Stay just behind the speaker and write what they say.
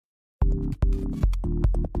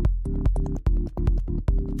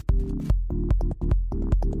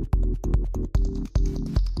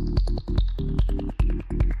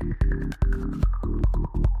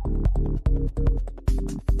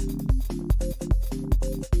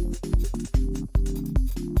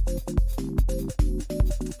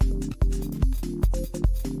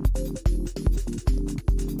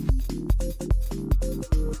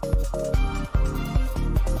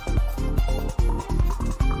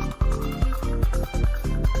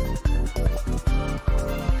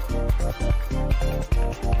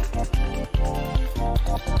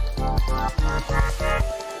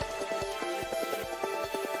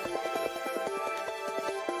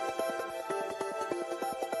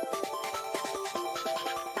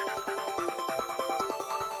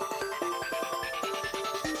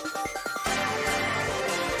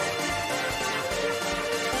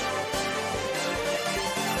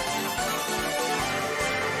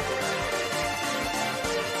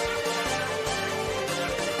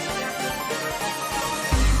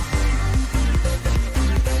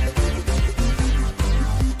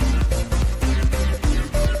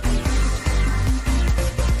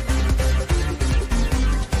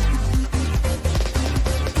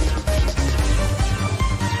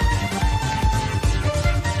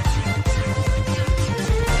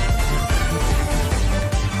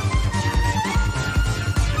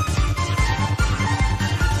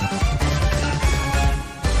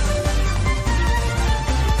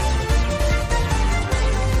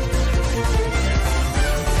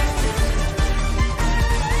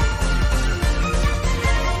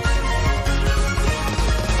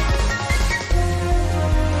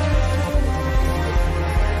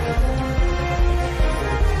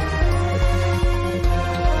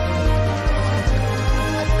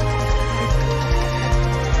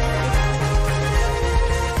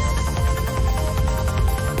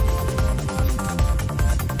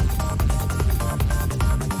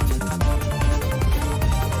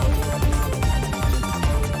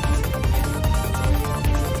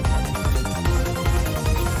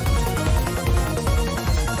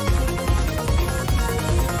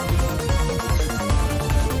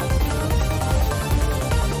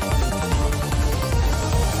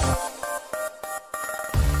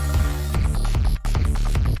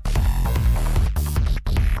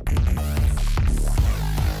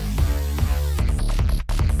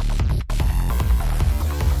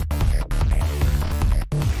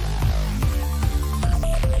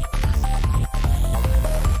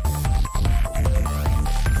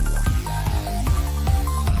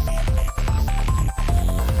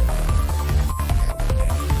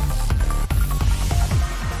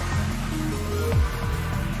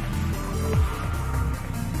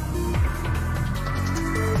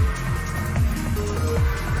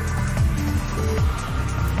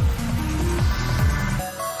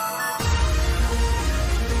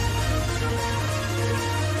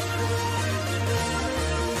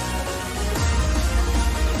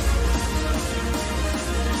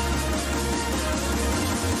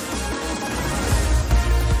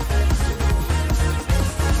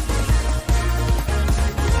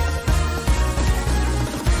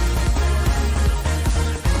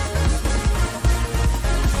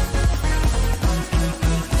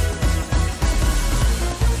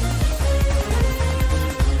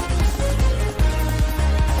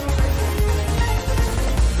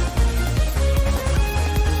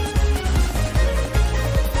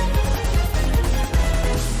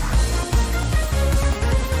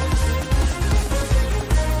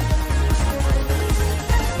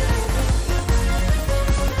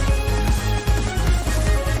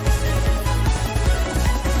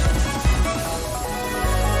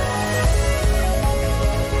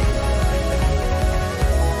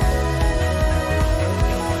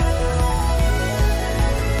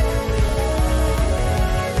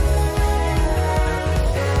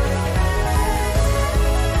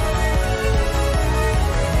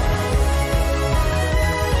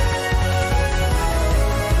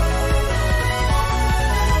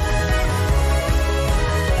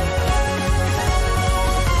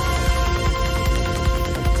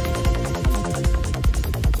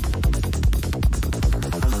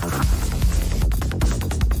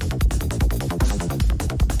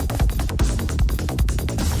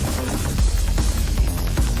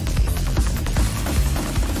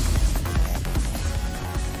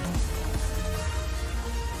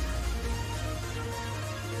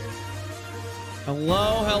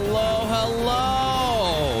Hello, hello,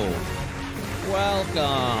 hello.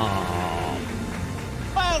 Welcome.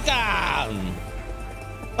 Welcome.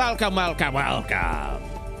 Welcome, welcome, welcome.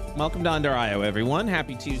 Welcome to Under IO, everyone.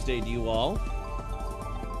 Happy Tuesday to you all.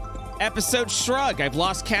 Episode Shrug. I've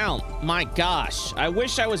lost count. My gosh. I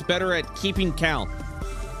wish I was better at keeping count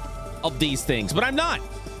of these things, but I'm not.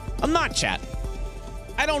 I'm not, chat.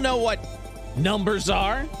 I don't know what numbers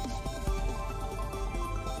are.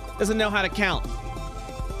 Doesn't know how to count.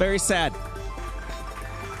 Very sad.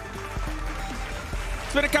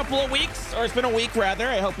 It's been a couple of weeks, or it's been a week rather.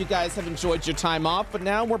 I hope you guys have enjoyed your time off, but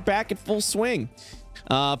now we're back at full swing.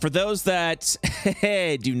 For those that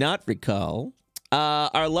do not recall,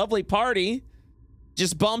 our lovely party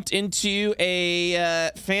just bumped into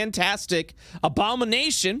a fantastic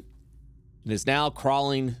abomination and is now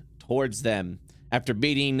crawling towards them after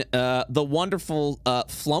beating the wonderful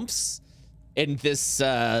Flumps in this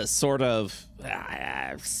sort of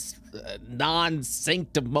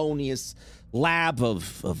non-sanctimonious lab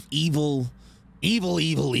of evil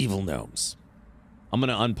gnomes. I'm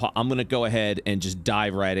gonna go ahead and just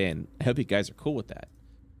dive right in. I hope you guys are cool with that.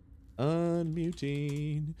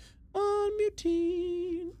 Unmuting.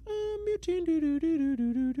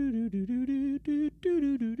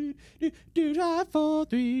 5, 4,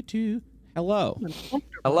 3, 2. Hello.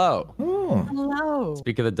 Hello. Oh. Hello.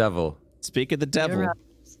 Speak of the devil. Speak of the devil.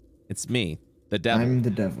 It's me, the devil. I'm the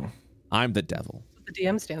devil. I'm the devil. What the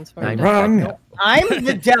DM stands for. Wrong. I'm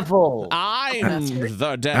the devil. I'm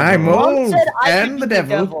the devil. I'm Mom old said I and could the be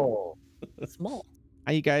devil. Small.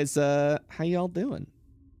 How you guys? How y'all doing?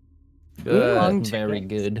 Long Very chicken.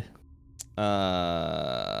 good.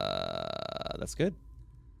 That's good.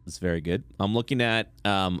 That's very good. I'm looking at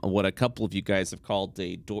what a couple of you guys have called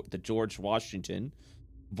the George Washington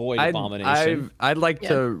void abomination. I'd like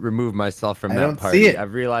to remove myself from I that don't party. see it.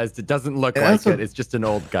 I've realized it doesn't look And like that's what- it. It's just an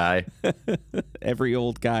old guy. Every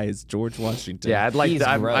old guy is George Washington. Yeah, I'd like He's to.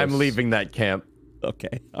 I'm gross. leaving that camp.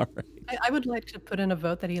 Okay. All right. I would like to put in a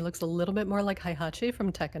vote that he looks a little bit more like Heihachi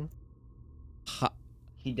from Tekken.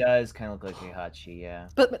 He does kind of look like Heihachi, yeah.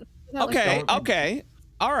 But that was- Okay. don't- Okay.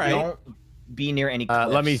 All right. Don't be near any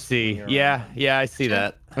cliffs Let me when see. you're Yeah, around. yeah, I see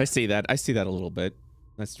that. I see that. I see that a little bit.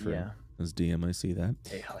 That's true. Yeah. As DM, I see that.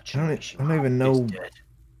 I don't even know.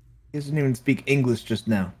 He doesn't even speak English just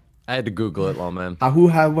now. I had to Google it, Lawman. How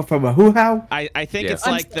from a who how? I think Yeah. it's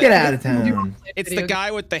like Get the out of town. it's the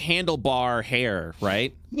guy with the handlebar hair,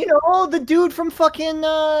 right? You know, the dude from fucking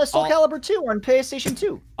Soul All- Calibur 2 on PlayStation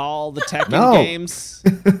 2. All the Tekken No. games.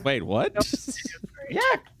 Wait, what? Yeah,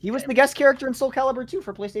 he was the guest character in Soul Calibur 2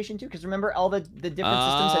 for PlayStation 2. Because remember, all the different systems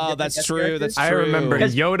had different that's guest true. characters? That's I true. remember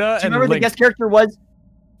Because- Yoda Do you and remember the Link. guest character was?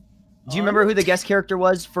 Do you remember who the guest character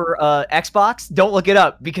was for Xbox? Don't look it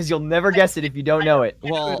up because you'll never guess it if you don't know it.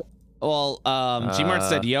 Well, Gmart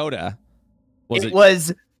said Yoda.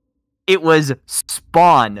 It was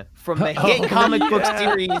Spawn from the hit Oh, comic book yeah.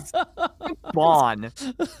 series Spawn.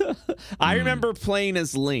 I remember playing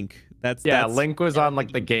as Link. That's Link was on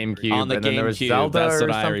like the GameCube, On the and then there was GameCube, Zelda that's or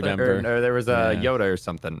what I something, remember. or there was a Yeah. Yoda or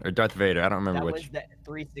something, or Darth Vader. I don't remember That which. was the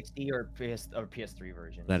 360 or PS3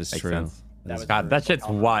 version. That is Makes true. sense. That is God, that shit's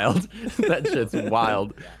wild. That shit's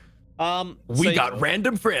wild. We so- got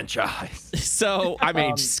random franchise. So I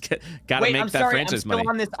mean, Um, just gotta Wait, make I'm that sorry. franchise money.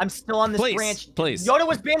 I'm still on this Please, branch. please. Yoda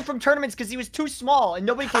was banned from tournaments because he was too small and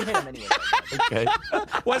nobody could hit him anyway. Okay.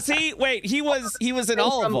 Was he? Wait, he was in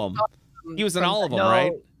all of them. He was in all of them, No,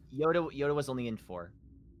 right? Yoda was only in 4.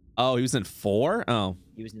 Oh, he was in 4. Oh,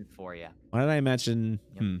 He was in 4, yeah. why did I imagine?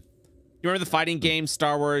 Yep. You remember the fighting game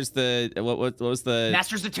Star Wars? The what was the?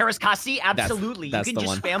 Masters of Terras Kasi? Absolutely. that's You the can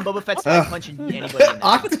just one. spam Boba Fett's Ugh. light punch and beat anybody in that.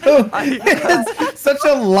 Octo has such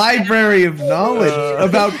a library of knowledge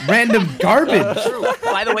about random garbage. True.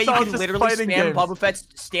 By the way, you all can just literally fighting spam games. Boba Fett's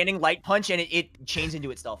standing light punch and it chains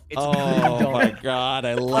into itself. It's Oh my god,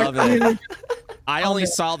 I love it. I only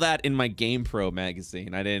saw that in my GamePro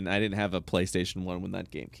magazine. I didn't have a PlayStation 1 when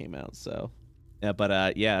that game came out, so yeah,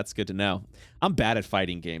 but yeah, that's good to know. I'm bad at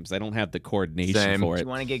fighting games. I don't have the coordination Same. for Do it. you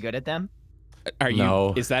want to get good at them? Are you?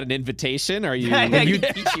 No. Is that an invitation? Are you? I you-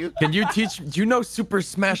 can teach you. Can you teach? Do you know Super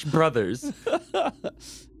Smash Brothers? Is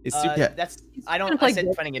Uh, Super- Yeah. That's I said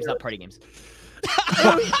fighting games, not party games.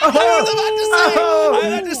 I was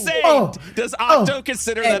about to say. Oh. Does Octo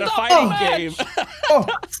consider that a fighting game? Oh,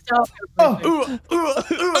 Stop.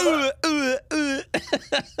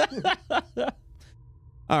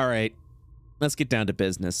 All right, let's get down to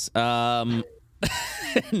business. Now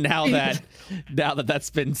that that's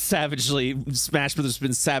been savagely Smash Brothers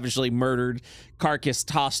been savagely murdered, carcass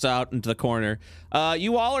tossed out into the corner.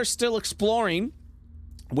 You all are still exploring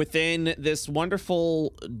within this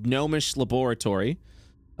wonderful gnomish laboratory,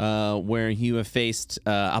 where you have faced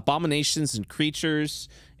abominations and creatures.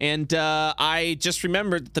 And I just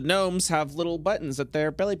remembered that the gnomes have little buttons at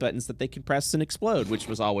their belly buttons that they can press and explode, which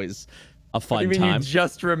was always a fun What do you mean time. you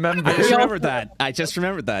just remembered? I just remembered that. I just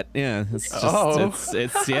remembered that. Yeah, it's just,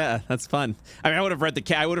 it's yeah, that's fun. I mean, I would have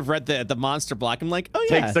read the monster block. I'm like, oh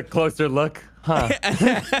yeah. Takes a closer look. Huh.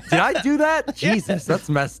 Did I do that? Jesus, that's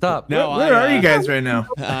messed up. No, Where are you guys right now?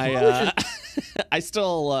 I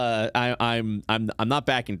still I'm not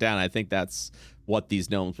backing down. I think that's what these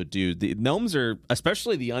gnomes would do. The gnomes are,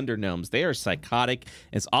 especially the under gnomes, they are psychotic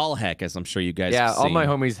as all heck, as I'm sure you guys have all seen. my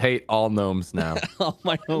homies hate all gnomes now. All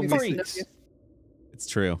my homies. It's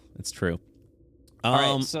true. It's true.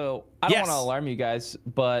 All right, so I don't want to alarm you guys,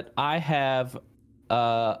 but I have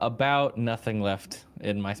about nothing left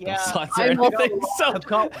in my spell slots or anything. So I've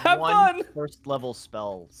got have one fun. first level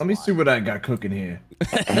spell. Let me see what I got cooking here.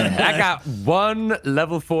 I got one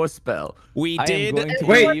level 4 spell. We I am did. going to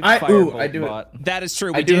Wait, leave I do Firebolt it. bot. That is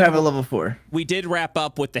true. I do have a level 4. We did wrap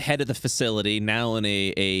up with the head of the facility, now in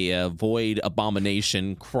a void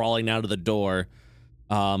abomination, crawling out of the door,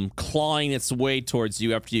 clawing its way towards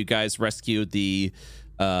you after you guys rescued the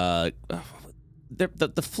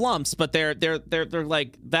flumps, but they're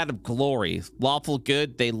like that of glory, lawful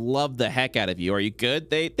good. They love the heck out of you. Are you good?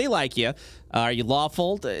 They like you. Are you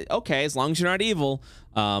lawful? Okay, as long as you're not evil.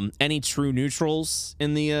 Any true neutrals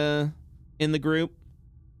in the group?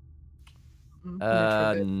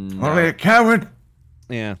 Only a coward.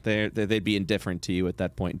 Yeah, they'd be indifferent to you at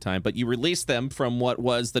that point in time. But you released them from what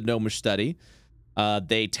was the gnomish study.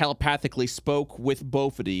 They telepathically spoke with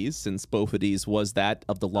Bophades, since Bophades was that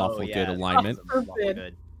of the lawful good alignment.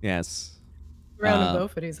 Good. Yes. Round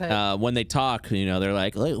of Bophades' head. When they talk, you know, they're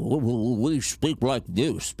like, we speak like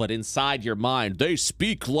this. But inside your mind, they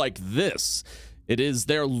speak like this. It is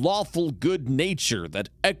their lawful good nature that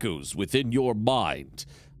echoes within your mind.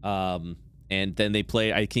 And then they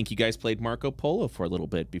play, I think you guys played Marco Polo for a little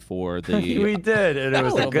bit before the... We did, and it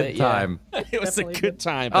was a good time. It was a good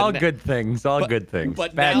time. All good things, good things.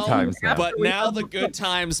 But Bad now, times now. But now the good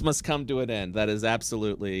times must come to an end. That is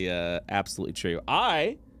absolutely, absolutely true.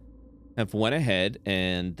 I have went ahead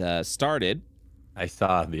and started... I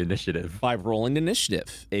saw the initiative. ...by rolling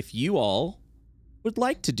initiative. If you all would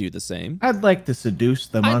like to do the same. I'd like to seduce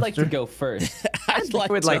the monster. I'd like to go first. I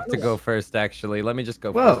would like to go first, actually. Let me just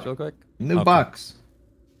go Whoa. first real quick. New box.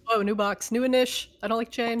 Oh, new box, new inish. I don't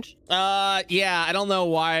like change. Yeah, I don't know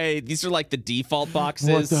why. These are like the default boxes.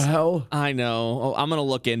 What the hell? I know. Oh, I'm going to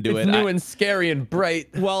look into It's it. new and scary and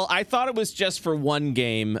bright. Well, I thought it was just for one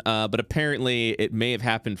game, but apparently it may have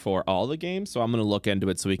happened for all the games, so I'm going to look into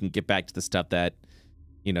it so we can get back to the stuff that,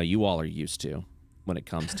 you know, you all are used to when it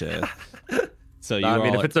comes to... So you I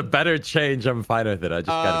mean, if it's a better change, I'm fine with it. I just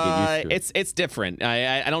gotta get used to it. It's different.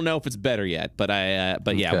 I don't know if it's better yet, but yeah,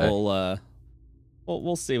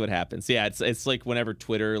 we'll see what happens. Yeah, it's like whenever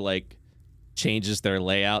Twitter like changes their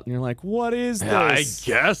layout, and you're like, what is this? I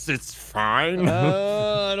guess it's fine.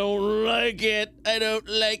 I don't like it. I don't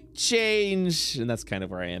like change, and that's kind of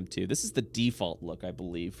where I am too. This is the default look, I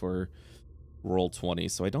believe, for Roll20.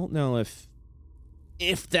 So I don't know if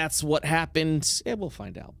that's what happened. Yeah, we'll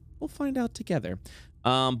find out. We'll find out together.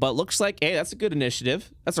 But looks like, hey, that's a good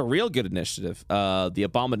initiative. That's a real good initiative. The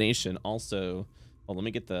abomination also. Oh, let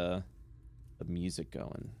me get the music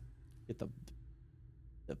going. Get the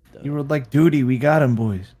You were like, duty, we got him,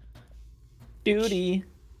 boys. Duty.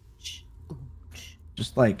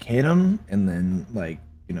 Just like hit him and then like,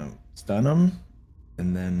 you know, stun him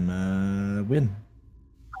and then win.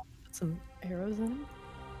 Put some arrows in him.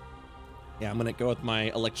 Yeah, I'm gonna go with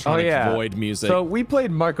my electronic void music. So we played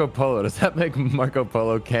Marco Polo. Does that make Marco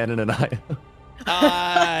Polo canon and I?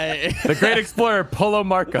 The great explorer Polo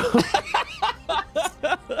Marco.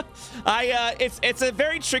 It's a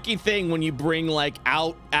very tricky thing when you bring like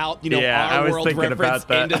out you know, I our was world thinking reference about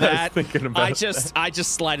that. into that. I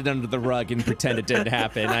just slide it under the rug and pretend it didn't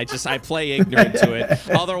happen. I play ignorant to it.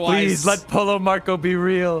 Otherwise, please let Polo Marco be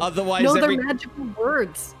real. Otherwise, No, they're magical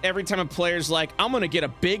words. Every time a player's like, I'm gonna get a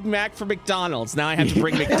Big Mac for McDonald's. Now I have to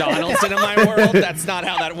bring McDonald's into my world. That's not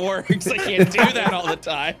how that works. I can't do that all the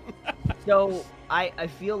time. So I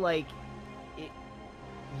feel like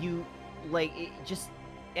just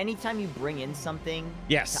anytime you bring in something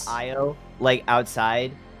yes. to IO, like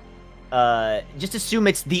outside, just assume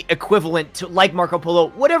it's the equivalent to, like Marco Polo,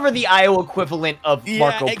 whatever the IO equivalent of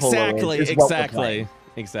Marco Polo is what we're playing.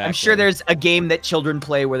 Exactly. I'm sure there's a game that children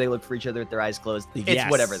play where they look for each other with their eyes closed. It's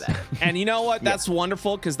whatever that. And you know what? That's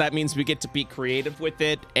wonderful because that means we get to be creative with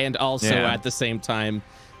it and also at the same time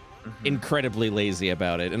incredibly lazy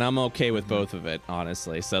about it, and I'm okay with both of it,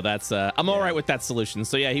 honestly. So that's I'm all right with that solution.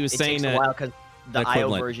 So yeah, he was saying takes a while because the IO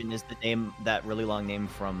version is the name, that really long name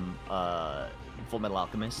from Full Metal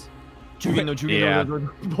Alchemist. Yeah, that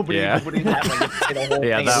one,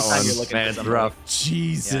 man, it's rough.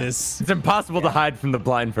 Jesus. It's impossible to hide from the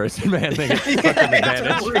blind person, man. They get such an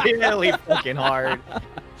advantage. It's really fucking hard.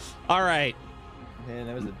 All right. Man,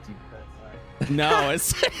 that was a deep cut. Sorry. No,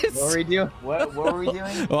 it's what were we doing? What were we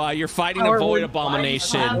doing? Well, you're fighting the Void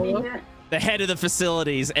Abomination, the head of the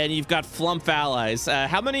facilities, and you've got Flump allies.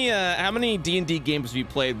 How many D&D games have you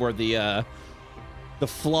played where the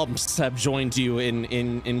Flumps have joined you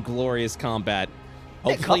in glorious combat?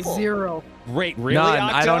 Hopefully 0. Great, really? None.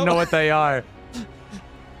 Octo? I don't know what they are.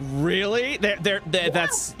 Really?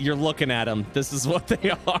 That's, you're looking at them. This is what they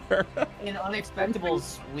are. In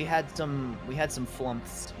Unexpectables, we had some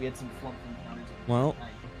flumps. We had some flump encounters. Well,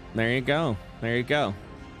 there you go. There you go.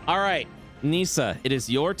 All right, Nisa, it is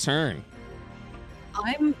your turn.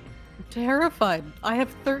 I'm terrified. I have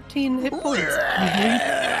 13 hit points.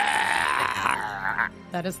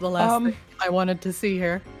 That is the last thing I wanted to see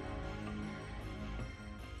here.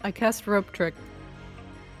 I cast Rope Trick.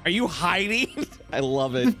 Are you hiding? I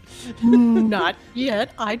love it. Not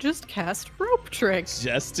yet. I just cast Rope Trick.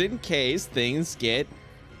 Just in case things get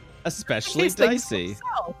especially dicey.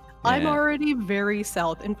 Yeah. I'm already very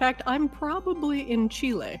south. In fact, I'm probably in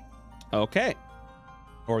Chile. Okay.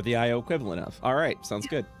 Or the IO equivalent of. All right. Sounds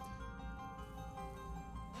good.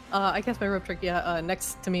 I cast my Rope Trick,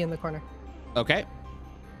 next to me in the corner. Okay.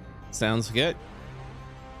 Sounds good.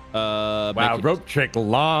 Wow, Rope Trick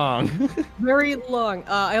long. Very long.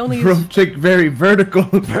 I only Rope Trick very vertical.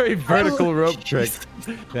 Very vertical Rope Trick.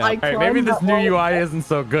 Yeah. All right, maybe this new UI isn't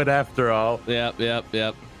so good after all.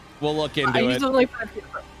 Yep. We'll look into it. Used only 5 feet.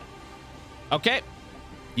 Okay.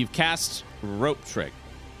 You've cast Rope Trick.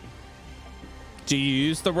 Do you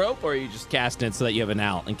use the rope, or are you just casting it so that you have an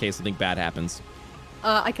out in case something bad happens?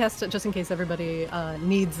 I cast it just in case everybody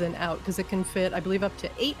needs an out, because it can fit, I believe, up to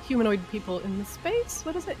 8 humanoid people in the space.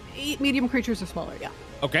 What is it? 8 medium creatures or smaller, yeah.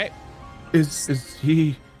 Okay. Is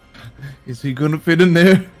he gonna fit in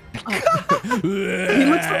there?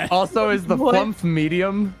 Also, is the Flump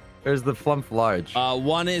medium, or is the Flump large?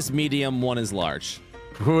 One is medium, one is large.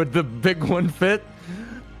 Would the big one fit?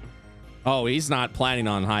 Oh, he's not planning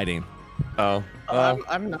on hiding. Oh.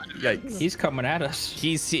 I'm not. Yikes. He's coming at us.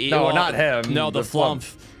 No, not him. No, the Flump.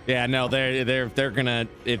 Yeah, no, they're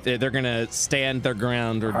gonna stand their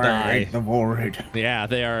ground or die. The void. Yeah,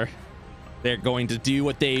 they're going to do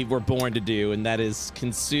what they were born to do, and that is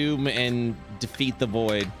consume and defeat the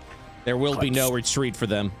void. There will be no retreat for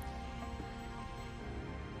them.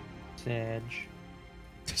 Sage.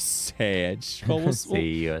 Well, we'll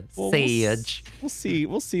see. We'll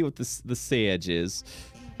see what the Sage is.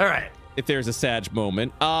 All right. If there's a Sage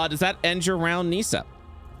moment. Does that end your round, Nisa?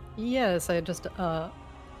 Yes, I just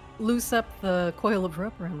loose up the coil of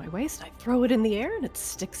rope around my waist. I throw it in the air, and it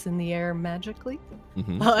sticks in the air magically.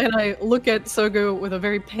 Mm-hmm. And I look at Sogu with a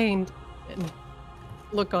very pained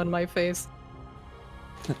look on my face.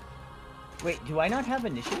 Wait, do I not have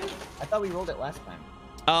initiative? I thought we rolled it last time.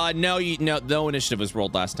 No, no initiative was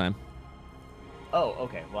rolled last time. Oh,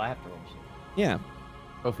 okay. Well, I have to roll initiative. Yeah.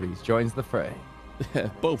 Boffides joins the fray.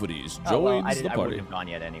 Boffides joins the I party. wouldn't have gone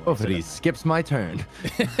yet anyway. Boffides skips my turn.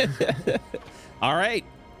 All right.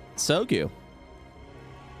 Sogu.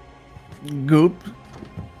 Goop.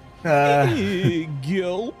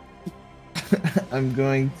 Go. I'm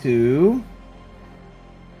going to...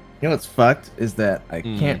 You know what's fucked is that I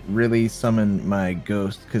can't really summon my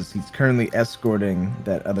ghost because he's currently escorting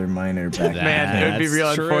that other miner back. Man, it would be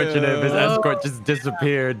real unfortunate if his escort just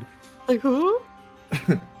disappeared. Like, who?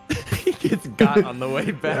 He gets got on the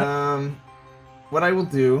way back. What I will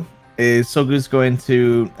do is Sogu's going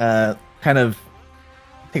to kind of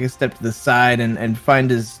take a step to the side and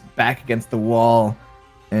find his back against the wall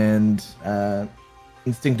and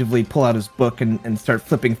instinctively pull out his book and start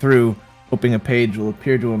flipping through, hoping a page will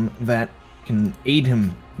appear to him that can aid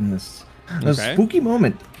him in this spooky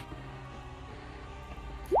moment.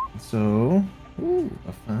 So,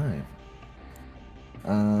 a 5.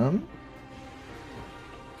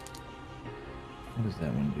 What does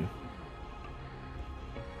that one do?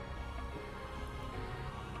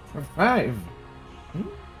 A 5.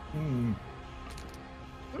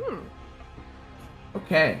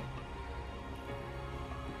 Okay.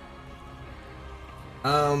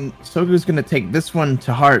 Sogu's gonna take this one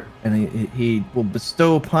to heart, and he will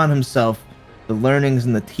bestow upon himself the learnings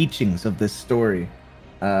and the teachings of this story.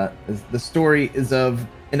 The story is of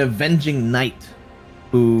an avenging knight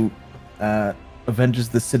who avenges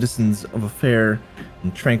the citizens of a fair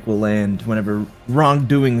and tranquil land whenever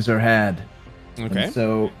wrongdoings are had. Okay. And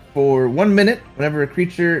so for 1 minute, whenever a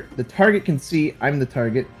creature the target can see, I'm the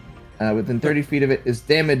target, within 30 feet of it is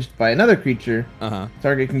damaged by another creature, the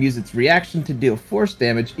target can use its reaction to deal force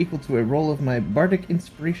damage equal to a roll of my Bardic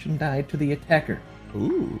Inspiration die to the attacker.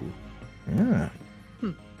 Ooh. Yeah.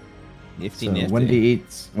 Nifty, So nifty.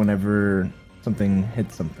 1d8s whenever something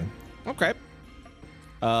hits something. Okay.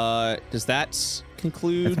 Does that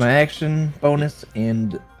conclude? That's my action bonus,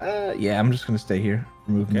 and yeah, I'm just gonna stay here.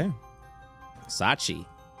 Okay. Sachi.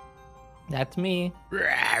 That's me.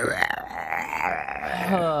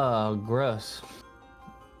 Oh, gross.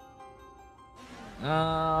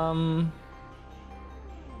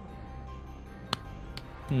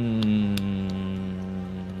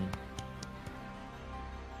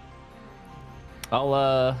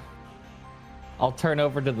 I'll turn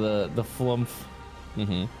over to the flump.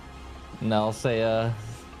 And I'll say,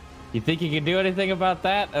 you think you can do anything about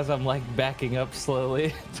that? As I'm like backing up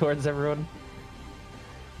slowly towards everyone.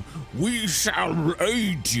 We shall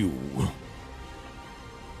aid you.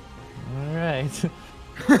 All right.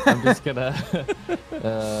 I'm just gonna.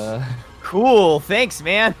 Cool. Thanks,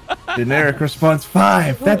 man. Generic response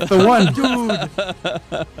 5. That's the one, dude.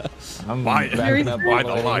 I'm By backing up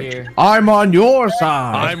the over light. here. I'm on your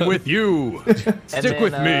side. I'm with you. Stick then,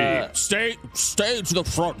 with me. Stay to the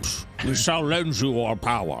front. We shall lend you our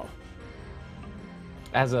power.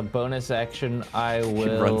 As a bonus action, I Runs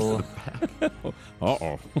will. to the back.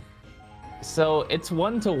 Uh-oh. So it's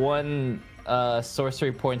 1-to-1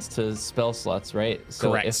 sorcery points to spell slots, right?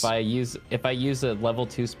 So Correct. if I use a level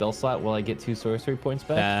 2 spell slot, will I get 2 sorcery points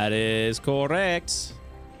back? That is correct.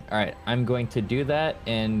 All right, I'm going to do that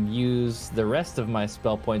and use the rest of my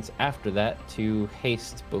spell points after that to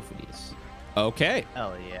haste both of these. Okay.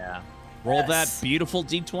 Hell yeah. Roll that beautiful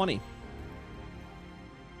d20.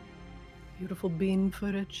 Beautiful bean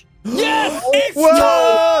footage. Yes! It's Whoa!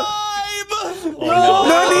 time!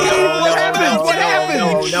 What happened? What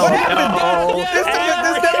happened? No. What happened? This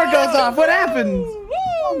never goes off. What happened?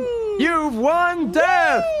 You've won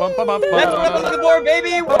death. That's what I'm looking for,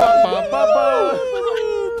 baby.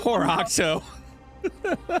 Poor Octo.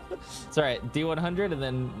 It's all right. D100 and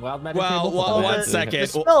then wild magic. Well, table? well, Okay. one second.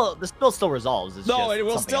 The spell still resolves. It's No, just it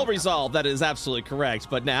will something still else. resolve. That is absolutely correct.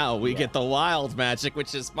 But now we get the wild magic,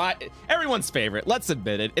 which is everyone's favorite. Let's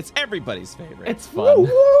admit it. It's everybody's favorite. It's fun.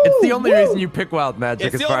 It's the only reason you pick wild magic,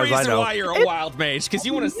 It's as the far only as I reason know. why you're a wild mage, because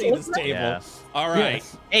you want to see this table. Yeah. All right.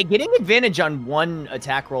 Yes. Hey, getting advantage on one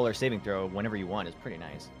attack roll or saving throw whenever you want is pretty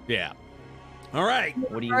nice. Yeah. All right.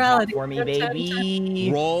 What do you want for me, baby?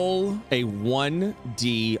 Roll a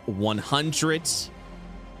 1d100.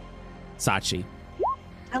 Sachi.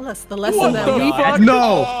 Tell us the lesson that we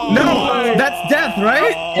No, that's death,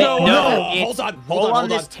 right? No, Hold on, Hold on hold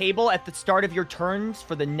this on. table at the start of your turns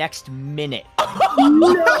for the next minute.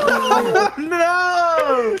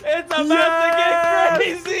 No! It's about to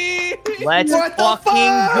get crazy. Let's What the fucking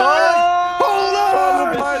fuck? go!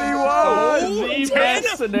 Hold on! The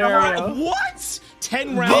best scenario. What?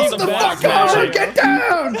 10 rounds Get of the wild fuck out! magic. Get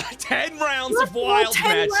down! 10 rounds of wild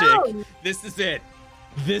 10 magic. rounds. This is it.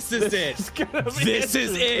 This is it. This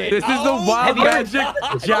is it. This is the Oh wild my magic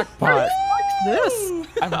God. jackpot. this.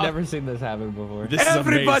 I've never seen this happen before. This is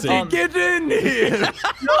Everybody amazing. get in here!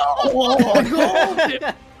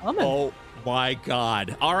 Oh my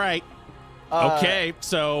God. All right. Okay,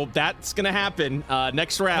 so that's gonna happen.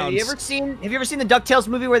 Next round. Have you ever seen the DuckTales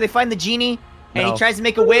movie where they find the genie and No. he tries to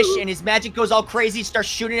make a wish and his magic goes all crazy, starts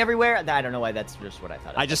shooting everywhere? I don't know why. That's just what I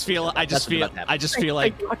thought. I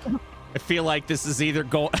feel like this is either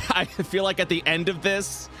I feel like at the end of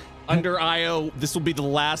this, Under IO, this will be the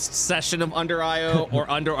last session of Under IO,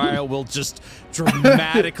 or Under IO will just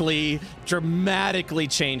dramatically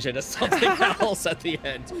change it to something else at the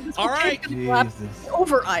end. All right. Jesus.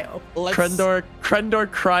 Over IO. Let's,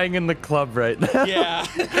 Krendor crying in the club right now. Yeah.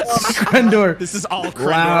 Krendor. This is all Krendor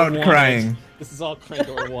Loud wanted. crying. This is all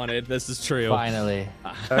Krendor wanted. This is true. Finally.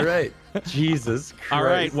 All right. Jesus Christ. All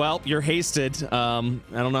right, well, you're hasted. I don't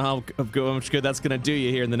know how much good that's going to do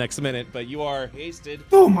you here in the next minute, but you are hasted.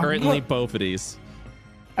 Oh my Currently, God. both of these.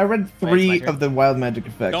 I read Wait, 3 my turn. of the wild magic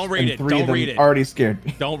effects. Don't read and it. 3 Don't of them read it. already scared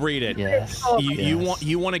me. Don't read it. Yes. You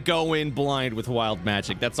want to go in blind with wild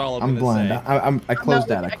magic. That's all I'm I'm blind. going to say. I closed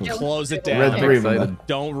that. I I closed. Close it I read down. 3 of excited. them.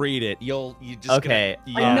 Don't read it. You just Okay.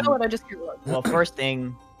 Gonna, I yeah. know it. I just hear one. Well, first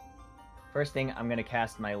thing, I'm gonna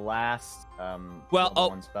cast my last level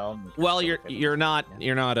 1 spell. Well, you're not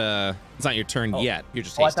it's not your turn yet. You're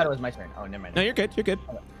just Oh, I hasted. thought it was my turn. Oh, never mind. No, you're good. You're good.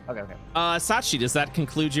 Okay. Sachi, does that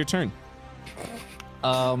conclude your turn?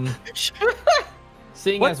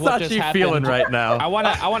 Seeing What's as what just Sachi happened, feeling right now? I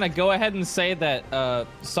wanna go ahead and say that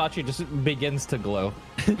Sachi just begins to glow.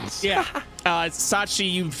 Yeah,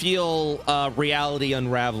 Sachi, you feel reality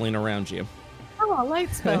unraveling around you. Oh,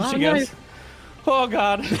 light spell. She goes, Nice. "Oh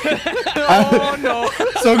God, oh no!"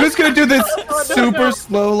 So I'm just gonna do this super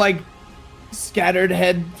slow, like scattered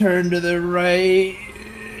head turn to the right.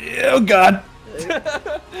 Oh God.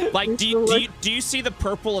 Like, do you see the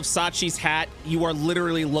purple of Sachi's hat? You are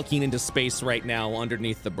literally looking into space right now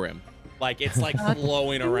underneath the brim. Like, it's like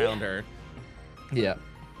flowing around her. Yeah.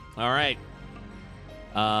 All right.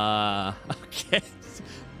 Okay.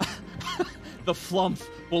 The flump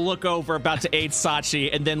will look over, about to aid Sachi,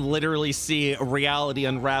 and then literally see reality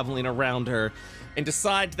unraveling around her and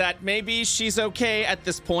decide that maybe she's okay at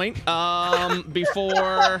this point.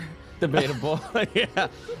 Before... Debatable. Yeah.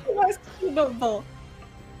 Debatable.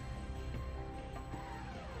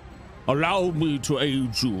 Allow me to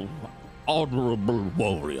aid you, honorable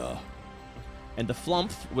warrior. And the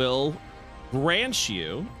flump will grant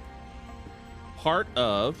you part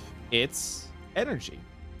of its energy.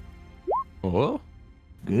 Oh,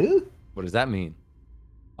 Good. what does that mean?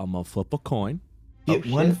 I'm gonna flip a coin. Get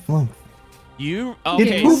one flump. You Get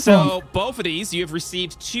okay? two So flump. both of these, you have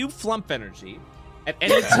received 2 flump energy. At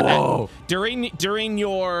any time during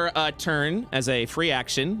your turn, as a free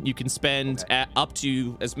action, you can spend up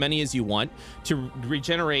to as many as you want to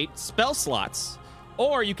regenerate spell slots,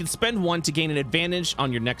 or you can spend 1 to gain an advantage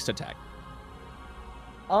on your next attack.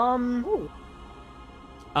 And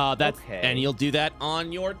you'll do that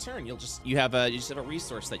on your turn. You have a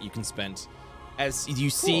resource that you can spend. As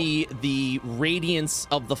you see the radiance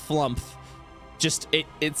of the flump, just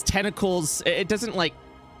its tentacles. It doesn't like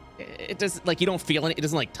you don't feel it. It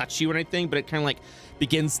doesn't like touch you or anything, but it kind of like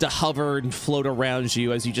begins to hover and float around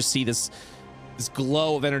you as you just see this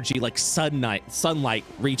glow of energy, like sunlight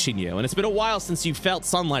reaching you. And it's been a while since you felt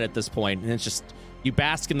sunlight at this point, and it's just you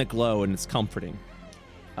bask in the glow, and it's comforting.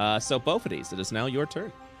 So both of these, it is now your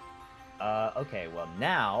turn. Okay, well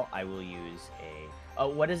now I will use a.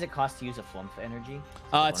 What does it cost to use a flump energy?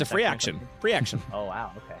 It's a free action. Free action. Oh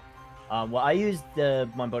wow. Okay. Well, I used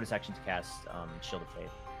one bonus action to cast Shield of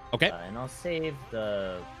Faith. Okay. And I'll save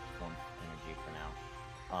the flump energy for now.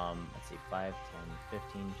 Let's see, 5, 10,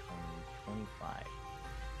 15, 20, 25.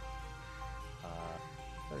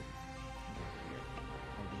 30. You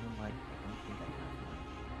know what? I don't think I have one.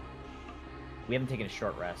 We haven't taken a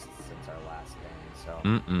short rest since our last thing, so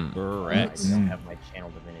Correct. I don't have my channel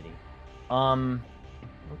divinity.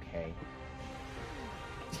 Okay.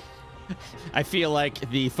 I feel like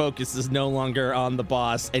the focus is no longer on the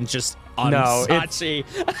boss and just on Sachi.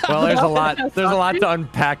 Well, there's a lot to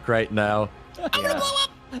unpack right now. Yeah.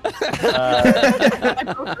 The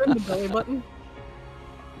belly button.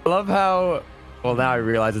 I love how. Well, now I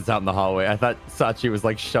realize it's out in the hallway. I thought Sachi was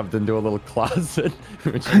like shoved into a little closet.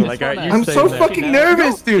 Which is like, all right, you I'm stay so there. fucking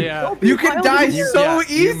nervous, dude. Yeah. You can die so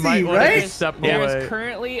easy, right? There's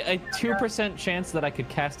currently a 2% chance that I could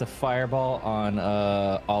cast a fireball on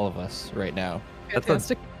all of us right now.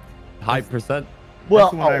 Fantastic. High percent. Well,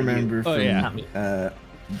 that's what I remember from yeah.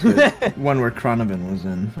 the one where Cronovan was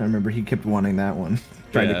in. I remember he kept wanting that one.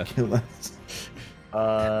 Trying to kill us.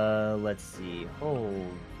 Let's see. Oh.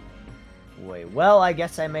 Wait, well, I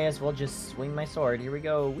guess I may as well just swing my sword. Here we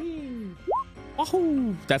go. Whee!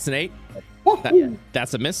 Wahoo! That's an 8.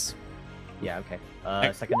 That's a miss. Yeah, okay.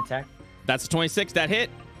 Second attack. That's a 26. That hit.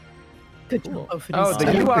 Good job. Oh, the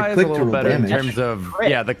UI is a little better in terms of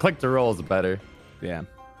the click to roll is better. Yeah.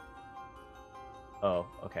 Oh,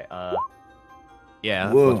 okay. Yeah,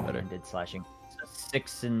 that's much better. Did slashing. So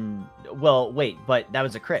 6 and wait, but that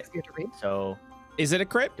was a crit. So is it a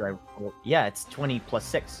crit? Do I roll? Yeah, it's 20 plus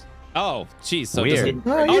 6. Oh, jeez. So weird.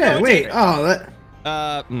 Wait. Wait,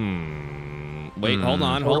 hold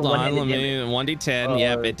on. Let me 1d10.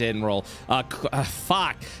 Yep, it didn't roll.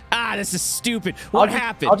 Fuck. This is stupid. What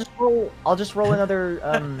happened? I'll just roll another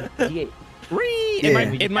d8.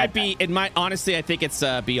 It might honestly, I think it's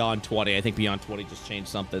beyond 20. I think beyond 20 just changed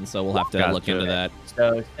something, so we'll have to look into that.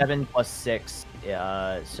 So 7 plus 6,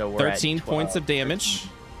 so we're 13 at 12, points of damage.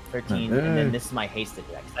 13, and then this is my hasted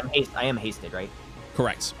attack. I am hasted, right?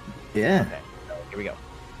 Correct. Yeah. Okay, so here we go.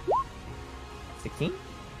 16?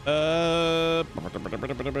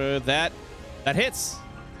 That hits.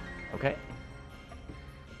 Okay.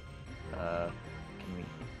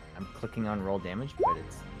 I'm clicking on roll damage, but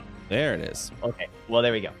it's there. It is. Okay. Well,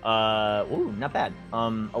 there we go. Ooh, not bad.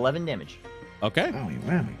 11 damage. Okay. Oh,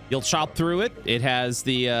 wow. You'll chop through it. It has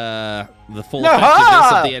the full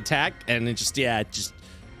effectiveness of the attack, and it just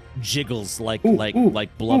jiggles like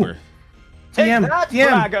blubber. Take that,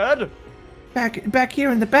 dragon! Back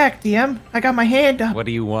here in the back, DM. I got my hand up. What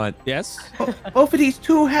do you want? Yes? Both of these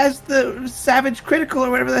two has the savage critical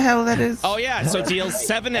or whatever the hell that is. Oh, yeah. So deals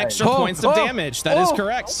 7 extra points of damage. That is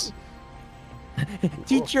correct.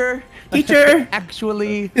 Teacher.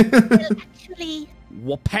 Actually.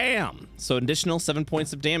 Wapam. So additional 7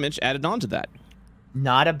 points of damage added on to that.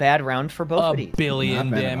 Not a bad round for both of these. 1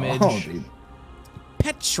 billion damage.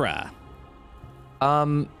 Petra.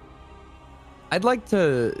 I'd like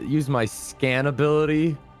to use my scan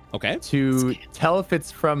ability. Okay. To tell if it's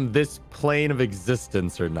from this plane of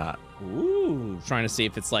existence or not. Ooh, trying to see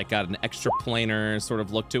if it's like got an extra planar sort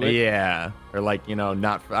of look to it. Yeah, or like, you know,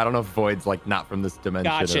 not. I don't know if void's like not from this dimension.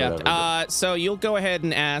 Gotcha. Or whatever, so you'll go ahead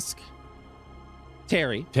and ask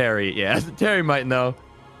Terry. Terry, yeah, Terry might know.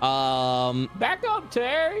 Back up,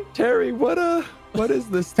 Terry. Terry, what is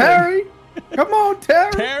this? Terry, come on,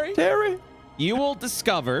 Terry. Terry. You will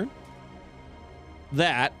discover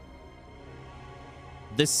that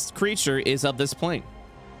this creature is of this plane.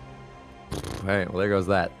 All right, well, there goes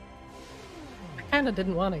that. I kind of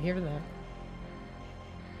didn't want to hear that.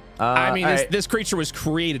 I mean, this creature was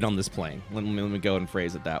created on this plane. Let me go and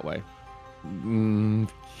phrase it that way.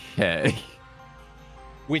 Okay.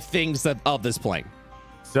 With things that of this plane.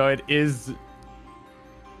 So it is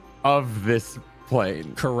of this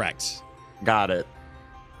plane. Correct. Got it.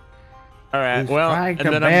 All right. Well, and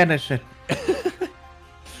then banish it.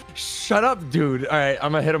 Shut up, dude. All right,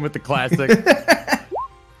 I'm gonna hit him with the classic.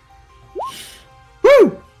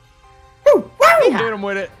 Woo! Woo! Hit him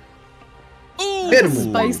with it. Ooh! Hit him.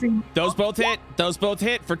 Spicy. Those both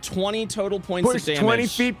hit for 20 total points Push of damage. 20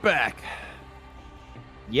 feet back.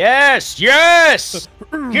 Yes!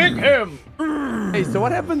 Get him! Hey, so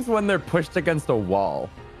what happens when they're pushed against a wall?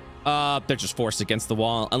 They're just forced against the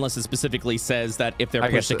wall, unless it specifically says that if they're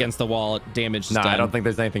pushed against the wall, damage is done. I don't think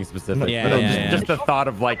there's anything specific. Yeah, Just the thought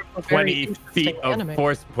of like 20 feet of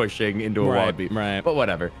force pushing into a wall would be. Right. But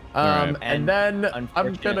whatever. And then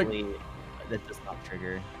I'm gonna. That does not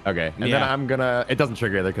trigger. Okay. And then I'm gonna. It doesn't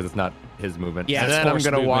trigger either because it's not his movement. Yeah. And then I'm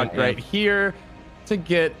gonna walk right here to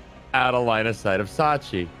get out of line of sight of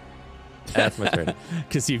Sachi. That's my turn.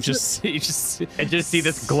 Because you just see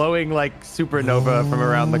this glowing like supernova from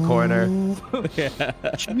around the corner.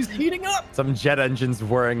 She's heating up. Some jet engines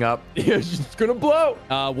whirring up. She's gonna blow.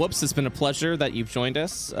 Whoops! It's been a pleasure that you've joined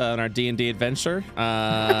us on our D&D adventure.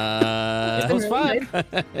 It was fun.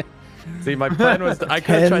 See, my plan was I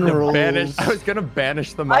could have tried to banish. I was gonna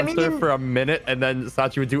banish the monster for a minute, and then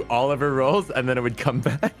Sachi would do all of her rolls, and then it would come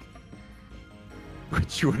back,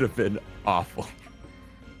 which would have been awful.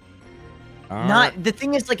 The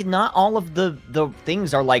thing is, like, not all of the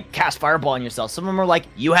things are like cast fireball on yourself. Some of them are like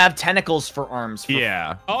you have tentacles for arms. For,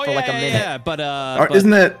 for like a minute. Yeah, but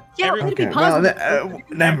isn't it? Yeah, okay. Well,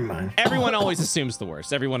 never mind. Everyone always assumes the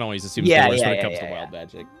worst. Everyone always assumes the worst when it comes to wild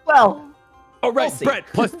magic. Well, all right, Brett,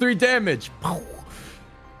 plus 3 damage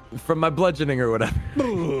from my bludgeoning or whatever.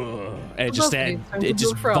 It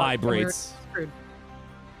just vibrates.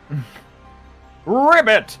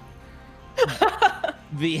 Ribbit.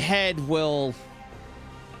 The head will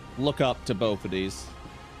look up to both of these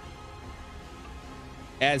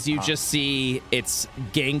as you just see its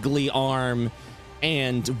gangly arm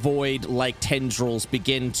and void-like tendrils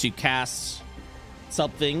begin to cast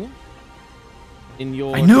something in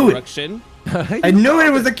your direction. I knew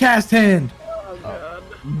it was a cast hand. Oh, God.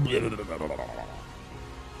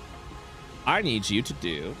 I need you to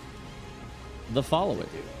do the following.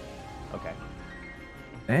 Okay.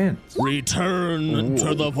 And return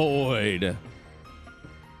to the void.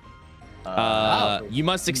 You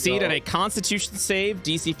must succeed at a Constitution save,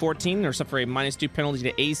 DC 14, or suffer a -2 penalty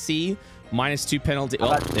to AC, -2 penalty.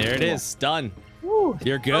 Oh, there it is. Done. Woo.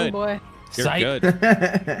 You're good. Oh boy. You're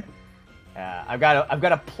good. I've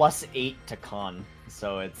got a +8 to con,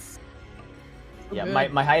 so it's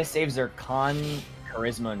my highest saves are con,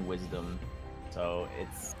 charisma, and wisdom, so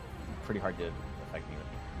it's pretty hard to affect me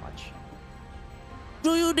much.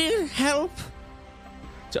 Do you need help?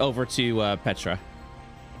 Over to Petra.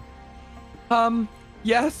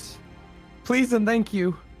 Yes. Please and thank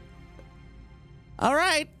you. All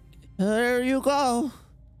right. There you go.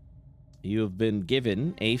 You have been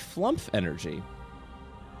given a flump energy.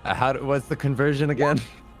 What's the conversion again?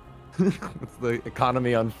 What's the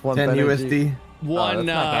economy on flump 10 energy? USD. One.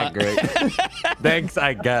 Not that great. Thanks,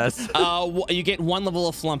 I guess. You get 1 level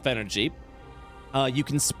of flump energy. You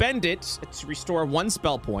can spend it to restore 1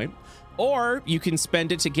 spell point, or you can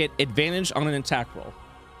spend it to get advantage on an attack roll,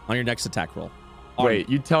 on your next attack roll. Wait,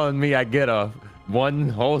 you telling me I get a 1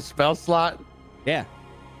 whole spell slot? Yeah.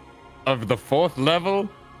 Of the 4th level?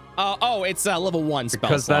 Oh, it's level 1 spell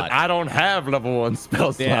because slot. I don't have level 1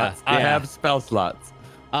 spell slots. I have spell slots.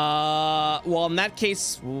 Well, in that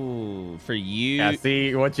case, for you. Yeah,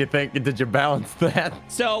 see what you think? Did you balance that?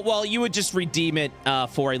 So, well, you would just redeem it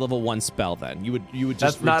for a level 1 spell. Then you would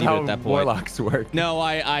just That's not redeem how it at that point. warlocks work. No,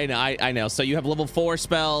 I know. So you have level 4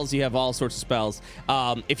 spells. You have all sorts of spells.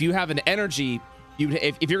 If you have an energy,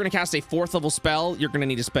 if you're gonna cast a 4th level spell, you're gonna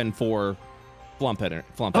need to spend 4 flump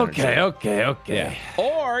energy. Okay. Yeah.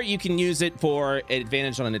 Or you can use it for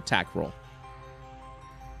advantage on an attack roll.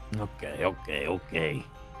 Okay.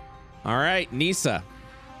 All right, Nisa.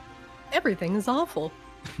 Everything is awful.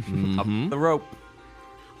 Up the rope.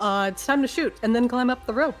 It's time to shoot and then climb up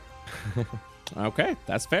the rope. Okay,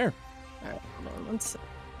 that's fair. All right, hold on one sec.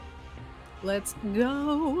 Let's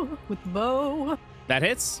go with the bow. That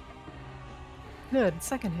hits. Good,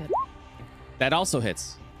 second hit. That also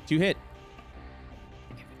hits. 2 hit.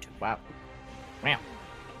 Wow.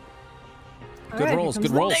 Good rolls.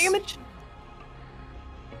 Good rolls. Damage.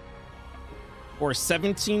 Or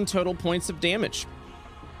 17 total points of damage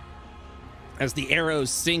as the arrows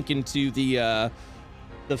sink into the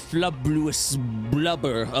flublous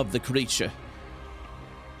blubber of the creature.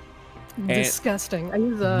 Disgusting. I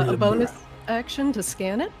use a bonus action to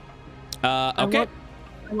scan it. Okay.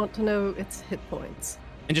 I want to know its hit points.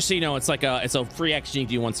 And just so you know, it's a free action you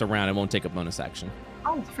can do once a round. It won't take a bonus action.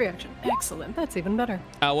 Oh, it's free action. Excellent. That's even better.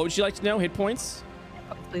 What would you like to know? Hit points?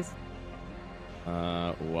 Please.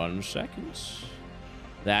 1 second.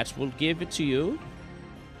 That will give it to you.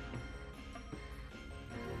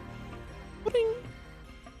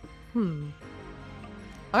 All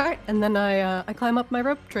right, and then I climb up my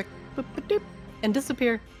rope trick, boop, boop, doop, and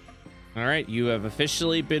disappear. All right, you have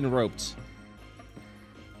officially been roped.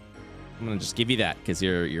 I'm gonna just give you that because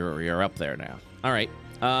you're up there now. All right,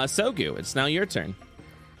 Sogu, it's now your turn.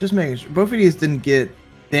 Just making sure both of these didn't get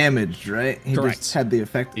damaged, right? He Correct. just had the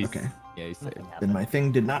effect. Okay. Yeah, you said. Then my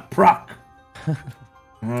thing did not proc.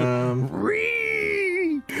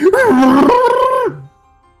 I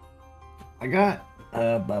got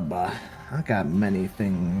I got many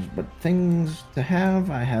things, but things to have,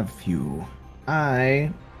 I have few.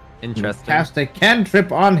 I cast a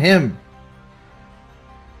cantrip on him.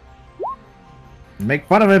 Make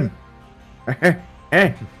fun of him.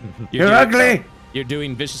 Hey, you're ugly. You're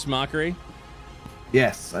doing vicious mockery?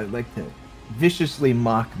 Yes, I'd like to viciously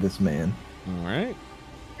mock this man. All right.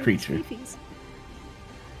 Creature.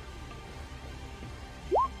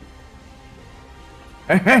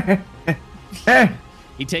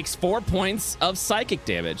 He takes 4 points of psychic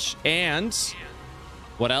damage. And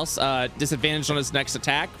what else? Disadvantage on his next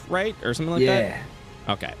attack, right? Or something like that? Yeah.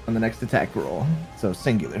 Okay. On the next attack roll. So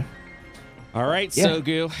singular. All right, Yeah.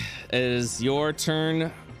 Sogu, it is your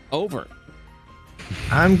turn over.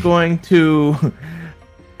 I'm going to,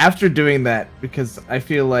 after doing that, because I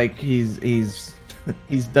feel like he's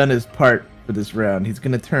done his part for this round. He's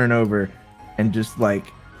gonna turn over and just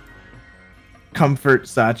like comfort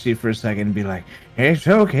Sachi for a second and be like, "It's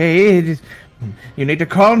okay. You need to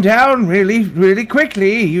calm down really, really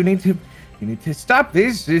quickly. You need to stop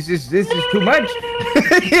this. This is too much."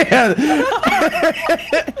 Yeah.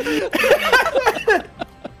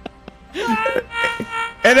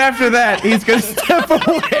 And after that, he's gonna step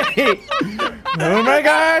away. Oh my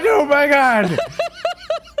god! Oh my god!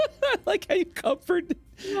 I like how you comfort.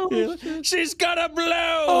 Yeah. She's gonna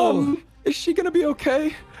blow. Is she gonna be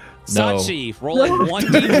okay? No. Sachi, roll a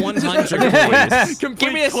 1d100, please.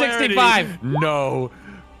 Give me a 65. No.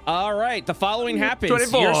 All right, the following happens.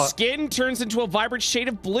 24. Your skin turns into a vibrant shade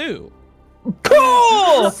of blue.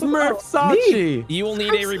 Cool! Smurf Sachi. You will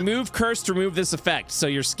need a remove curse to remove this effect, so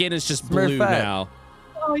your skin is just blue Smurfette. now.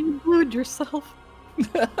 Oh, you blued yourself.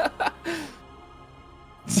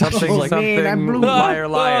 Something, liar,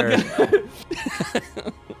 liar.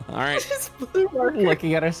 All right. Just blue marker.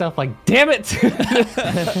 Looking at herself like, damn it!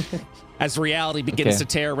 As reality begins to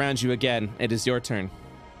tear around you again, it is your turn.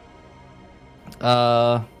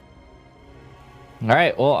 All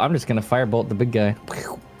right. Well, I'm just gonna firebolt the big guy.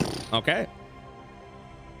 Okay.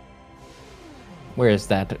 Where is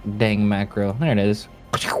that dang macro? There it is.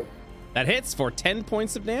 That hits for 10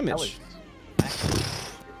 points of damage.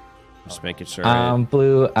 Just making sure.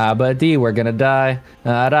 Blue Abadi, we're gonna die.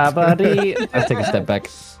 Abadi. Let's take a step back.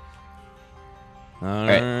 All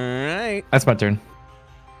right. That's my turn.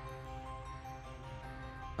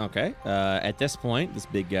 Okay. At this point, this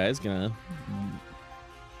big guy is gonna.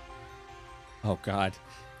 Oh God.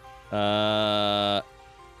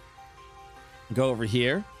 Go over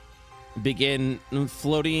here. Begin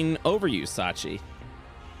floating over you, Sachi.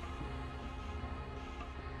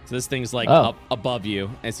 So this thing's like up above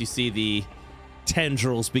you as you see the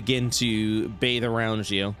tendrils begin to bathe around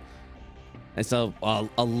you. And so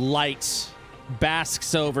a light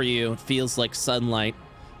basks over you. It feels like sunlight.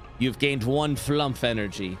 You've gained 1 flump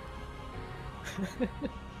energy.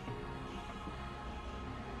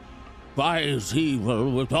 Fight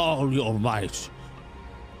evil with all your might.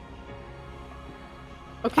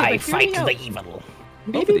 Okay, I fight the evil.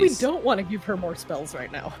 Maybe we don't want to give her more spells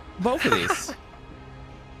right now. Both of these.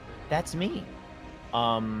 That's me.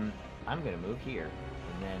 I'm gonna move here,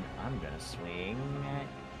 and then I'm gonna swing at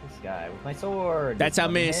this guy with my sword. That's a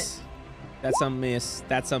miss. That's a miss.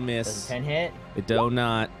 That's a miss. Does a 10 hit? It do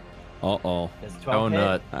not. Uh-oh. Does a 12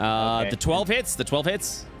 hit? Okay. The 12 hits. The 12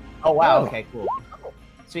 hits. Oh, wow. Okay, cool.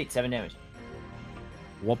 Sweet, 7 damage.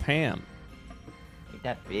 Whoop-ham. Take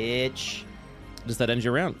that, bitch. Does that end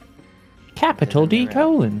your round? Capital D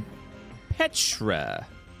colon. Petra.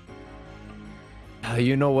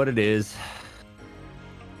 You know what it is.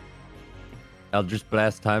 Eldritch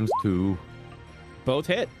Blast ×2. Both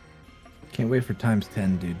hit. Can't wait for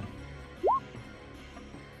 ×10, dude.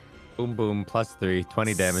 Boom, boom. +3.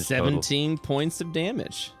 20 damage 17 points of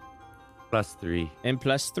damage. +3. And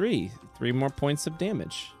 +3. 3 more points of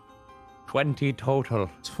damage. 20 total.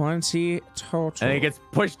 20 total. And it gets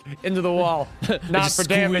pushed into the wall. Not for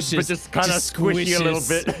damage, but just kind of squishy a little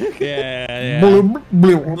bit. Yeah.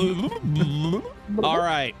 All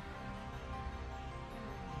right.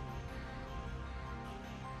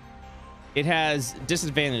 It has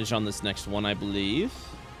disadvantage on this next one, I believe.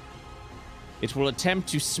 It will attempt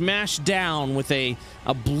to smash down with a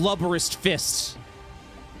blubberous fist.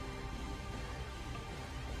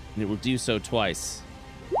 And it will do so twice.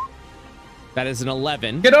 That is an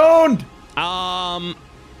 11. Get owned!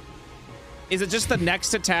 Is it just the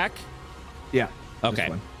next attack? Yeah.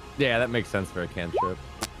 Okay. Yeah, that makes sense for a cantrip.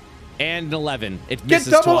 And an 11. It Get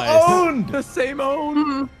misses double twice. owned! The same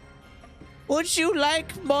own. Would you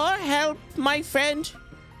like more help, my friend?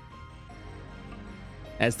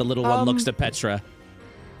 As the little one looks to Petra.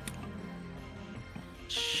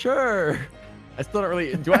 Sure. I still don't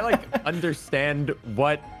really. Do I like understand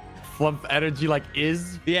what flump energy like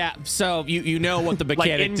is? Yeah, so you know what the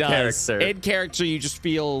mechanic in does. character. In character, you just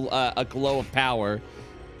feel a glow of power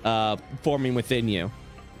forming within you.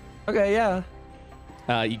 Okay, yeah.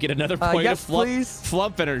 You get another point yes, of please.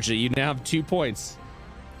 flump energy. You now have 2 points.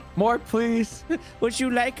 More, please. Would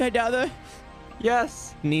you like another?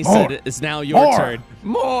 Yes. Nisa, it is now your turn.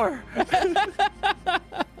 More.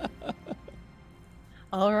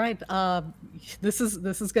 All right. This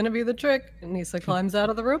is gonna be the trick. Nisa climbs out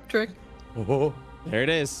of the rope trick, Oh. There it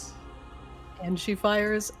is. and she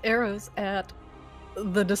fires arrows at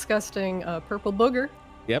the disgusting purple booger.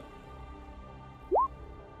 Yep.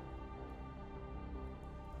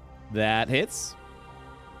 That hits.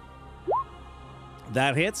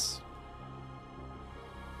 That hits.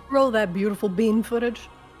 Roll that beautiful bean footage.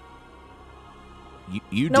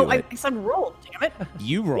 You No, do it. I said roll. Damn it!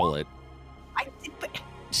 You roll it. I did.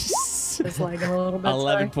 It's like a little bit.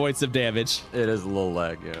 11 sorry. points of damage. It is a little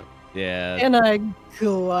lag, yeah. Yeah. And I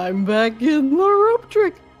climb back in the rope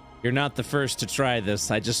trick. You're not the first to try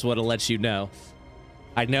this. I just want to let you know.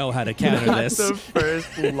 I know how to counter this. The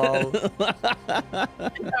first lull.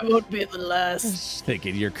 That won't be the last.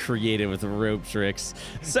 Thinking you're creative with rope tricks.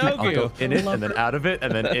 So I'll go in it and then out of it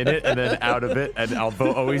and then in it and then out of it and I'll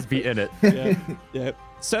always be in it. Yeah.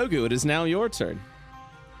 Sogu, it is now your turn.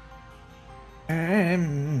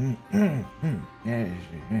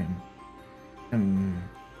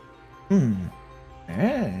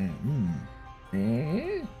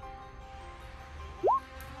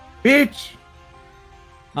 Bitch!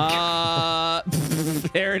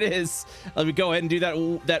 There it is. Let me go ahead and do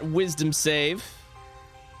that wisdom save.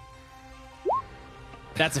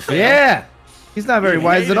 That's a fail. Yeah! He's not very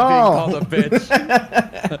wise at all. Called a bitch.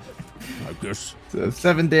 I guess. So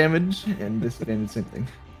 7 damage and disadvantage, same thing.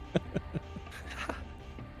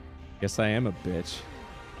 Guess I am a bitch.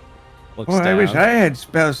 Looks Oh, I wish down. I had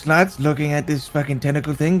spell slots looking at this fucking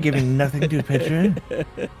tentacle thing, giving nothing to Petra.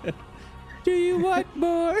 Do you want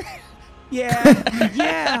more? Yeah.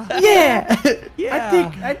 Yeah!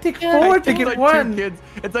 I take 4 to get like 1. 2 kids.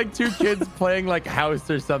 It's like 2 kids playing like house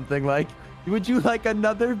or something. Like, would you like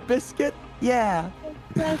another biscuit? Yeah.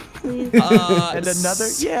 And another?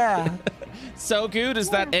 Yeah. So good. Does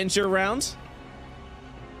that end your round?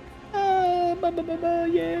 Yeah.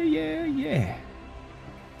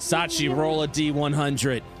 Sachi, roll a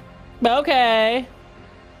D100. Okay.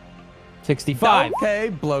 65. Okay,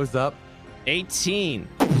 blows up. 18.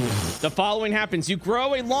 The following happens. You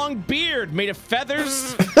grow a long beard made of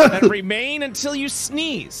feathers that remain until you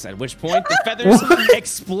sneeze, at which point the feathers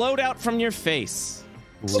explode out from your face.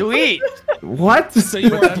 Sweet. What? So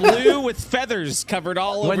you are blue with feathers covered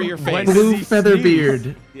all over your face. Blue feather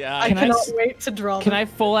beard. Yeah. I cannot wait to draw Can I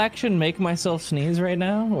full action make myself sneeze right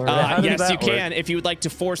now? Or yes, you can. If you would like to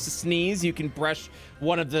force a sneeze, you can brush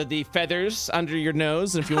one of the feathers under your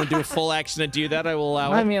nose. And if you want to do a full action to do that, I will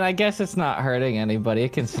allow it. I mean, I guess it's not hurting anybody.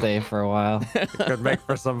 It can stay for a while. It could make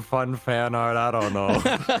for some fun fan art. I don't know.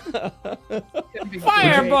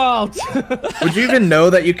 Firebolt! Would you even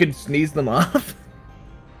know that you could sneeze them off?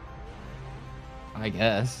 I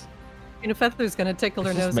guess. Feather's gonna tickle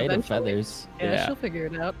her nose made eventually. of feathers. Yeah, she'll figure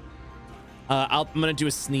it out. I'm gonna do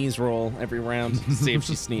a sneeze roll every round to see if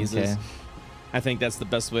she sneezes. Okay. I think that's the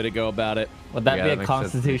best way to go about it. Would that be a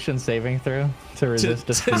Constitution saving throw to resist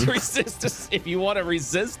a sneeze? To resist if you want to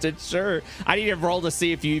resist it, sure. I need to roll to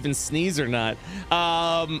see if you even sneeze or not.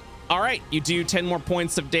 All right, you do 10 more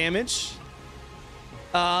points of damage.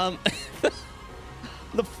 The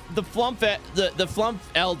flump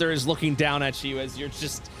elder is looking down at you as you're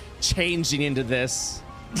just changing into this.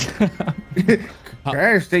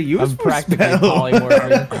 Gosh, they use I'm practically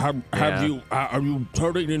polymorphing. Are you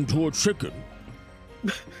turning into a chicken?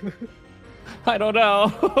 I don't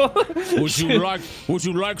know. Would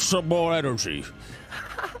you like some more energy?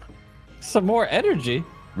 Some more energy?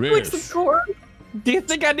 Yes. Do you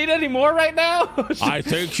think I need any more right now? I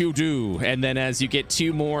think you do. And then as you get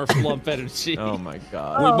 2 more flump energy. Oh my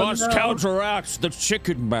god. We must counteract the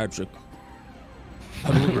chicken magic.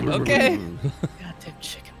 Okay. Goddamn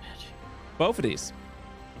chicken magic. Both of these.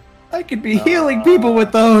 I could be healing people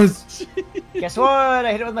with those. Guess what?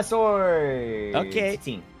 I hit it with my sword. Okay.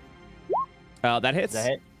 16. That hits. Does that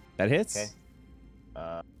hit? That hits. Okay.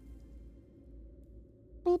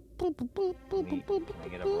 Can I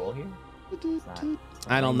get a roll here?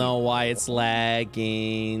 I don't know why it's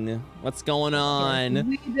lagging. What's going on? A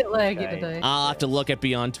little bit laggy today. I'll have to look at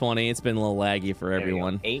Beyond 20. It's been a little laggy for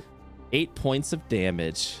everyone. 8. 8 points of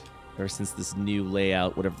damage ever since this new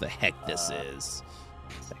layout, whatever the heck this is.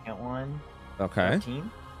 Second one. Okay. 13.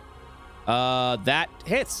 That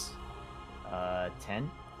hits. 10.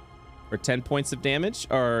 For 10 points of damage.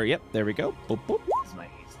 Or, yep, there we go. Boop, boop. This is my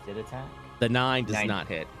hasted attack. The 9 does not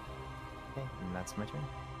hit. Okay, and that's my turn.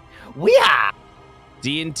 Weeha!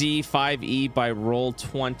 D&D 5e by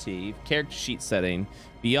Roll20. Character sheet setting.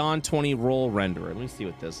 Beyond 20 roll renderer. Let me see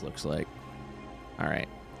what this looks like. All right.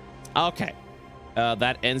 Okay.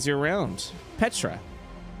 That ends your round. Petra.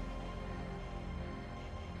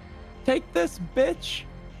 Take this, bitch.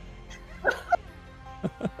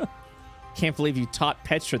 Can't believe you taught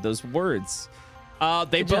Petra those words.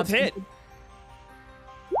 They both hit.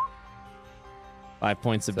 5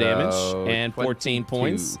 points of damage and 14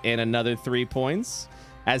 points and another 3 points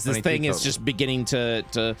as this thing is just beginning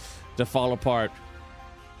to fall apart.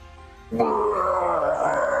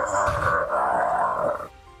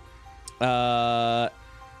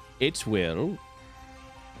 It will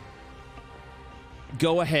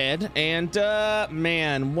go ahead and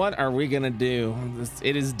man, what are we gonna do?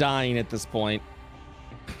 It is dying at this point.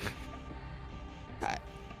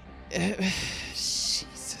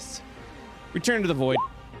 Jesus. Return to the void.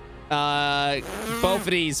 Both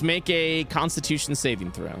of these make a Constitution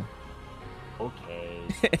saving throw. Okay.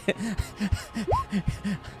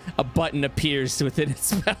 A button appears within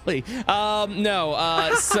its belly.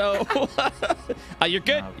 No. So you're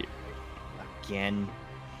good. Again.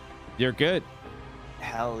 You're good.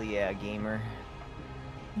 Hell yeah, gamer.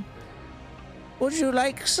 Would you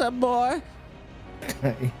like some more?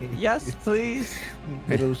 Yes, please.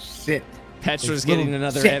 Little shit. Petra's getting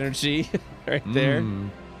another energy right there.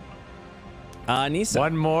 Nisa.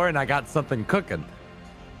 One more and I got something cooking.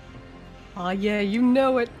 Oh yeah, you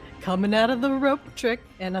know it. Coming out of the rope trick,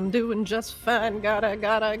 and I'm doing just fine. Gotta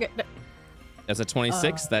get that. That's a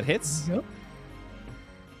 26. That hits. Yep.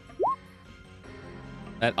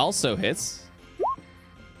 That also hits.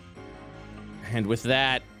 And with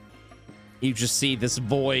that, you just see this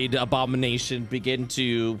void abomination begin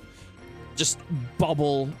to just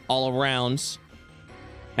bubble all around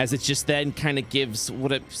as it just then kind of gives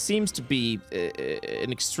what it seems to be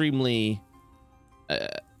an extremely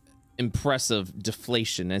impressive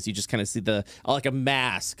deflation as you just kind of see like a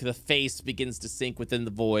mask. The face begins to sink within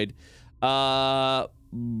the void.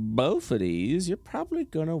 Both of these, you're probably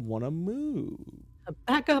gonna want to move.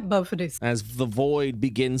 Back up, both of these. As the void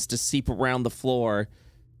begins to seep around the floor,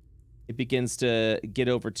 it begins to get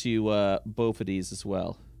over to both of these as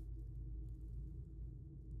well.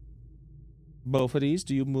 Both of these,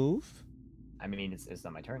 do you move? I mean, it's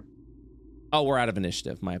not my turn. Oh, we're out of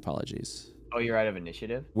initiative. My apologies. Oh, you're out of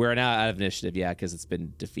initiative? We're now out of initiative, yeah, because it's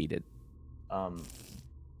been defeated.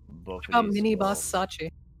 Both of these Mini boss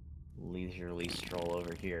Sachi. leisurely stroll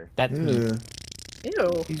over here. That's Ew.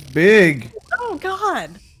 He's big. Oh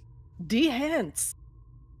God. Hands.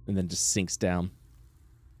 And then just sinks down.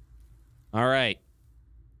 All right.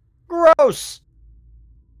 Gross.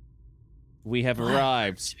 We have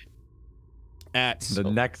arrived at The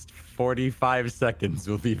next 45 seconds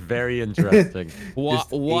will be very interesting.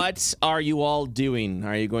 What are you all doing?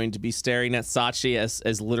 Are you going to be staring at Sachi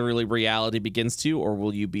as literally reality begins to, or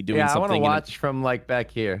will you be doing something? I want to watch from like back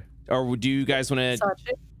here. Or do you guys want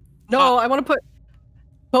to? No, I want to put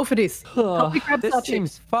both of these. Help me grab This Sachi.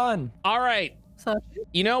 seems fun. All right. Sachi.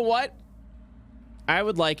 You know what? I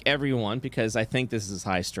would like everyone, because I think this is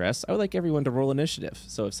high stress, I would like everyone to roll initiative.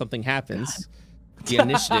 So if something happens, the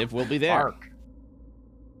initiative will be there. Mark.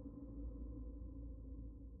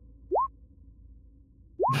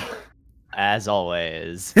 As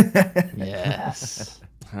always. yes.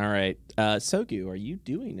 All right. Sogu, are you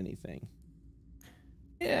doing anything?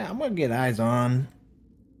 Yeah, I'm gonna get eyes on.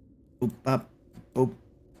 Boop up, boop,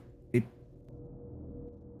 beep.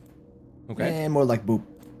 Okay. And more like boop.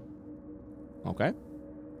 Okay.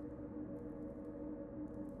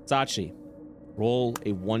 Sachi, roll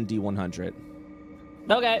a 1d100.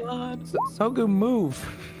 Okay. Sogu, move.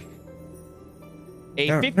 A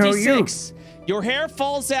No, 56. Your hair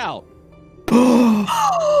falls out.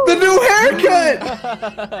 The new haircut!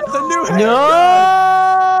 The new haircut!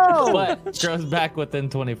 No! But grows back within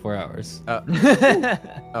 24 hours.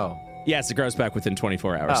 Oh. Yes, it grows back within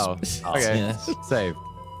 24 hours. Oh. Okay. Yes. Saved.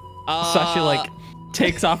 Sachi like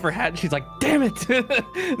takes off her hat and she's like, damn it. Her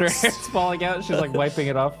hair's falling out. She's like wiping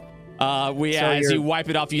it off. As you wipe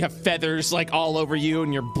it off, you have feathers like all over you,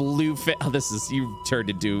 and your blue you turned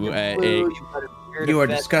into You are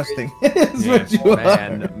disgusting. That's what you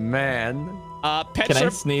are. Man. Petra, Can I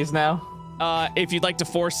sneeze now? if you'd like to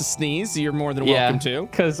force a sneeze, you're more than welcome to.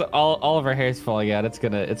 Because all of her hair's falling out. It's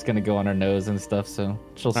gonna go on her nose and stuff, so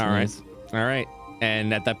she'll sneeze. All right.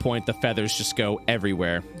 And at that point, the feathers just go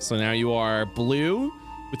everywhere. So now you are blue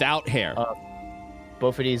without hair.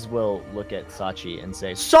 Both of these will look at Sachi and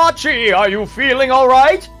say, Sachi, are you feeling all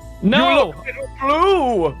right? No! You look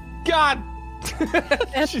blue! God!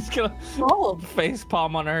 She's gonna face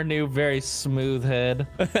palm on her new very smooth head.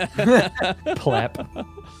 Plap.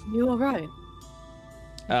 You all right?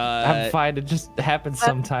 I'm fine. It just happens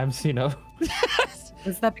sometimes, you know.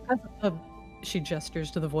 Is that because of she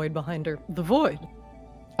gestures to the void behind her? The void.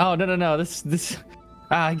 Oh no! This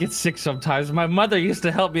I get sick sometimes. My mother used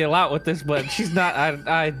to help me a lot with this, but she's not.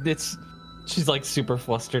 She's like super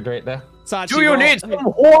flustered right now. Sachi, do you need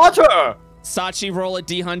some water? Sachi, roll a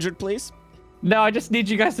D100, please. No, I just need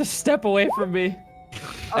you guys to step away from me.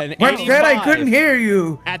 What's that? I couldn't hear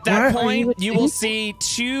you. At that point, you will see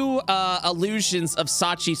two illusions of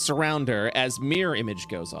Sachi surround her as mirror image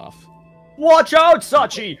goes off. Watch out,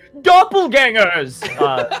 Sachi! Doppelgangers!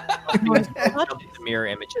 The mirror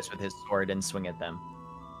images with his sword and swing at them.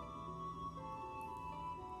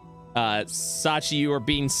 Sachi, you are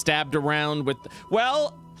being stabbed around with.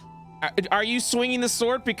 Well, are you swinging the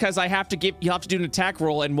sword? Because I have to you have to do an attack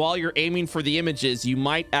roll, and while you're aiming for the images, you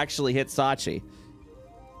might actually hit Sachi.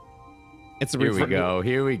 It's a Here we go.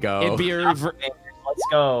 Here we go. It'd be a Let's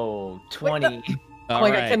go. 20.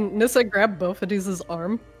 Right. Can Nissa grab both of these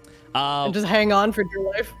arm and just hang on for dear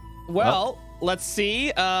life? Well, let's see.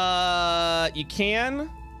 You can.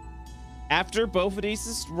 After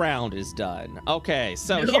Bofidis' round is done. Okay,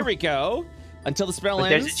 so here we go. Until the spell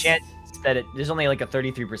ends. There's a chance that there's only like a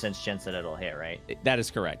 33% chance that it'll hit, right? That is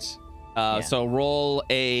correct. So roll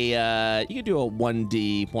a. You can do a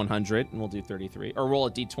 1d100, and we'll do 33. Or roll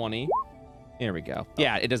a d20. Here we go.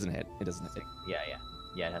 Yeah, it doesn't hit. It doesn't hit.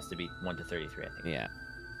 Yeah, it has to be 1 to 33, I think. Yeah.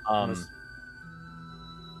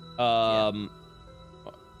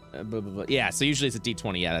 Yeah, so usually it's a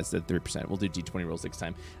d20. Yeah, that's the 3%. We'll do d20 rolls next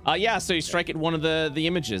time. Yeah, so you strike at one of the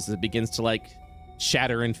images. It begins to like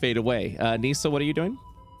shatter and fade away. Nisa, what are you doing?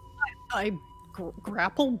 I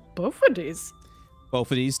grapple both of these.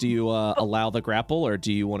 Both of these, do you allow the grapple, or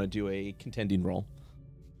do you want to do a contending roll?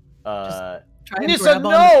 Nisa,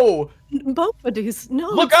 no! Both of these, no.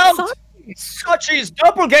 Look out! Sachi's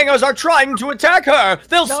doppelgangers are trying to attack her!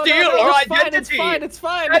 They'll steal her identity! It's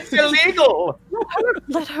fine. That's illegal!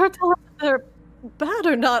 Let her tell us if they're bad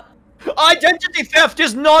or not. Identity theft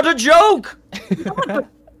is not a joke! We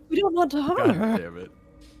don't want to harm her. Damn it.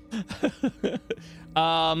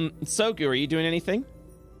 Soku, are you doing anything?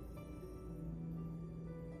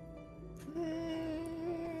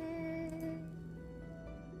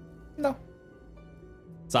 No.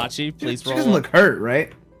 Sachi, please roll. She doesn't look hurt,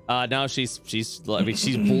 right? No, she's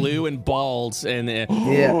blue and bald, and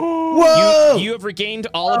yeah. Whoa! You have regained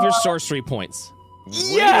all of your sorcery points.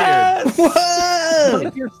 Yes!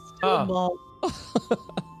 Whoa! You're still bald.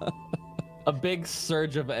 A big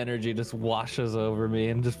surge of energy just washes over me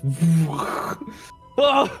and just.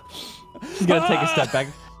 Oh! She's gonna take a step back.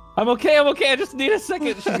 I'm okay. I just need a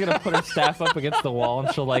second. She's gonna put her staff up against the wall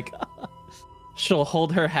and she'll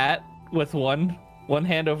hold her hat with one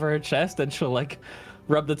hand over her chest and she'll like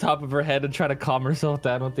rub the top of her head and try to calm herself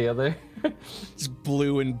down with the other. Just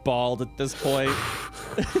blue and bald at this point.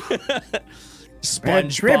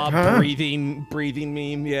 SpongeBob breathing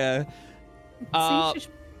meme, yeah.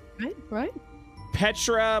 Right?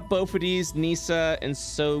 Petra, Bophades, Nisa, and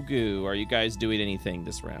Sogu. Are you guys doing anything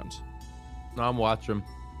this round? No, I'm watching.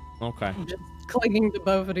 Okay. I'm just clinging to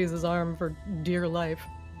Bophades' arm for dear life.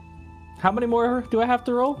 How many more do I have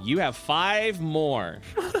to roll? You have 5 more.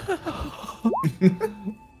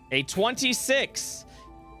 A 26.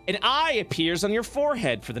 An eye appears on your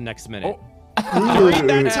forehead for the next minute. During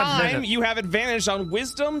that time, you have advantage on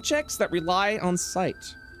wisdom checks that rely on sight.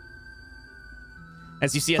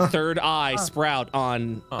 As you see a third eye sprout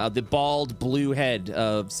on the bald blue head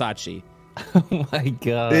of Sachi. Oh my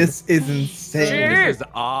god. This is insane. This is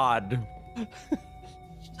odd.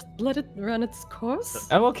 Just let it run its course.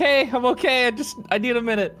 I'm okay. I need a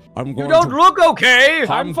minute. You don't look okay.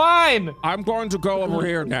 I'm fine. I'm going to go over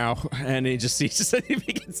here now. And he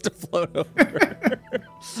begins to float over.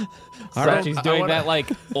 All right, she's doing that like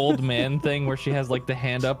old man thing where she has like the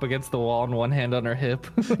hand up against the wall and one hand on her hip.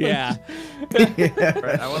 Yeah.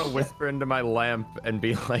 Right, I want to whisper into my lamp and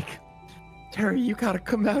be like, Terry, you gotta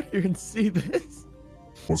come out here and see this.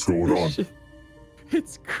 What's going on?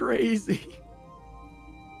 It's crazy.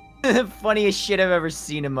 Funniest shit I've ever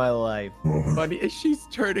seen in my life. Funny, she's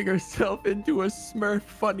turning herself into a Smurf.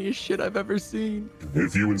 Funniest shit I've ever seen.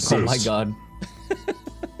 If you insist. Oh my god.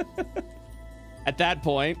 At that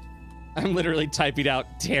point, I'm literally typing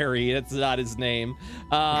out Terry. That's not his name.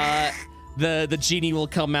 The genie will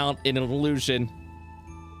come out in an illusion.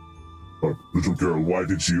 Little girl, why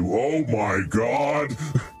did you? Oh my god!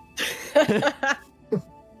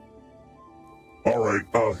 Alright,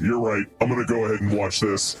 you're right. I'm gonna go ahead and watch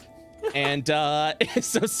this. And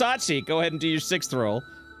so Sachi, go ahead and do your 6th roll.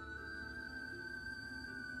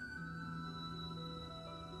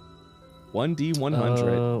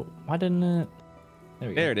 $1D100. Why didn't it?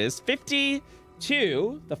 There it is. 52.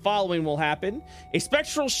 The following will happen. A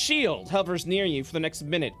spectral shield hovers near you for the next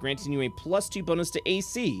minute, granting you a +2 bonus to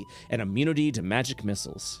AC and immunity to magic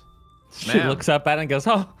missiles. She looks up at it and goes,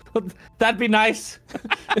 "Oh, that'd be nice."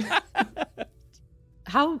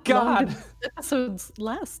 How long did episodes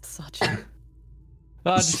last, Sachi?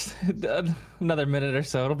 Just another minute or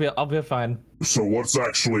so. I'll be fine. So what's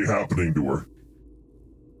actually happening to her?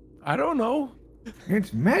 I don't know.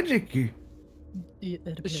 It's magic.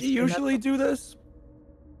 Does she usually do this?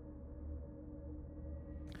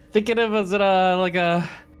 Thinking of it as like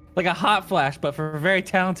a hot flash, but for very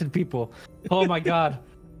talented people. Oh my god.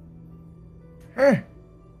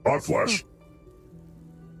 Hot flash.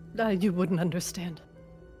 You wouldn't understand.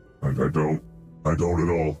 I don't at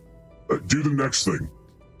all. Do the next thing.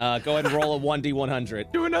 Go ahead and roll a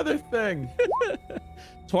 1D100. Do another thing.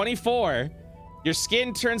 24. Your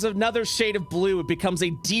skin turns another shade of blue. It becomes a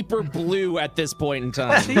deeper blue at this point in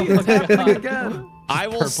time. It's happening again. I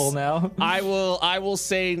will purple now. I will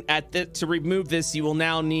say to remove this, you will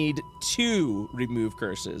now need 2 remove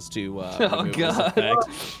curses to remove this effect.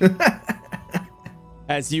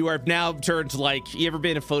 As you are now turned to, like, you ever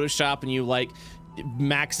been in Photoshop and you like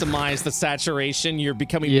maximize the saturation? You're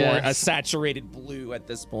becoming more a saturated blue at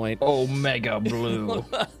this point. Omega blue.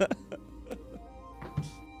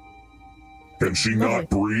 Can she not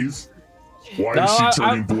breathe? Why is she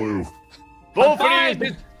turning blue? Bophades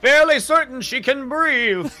is fairly certain she can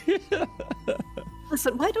breathe.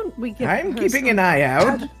 Listen, why don't we give I'm keeping an eye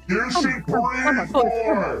out. Can she breathe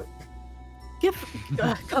more?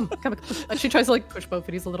 Come. She tries to like push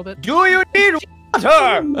Bophades a little bit. Do you need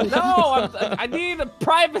water? No, I need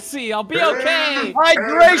privacy. I'll be okay.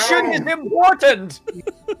 Hydration is important.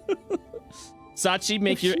 Sachi,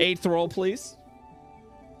 make your 8th roll, please.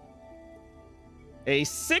 A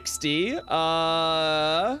 60.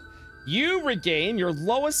 You regain your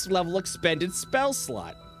lowest level expended spell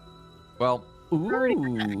slot. Well,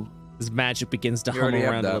 ooh. This magic begins to hum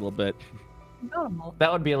around a little bit. No.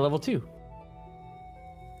 That would be a level 2.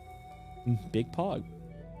 Big pog.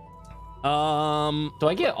 Do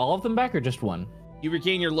I get all of them back or just one? You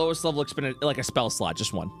regain your lowest level expended, like a spell slot,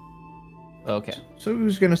 just one. Okay. So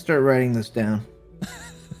who's gonna start writing this down?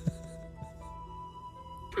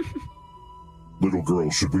 Little girl,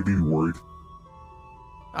 should we be worried?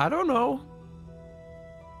 I don't know.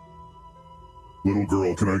 Little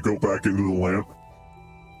girl, can I go back into the lamp?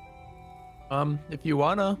 If you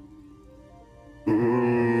wanna.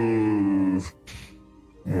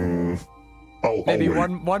 Maybe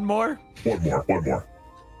one more. One more.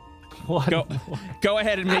 Go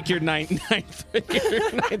ahead and make your ninth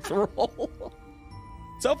roll.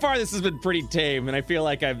 So far, this has been pretty tame, and I feel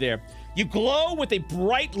like I'm there. You glow with a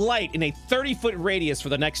bright light in a 30-foot radius for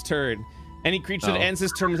the next turn. Any creature that ends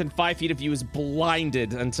this turn within 5 feet of you is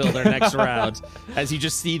blinded until their next round. As you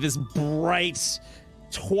just see this bright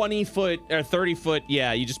 20-foot or 30-foot,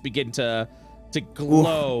 yeah, you just begin to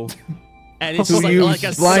glow. And it's just like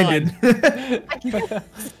a blinded.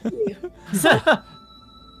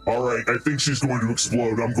 All right, I think she's going to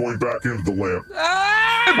explode. I'm going back into the lamp.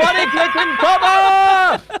 Everybody get in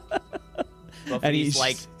cover! And he's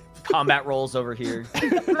like combat rolls over here.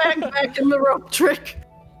 back in the rope trick.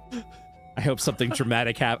 I hope something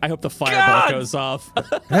dramatic happens. I hope the fireball goes off.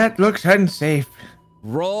 That looks unsafe.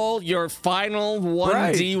 Roll your final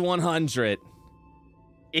 1d100.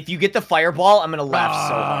 If you get the fireball, I'm gonna laugh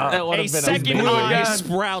so hard. A second eye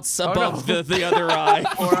sprouts above the other eye.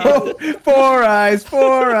 Four eyes.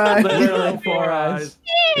 Literally 4 eyes.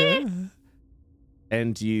 Yeah.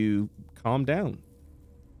 And you calm down.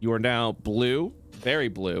 You are now blue, very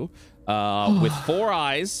blue, with 4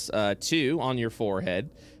 eyes, 2 on your forehead.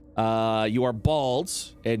 You are bald,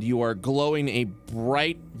 and you are glowing a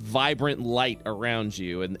bright, vibrant light around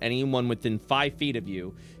you, and anyone within 5 feet of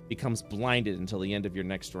you becomes blinded until the end of your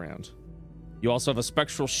next round. You also have a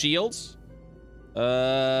spectral shield.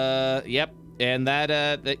 Yep. And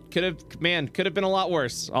that could have been a lot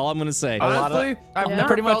worse. All I'm gonna say. Honestly,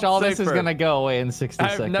 pretty much all this is gonna go away in 60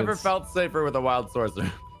 seconds. I've never felt safer with a wild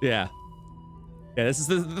sorcerer. Yeah. Yeah, this is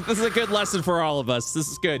a good lesson for all of us. This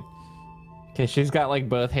is good. Okay, she's got like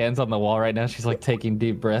both hands on the wall right now. She's like taking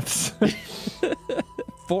deep breaths.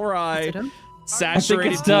 4 eye,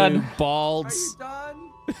 saturated blue, balds.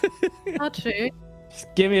 Hachi. Just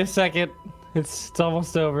give me a second. It's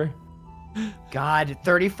almost over. God,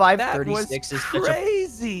 35, That 36 was is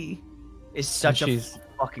crazy. such a She's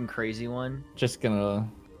fucking crazy one. just gonna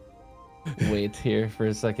wait here for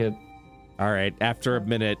a second. All right, after a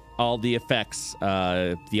minute, all the effects,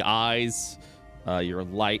 the eyes, your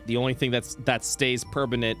light, the only thing that stays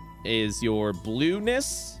permanent is your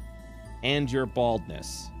blueness and your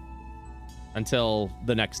baldness until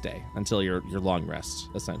the next day, until your long rest,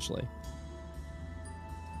 essentially.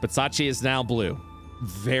 But Sachi is now blue.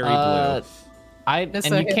 Very blue.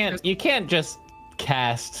 You can't just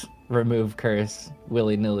cast remove curse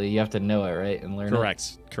willy-nilly. You have to know it, right? And learn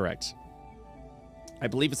it. Correct. I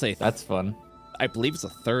believe it's That's fun. I believe it's a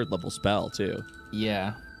 3rd level spell too.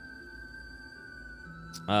 Yeah.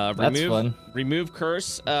 That's fun. Remove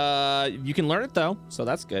curse. You can learn it though, so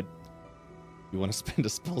that's good. You want to spend a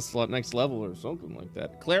spell slot next level or something like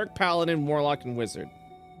that. Cleric, Paladin, Warlock, and Wizard.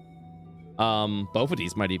 Both of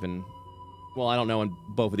these might even. Well, I don't know when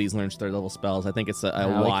both of these learn 3rd level spells. I think it's a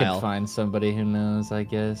while. We could find somebody who knows, I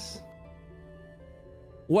guess.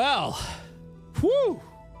 Well, whew.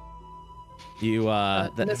 You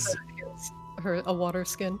Nissa gives her a water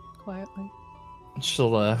skin quietly.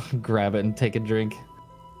 She'll grab it and take a drink.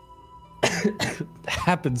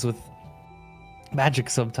 Happens with magic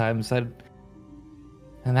sometimes, and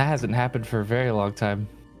that hasn't happened for a very long time.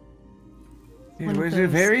 It was a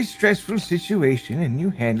very stressful situation, and you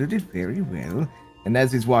handled it very well. And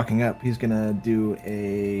as he's walking up, he's gonna do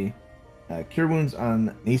a cure wounds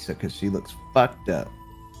on Nissa because she looks fucked up.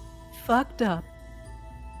 Fucked up.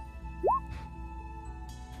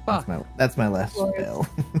 That's my last spell.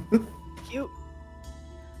 Cute.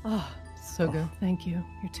 Oh, so good. Thank you.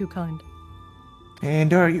 You're too kind.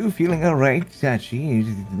 And are you feeling all right, Sachi?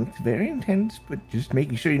 It looks very intense, but just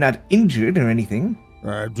making sure you're not injured or anything.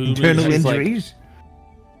 Internal She's injuries.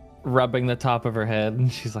 Like rubbing the top of her head,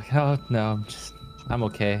 and she's like, "Oh no, I'm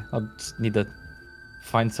okay. I'll just need to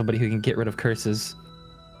find somebody who can get rid of curses."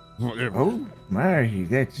 Oh my,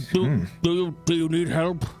 that's. Do you need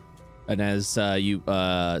help? And as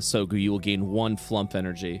Sogu, you will gain 1 flump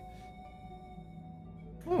energy.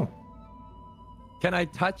 Oh. Can I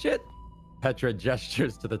touch it? Petra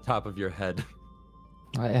gestures to the top of your head.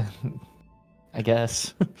 I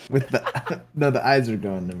guess. With the no, the eyes are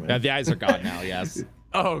gone. Never mind. Yeah, the eyes are gone now. Yes.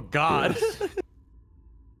 Oh God.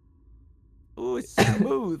 Ooh, it's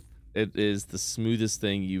smooth. It is the smoothest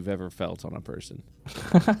thing you've ever felt on a person.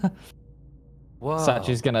 Whoa.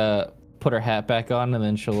 Sachi's gonna put her hat back on, and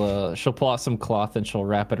then she'll pull out some cloth and she'll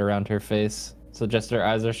wrap it around her face, so just her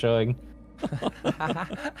eyes are showing.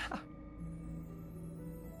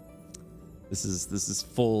 This is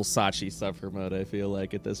full Sachi suffer mode, I feel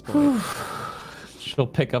like, at this point. She'll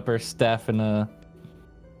pick up her staff and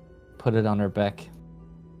put it on her back.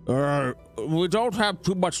 We don't have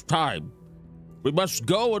too much time. We must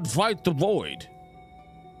go and fight the void.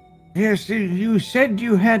 Yes, you said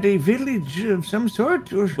you had a village of some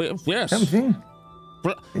sort or Yes. something.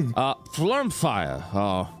 Flumfire,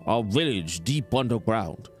 our village deep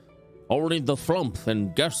underground. Only the Flump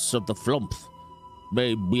and guests of the Flump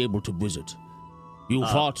may be able to visit. You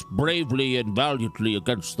fought bravely and valiantly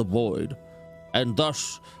against the void, and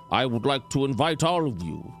thus I would like to invite all of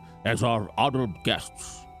you as our honored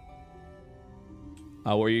guests.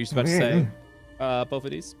 What were you supposed to say, both of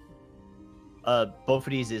these? Both of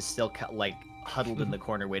these is still like huddled in the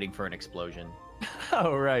corner waiting for an explosion.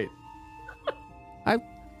 Oh, right.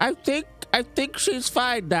 I think she's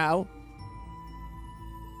fine now.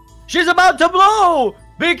 She's about to blow!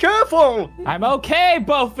 Be careful! I'm okay,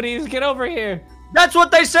 both of these. Get over here. That's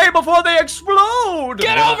what they say before they explode!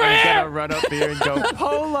 Get over I'm here! gonna run up here and go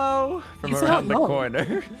polo from He's around not the wrong.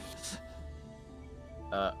 corner.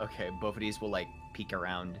 Okay, both of these will like peek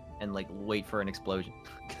around and like wait for an explosion.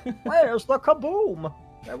 Where's the kaboom?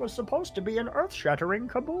 There was supposed to be an earth-shattering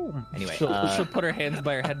kaboom. Anyway, She'll put her hands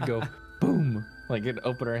by her head and go boom, like it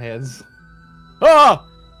open her hands. ah!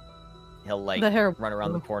 He'll like The hair- run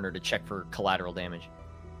around the corner to check for collateral damage.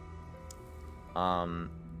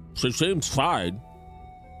 She seems fine.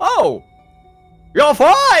 Oh! You're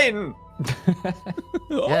fine!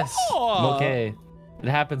 Yes, I'm Oh. okay. It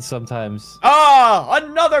happens sometimes. Ah!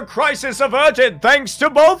 Another crisis averted thanks to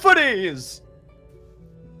both of these!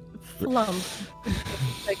 Flump,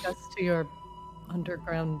 take us to your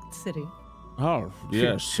underground city. Oh,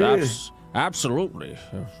 yes, Sure. absolutely.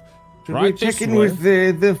 Should Right we check this in way.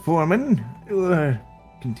 with the foreman?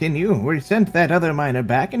 Continue. We sent that other miner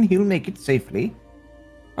back, and he'll make it safely.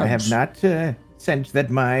 I have not sensed that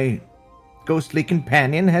my ghostly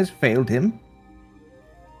companion has failed him.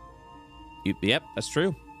 Yep, that's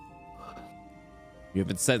true. You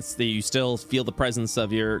haven't sensed that you still feel the presence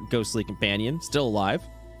of your ghostly companion, still alive.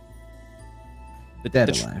 Dead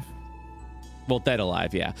alive. Well, dead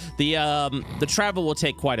alive, yeah. The travel will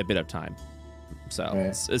take quite a bit of time, so Right.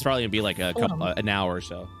 it's probably gonna be like an hour or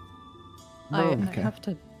so. I okay. have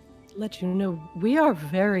to let you know we are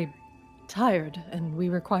very tired and we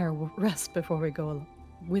require rest before we go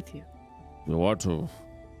with you. You want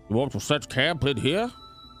to set camp in here?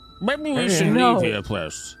 Maybe we should No. leave here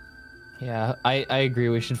first. Yeah, I agree.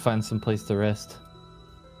 We should find some place to rest.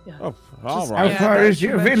 Yeah. Oh, all How right. far is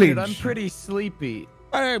your village? I'm pretty sleepy.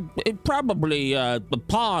 Probably the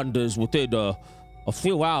pond is within a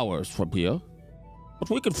few hours from here, but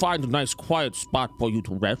we can find a nice quiet spot for you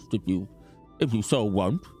to rest if you so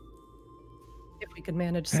want. If we could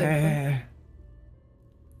manage safely.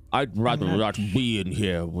 I'd rather not be in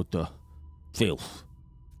here with the filth.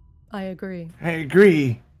 I agree. I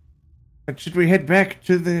agree. But should we head back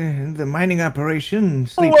to the mining operation and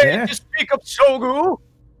sleep Wait there? to speak of Sogu!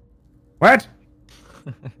 What?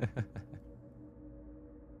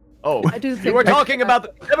 Oh, I do you think were that- talking about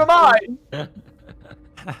the... Never mind!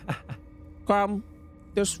 Come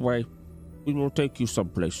this way. We will take you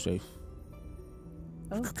someplace safe.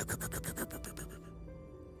 Oh,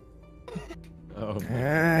 Oh, is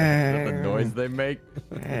that the noise they make?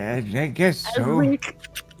 I guess as so. we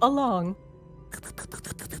along.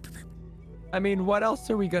 I mean, what else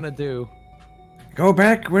are we gonna do? Go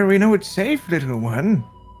back where we know it's safe, little one.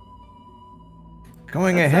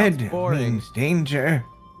 Going That sounds ahead boring. means danger.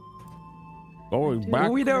 Going Dude. back.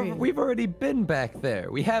 We've already been back there.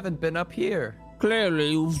 We haven't been up here.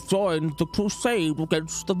 Clearly, you've joined the crusade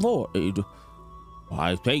against the void.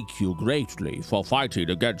 I thank you greatly for fighting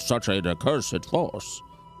against such an accursed force.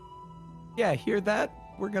 Yeah, hear that?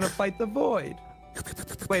 We're gonna fight the void.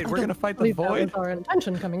 Wait, we're I gonna don't fight the believe that void? was our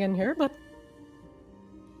intention coming in here, but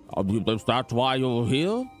Is that why you're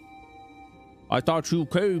here? I thought you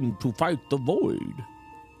came to fight the void.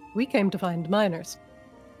 we came to find miners.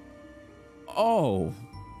 Oh.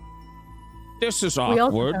 This is We also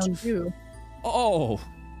awkward. found you. Oh.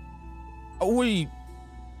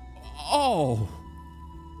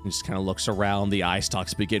 He just kind of looks around. The eye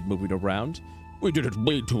stalks begin moving around. We didn't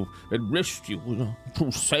mean to enlist you in a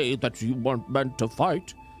crusade that you weren't meant to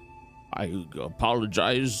fight. I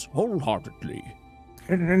apologize wholeheartedly.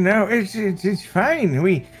 No, it's fine.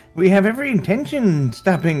 We have every intention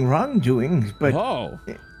stopping wrongdoings, but Oh.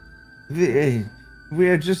 we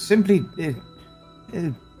are just simply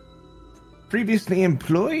previously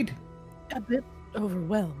employed. A bit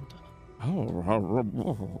overwhelmed.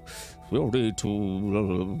 Oh, you'll need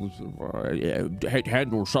to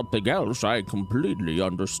handle something else. I completely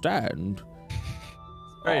understand.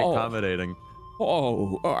 Very Oh. accommodating.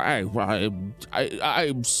 Oh,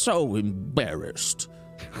 I'm so embarrassed.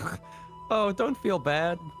 Oh, don't feel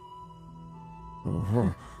bad.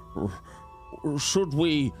 Should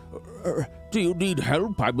we... do you need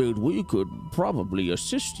help? I mean, we could probably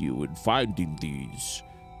assist you in finding these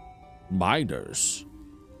miners.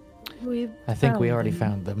 I think we already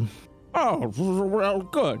found them. Oh, well,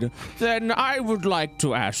 good. Then I would like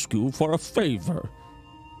to ask you for a favor.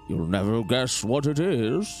 You'll never guess what it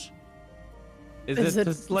is. Is it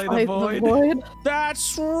to slay the void?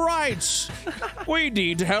 That's right. We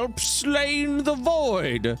need help slaying the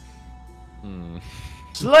void.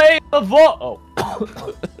 Slay the void!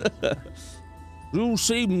 Oh. You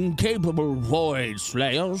seem capable, void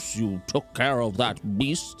slayers. You took care of that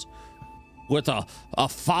beast with a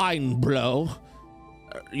fine blow.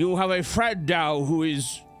 You have a friend now who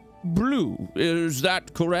is blue. Is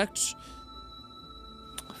that correct?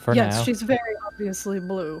 For now. Yes, she's very obviously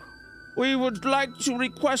blue. We would like to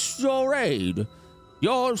request your aid.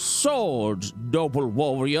 Your sword, noble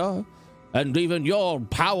warrior, and even your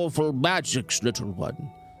powerful magics, little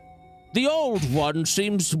one. The old one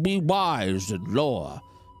seems to be wise in lore,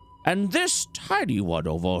 and this tiny one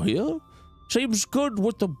over here seems good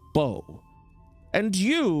with the bow. And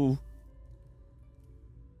you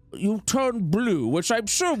turn blue, which I'm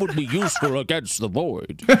sure would be useful against the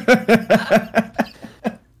void.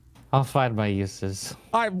 I'll find my uses.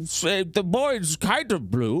 I'm saying the void's kind of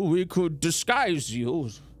blue. We could disguise you.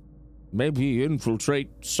 Maybe infiltrate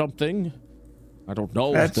something. I don't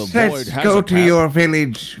know if the void has go a to your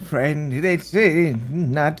village, friend. It's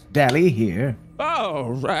not dally here.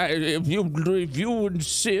 Oh, right. If you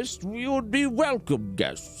insist, we would be welcome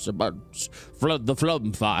guests about the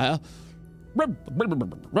flum fire.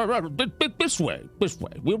 This way.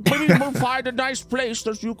 We'll find a nice place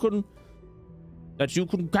that you can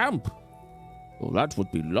camp. Well, that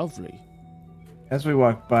would be lovely. As we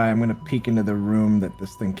walk by, I'm gonna peek into the room that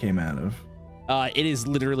this thing came out of. It is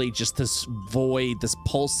literally just this void, this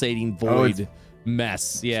pulsating void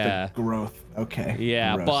mess. Yeah. Growth. Okay.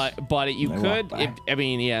 Yeah, Gross. but you could. I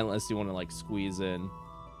Yeah, unless you want to like squeeze in.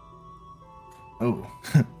 Oh,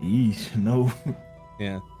 yeesh, no.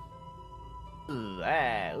 Yeah.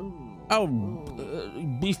 Ooh,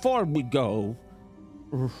 Before we go,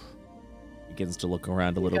 Begins to look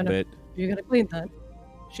around a little bit. You're gonna clean that.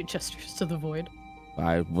 She gestures to the void.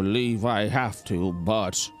 I believe I have to,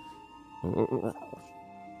 but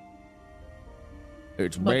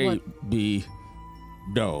it may be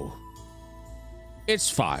no. It's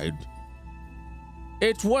fine.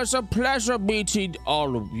 It was a pleasure meeting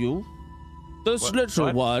all of you. This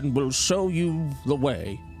little one will show you the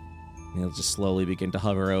way. He'll just slowly begin to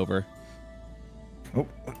hover over.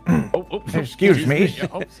 Excuse me.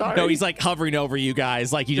 Oh, sorry. No, he's like hovering over you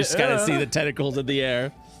guys. Like you just kind of see the tentacles in the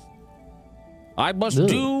air. I must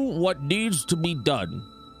do what needs to be done.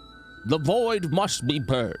 The void must be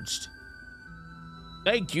purged.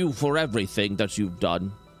 Thank you for everything that you've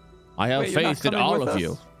done. I have faith in all of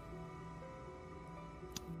you.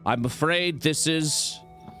 I'm afraid this is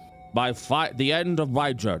the end of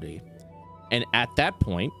my journey. And at that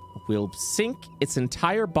point, will sink its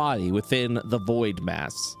entire body within the void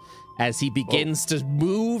mass as he begins to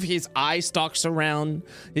move his eye stalks around,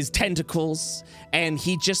 his tentacles, and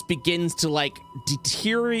he just begins to like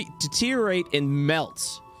deteriorate and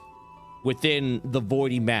melt within the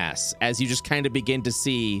voidy mass as you just kind of begin to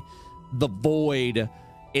see the void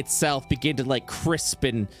itself begin to like crisp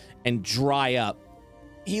and dry up.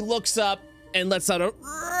 He looks up and lets out a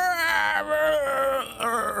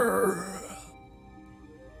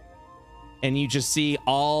and you just see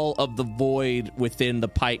all of the void within the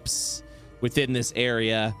pipes within this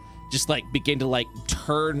area just like begin to like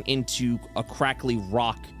turn into a crackly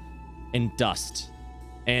rock and dust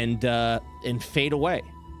and fade away.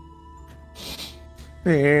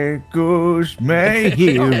 There goes my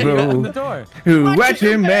hero. Who watch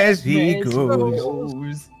him as he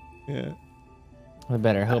goes. Yeah. I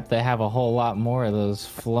better hope they have a whole lot more of those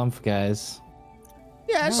flump guys.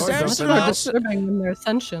 Yes, Disturbing when they're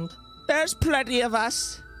sentient. there's plenty of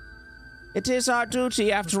us. It is our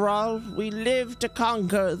duty, after all. We live to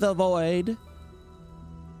conquer the void.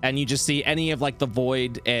 And you just see any of like the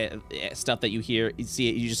void stuff that you hear. You see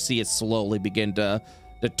it. You just see it slowly begin to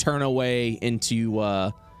turn away into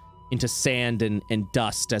sand and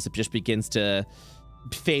dust as it just begins to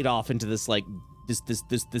fade off into this like this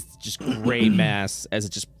just gray mass as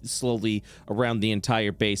it just slowly around the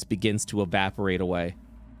entire base begins to evaporate away.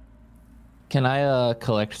 Can I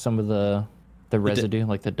collect some of the residue,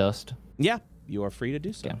 like the dust? Yeah, you are free to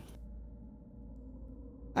do so. Yeah.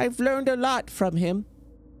 I've learned a lot from him.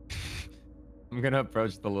 I'm gonna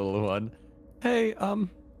approach the little one. Hey,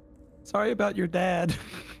 sorry about your dad.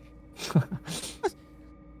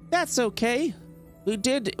 That's okay. We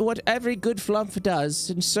did what every good flump does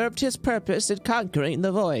and served his purpose in conquering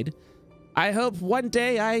the void. I hope one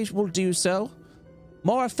day I will do so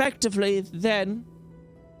more effectively than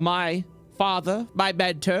my father, my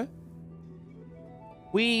mentor.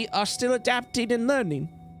 We are still adapting and learning.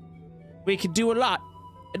 We can do a lot,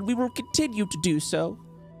 and we will continue to do so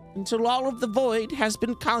until all of the void has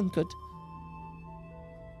been conquered.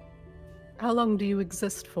 How long do you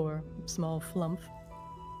exist for, small flump?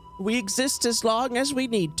 We exist as long as we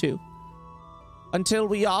need to, until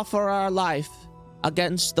we offer our life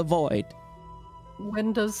against the void.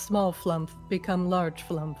 When does small flump become large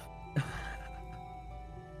flump?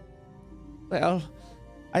 Well,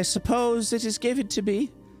 I suppose it is given to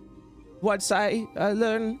me once I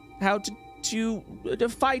learn how to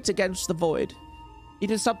fight against the void.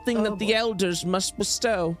 It is something that the elders must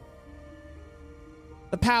bestow.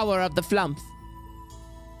 The power of the flump.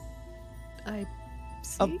 I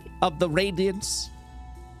see. Of the radiance.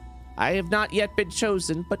 I have not yet been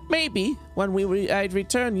chosen, but maybe when I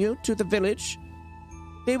return you to the village,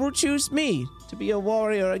 they will choose me to be a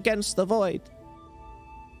warrior against the void.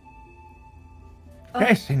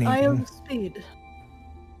 Fascinating. I have speed.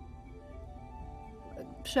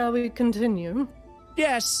 Shall we continue?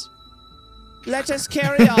 Yes. Let us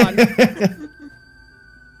carry on.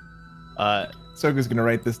 Sogu's gonna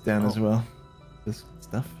write this down as well. This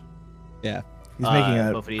stuff. Yeah. He's making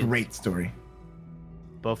a great story.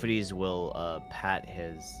 Both of these will pat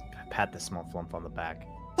the small flump on the back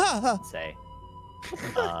and say,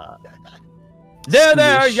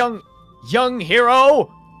 there, young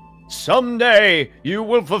hero! Someday you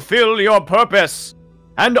will fulfill your purpose,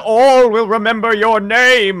 and all will remember your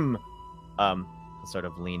name! He'll sort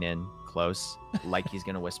of lean in close, like he's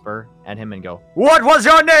gonna whisper at him and go, what was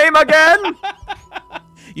your name again?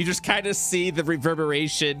 You just kind of see the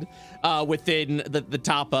reverberation within the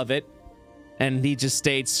top of it. And he just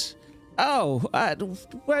states, oh,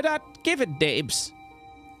 we're not given names.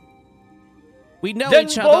 We know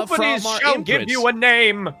each other from our shall imprints. give you a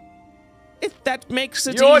name. If that makes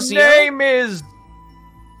it Your easier. name is...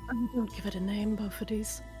 Don't give it a name,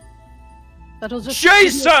 Boffides. That'll just...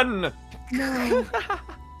 Jason! No.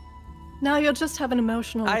 Now you'll just have an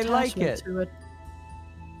emotional attachment to it.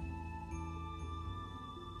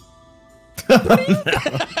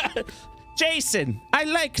 Jason, I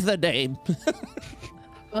like the name.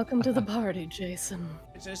 Welcome to the party, Jason.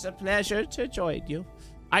 It is a pleasure to join you.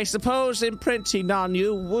 I suppose imprinting on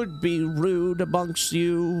you would be rude amongst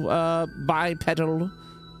you bipedal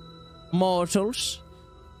mortals.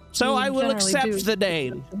 So I will accept the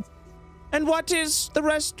name. And what is the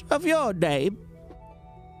rest of your name?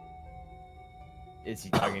 Is he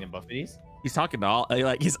talking to Boffides? He's talking to all,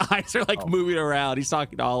 like his eyes are like moving around. He's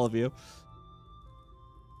talking to all of you.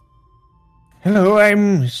 Hello,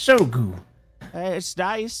 I'm Sogu. It's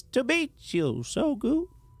nice to meet you, Sogu.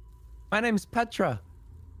 My name's Petra.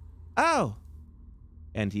 Oh.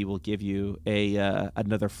 And he will give you a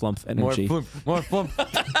another flump energy. More flump.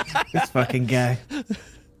 This fucking guy.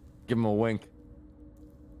 Give him a wink.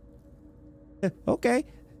 Okay.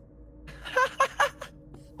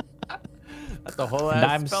 That's the whole And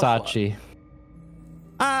ass I'm spell Sachi.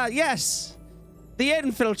 Yes. The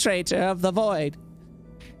infiltrator of the void.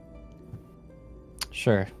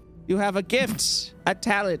 Sure. You have a gift, a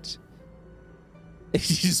talent. You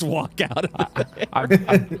just walk out of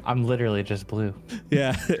it. I'm literally just blue.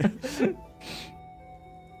 Yeah.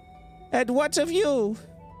 And what of you,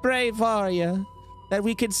 brave warrior, that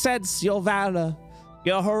we can sense your valor,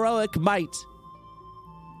 your heroic might?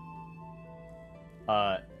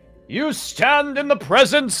 You stand in the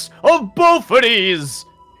presence of Boffides,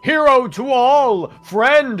 hero to all,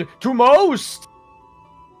 friend to most.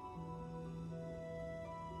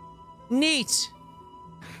 Neat.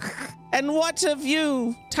 And what of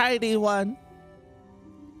you, tiny one?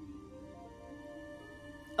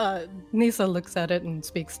 Nisa looks at it and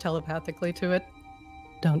speaks telepathically to it.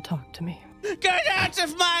 Don't talk to me. Get out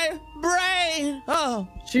of my brain! Oh.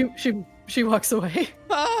 She walks away.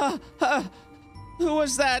 Who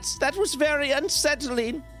was that? That was very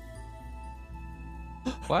unsettling.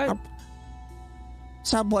 What?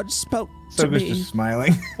 Someone spoke to Sogu's me just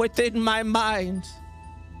smiling. within my mind.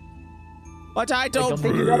 But I don't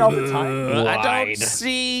They do that all the time. I don't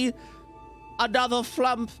see another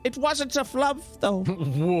flump. It wasn't a flump, though.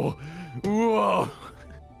 Whoa. Whoa.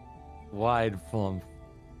 Wide flump.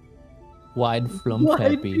 Wide flump Why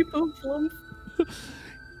happy. people flump?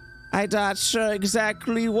 I'm not sure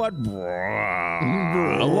exactly what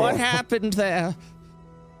happened there.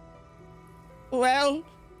 Well,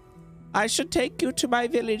 I should take you to my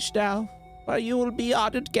village now, where you will be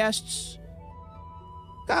honored guests.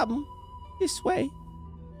 Come, This way.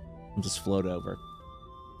 I'll just float over.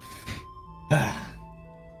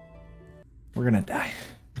 We're gonna die.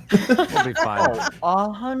 We'll be fine.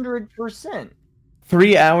 100%.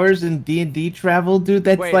 3 hours in D&D travel, dude.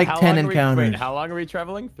 That's Wait, like how 10 long are we- encounters. Wait, how long are we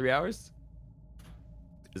traveling? 3 hours?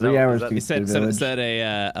 3 hours. He said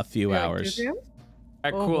a few hours. Yeah, All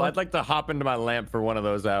right, cool. what? I'd like to hop into my lamp for one of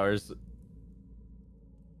those hours.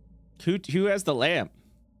 Who has the lamp?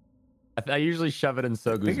 I usually shove it in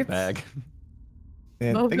Sogu's it's- bag.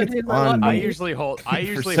 Yeah, Oh, I think but it's he's on not- I me. usually hold.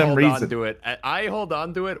 For some hold reason. on to it. I hold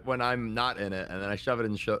on to it when I'm not in it, and then I shove it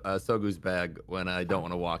in Sogu's bag when I don't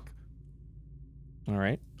want to walk. All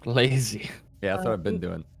right. Lazy. Yeah, that's what I've been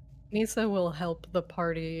doing. Nisa will help the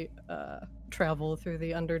party travel through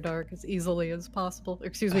the Underdark as easily as possible.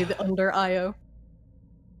 Excuse me, the Under IO,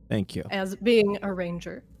 Thank you. as being a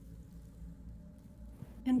ranger.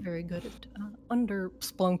 And very good at under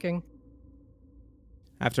splunking.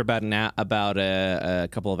 After about a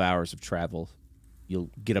couple of hours of travel,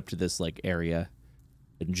 you'll get up to this like area,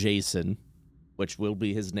 and Jason, which will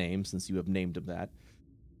be his name since you have named him that,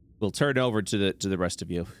 will turn over to the rest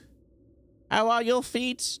of you. How are your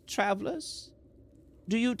feet, travelers?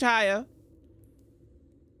 Do you tire?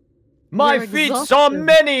 My You're feats are exhausted.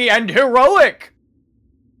 many and heroic.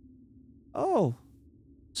 Oh,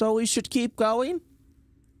 so we should keep going?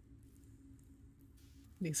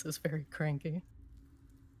 Nisa's very cranky.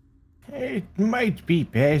 It might be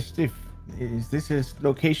best if... Is this a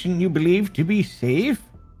location you believe to be safe?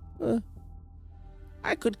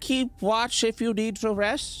 I could keep watch if you need to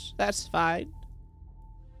rest. That's fine.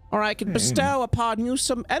 Or I can bestow upon you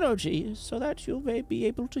some energy so that you may be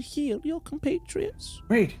able to heal your compatriots.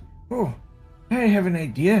 Wait. Oh, I have an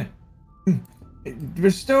idea.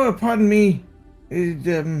 Bestow upon me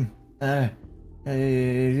 3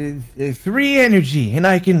 energy, and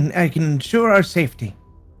I can ensure our safety.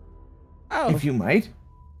 Oh, If you might.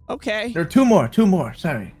 okay. There are 2 more. 2 more.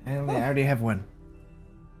 Sorry, I already have 1.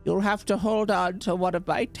 You'll have to hold on to one of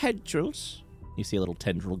my tendrils. You see a little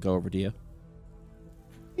tendril go over to you.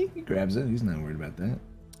 He grabs it. He's not worried about that.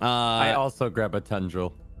 I also grab a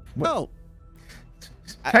tendril. Oh,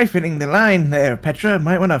 Siphoning the line there, Petra.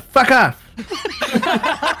 Might want to fuck off.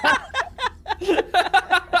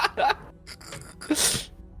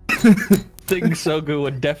 Thing Sogu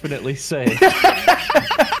would definitely say.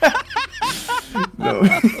 No.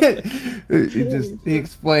 he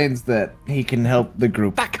explains that he can help the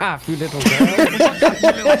group. Back off, you little girl.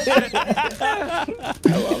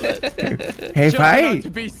 Hey, Just fight. to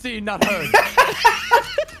be seen, not heard.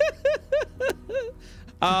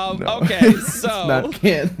 okay, so Not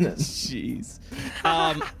canon. jeez.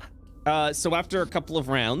 So after a couple of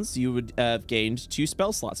rounds, you would have gained 2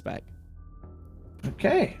 spell slots back.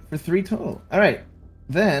 Okay, for 3 total. All right,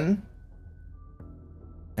 then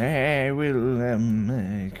I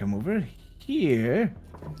will come over here.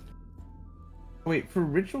 Wait, for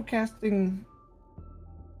ritual casting.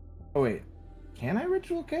 Oh wait, can I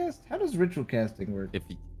ritual cast? How does ritual casting work? If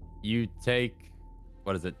you take,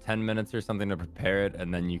 what is it, 10 minutes or something to prepare it,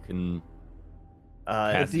 and then you can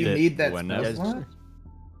cast do you it need that whenever. spell slot?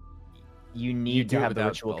 You You need do to it have the without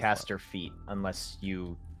ritual spell slot. caster feat unless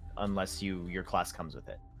your class comes with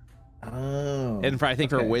it. Oh. And I think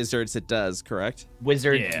for okay. wizards, it does, correct?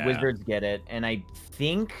 Wizards Yeah. wizards get it, and I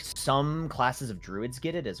think some classes of druids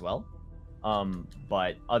get it as well.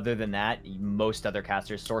 But other than that, most other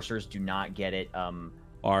casters, sorcerers do not get it.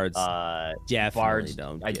 Bards definitely Bards,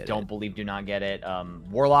 don't I get don't it. believe do not get it.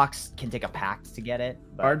 Warlocks can take a pact to get it.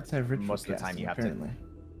 But Bards have ritual most of the time casting, you have apparently.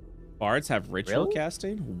 Bards have ritual Really?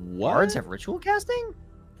 casting? What? Bards have ritual casting?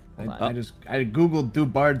 I googled do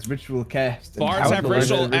bards ritual cast. and Bards how have to learn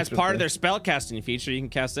ritual the as part of their cast. spell casting feature. You can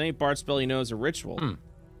cast any bard spell you know as a ritual.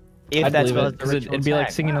 If I'd that's believe what it, 'cause it'd be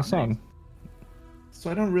like singing a song.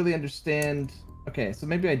 So I don't really understand. Okay, so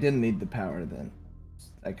maybe I didn't need the power then.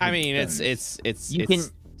 I could've mean, done it's this. still You can-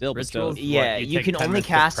 bestowed. Rituals- Yeah, What, you you take can 10 only minutes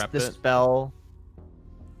to cast prep the it? spell.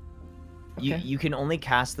 Okay. You can only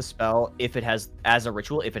cast the spell if it has as a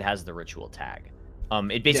ritual if it has the ritual tag.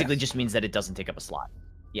 It basically Yes. just means that it doesn't take up a slot.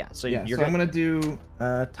 Yeah, so Yeah, you're so good. I'm gonna do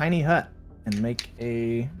tiny hut and make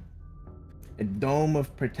a dome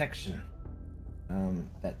of protection.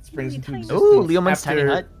 That springs into existence. Ooh, Lawman's tiny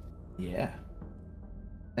after- hut. Yeah.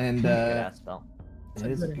 And Good ass spell. it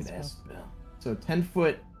is a good ass spell. So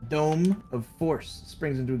 10-foot dome of force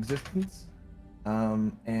springs into existence.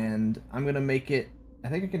 And I'm gonna make it. I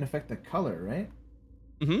think I can affect the color, right?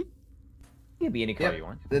 It can be any color Yep. you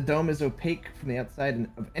want. The dome is opaque from the outside and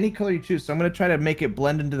of any color you choose. So I'm gonna try to make it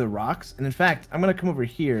blend into the rocks. And in fact, I'm gonna come over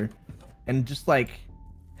here and just like,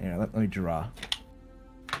 here, let me draw.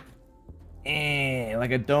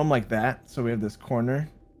 like a dome like that. So we have this corner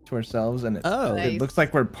to ourselves, and Oh. it looks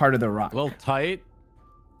like we're part of the rock. A little tight.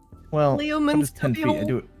 Well, Lawman's what is 10 feet? I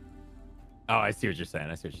do it. Oh, I see what you're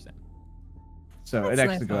saying. So That's it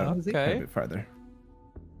actually nice, goes Ozzy. a bit farther.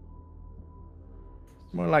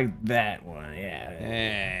 More like that one, yeah.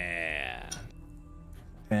 Yeah.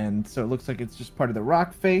 And so it looks like it's just part of the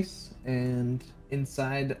rock face, and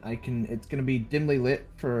inside it's gonna be dimly lit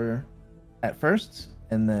at first,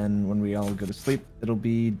 and then when we all go to sleep, it'll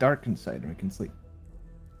be dark inside and we can sleep.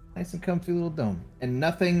 Nice and comfy little dome. And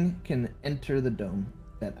nothing can enter the dome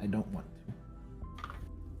that I don't want to.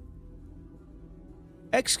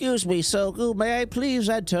 Excuse me, Sogu. May I please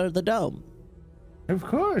enter the dome? Of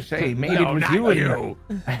course, I made it with you in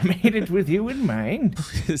mind. I made it with you in mind.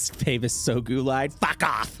 His famous Sogu line. Fuck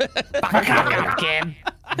off. Fuck off, kid.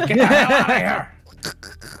 Get the hell out of here.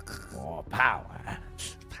 Oh, power.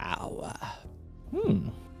 Power.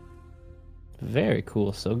 Very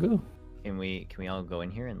cool, Sogu. Can we all go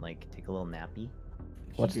in here and like take a little nappy?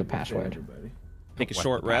 What's the password? Everybody. Take a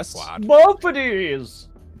short rest. Both of these.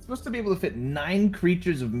 It's supposed to be able to fit 9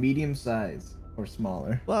 creatures of medium size or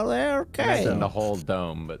smaller. Well, they're That's okay. in the whole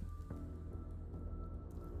dome, but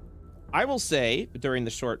I will say during the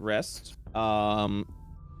short rest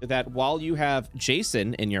that while you have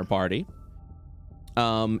Jason in your party,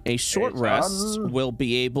 a short rest will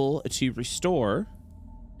be able to restore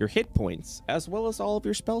your hit points as well as all of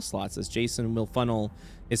your spell slots, as Jason will funnel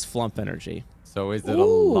his flump energy. so is it a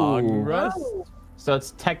long rest? So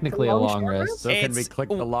it's technically a long rest. So can we click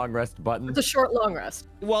the long rest button? It's a short, long rest.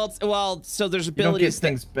 Well, so there's You don't get abilities.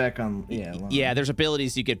 things back on. Yeah, There's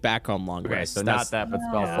abilities you get back on long Okay, rest. so not that, but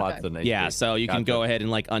spell slots okay. and HP. Yeah, so you can Gotcha. go ahead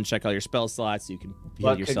and like uncheck all your spell slots. You can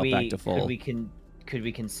heal yourself back to full. Could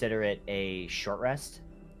we consider it a short rest?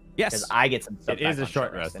 Yes, Because I get some stuff. It is back a on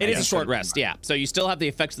short rest. and it I is a get short some- rest. Yeah, so you still have the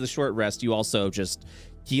effects of the short rest. You also just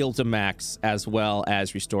heal to max as well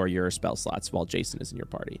as restore your spell slots while Jason is in your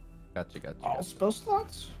party. Gotcha. all spell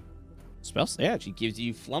slots. Spells, yeah, she gives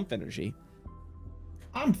you flump energy.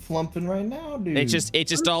 I'm flumping right now, dude. It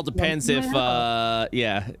just all depends if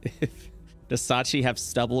if does Sachi have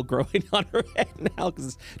stubble growing on her head now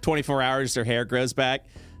because 24 hours her hair grows back.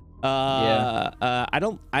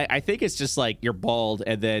 I think it's just like you're bald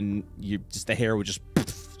and then the hair would just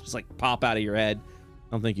like pop out of your head.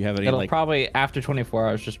 I don't think you have any. It'll probably after 24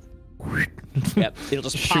 hours just. Yep, it'll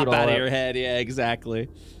just Shoot pop all out of up. your head. Yeah, exactly.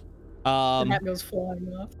 The hat goes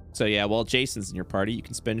flying off. So yeah, while Jason's in your party, you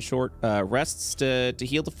can spend short rests to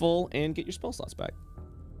heal to full and get your spell slots back.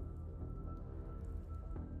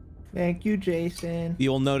 Thank you, Jason.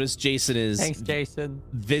 You'll notice Jason is Thanks, Jason.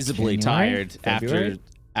 visibly January, tired February,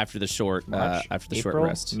 after the short March, short April,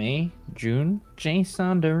 rest. May, June,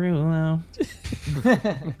 Jason Derulo.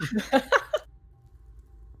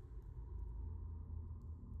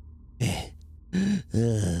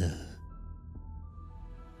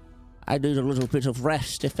 I need a little bit of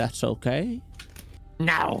rest, if that's okay.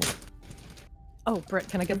 No. Oh, Brett,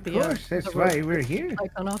 can I get Of the course, that's the why rope we're here.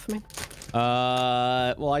 icon off me?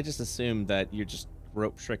 Well, I just assumed that you're just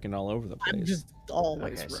rope tricking all over the place. I'm just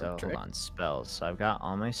always Okay, rope so trick. hold on. Spells. So I've got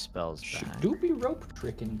all my spells back. Do be rope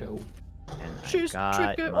tricking though. And She's I've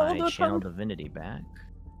got tricking all my the channel time. divinity back.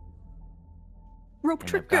 Rope And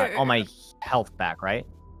I've trick. got all my health back, right?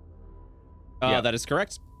 That is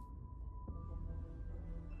correct.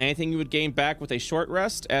 Anything you would gain back with a short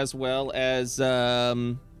rest, as well as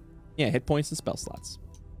hit points and spell slots.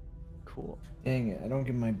 Cool. Dang it, I don't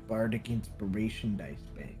get my bardic inspiration dice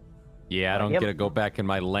back. Yeah, I don't Yep. get to go back in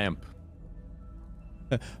my lamp.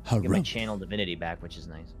 Get my Harumph. channel divinity back, which is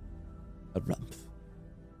nice. Harumph.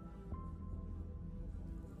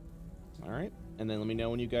 All right, and then let me know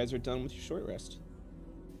when you guys are done with your short rest.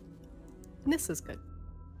 This is good.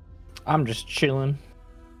 I'm just chilling.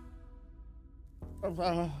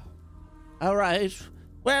 All right.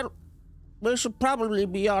 Well, we should probably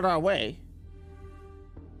be on our way.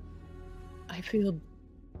 I feel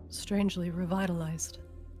strangely revitalized.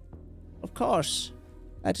 Of course.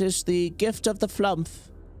 That is the gift of the flump.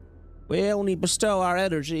 We only bestow our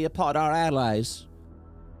energy upon our allies.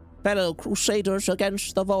 Fellow crusaders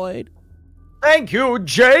against the void. Thank you,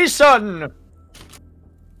 Jason!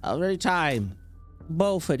 Every time.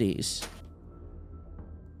 Both of these.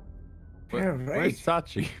 Where's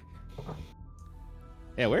Sachi?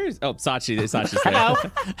 Yeah, where is? Oh, Sachi's there.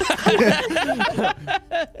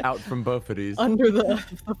 Out from both of these. Under the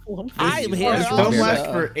flump. I'm here. This don't also. last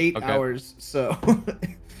for 8 Okay. hours, so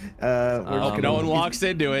No one walks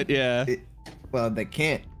into it. Yeah. well, they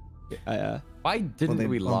can't. Why didn't they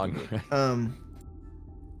we long? bump it.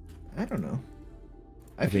 I don't know.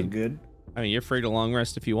 I feel good. I mean, you're free to long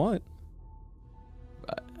rest if you want.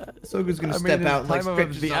 Sogu's gonna I mean, step it's out and like time of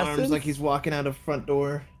stretch his the arms essence. like he's walking out of front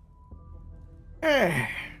door.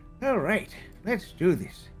 All right, let's do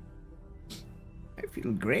this. I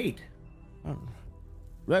feel great.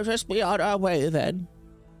 Let us be on our way then.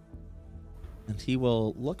 And he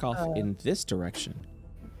will look off in this direction.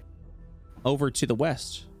 Over to the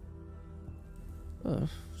west.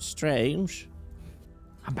 Strange.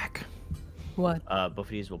 I'm back. What? Both of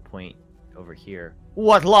these will point over here.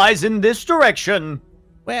 What lies in this direction?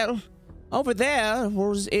 Well, over there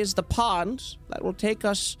is the pond that will take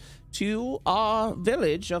us to our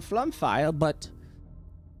village of Flumfire, but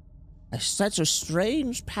I sense a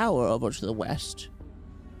strange power over to the west.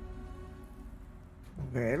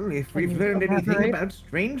 Well, if we've you learned anything elaborate? about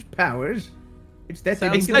strange powers, it's that they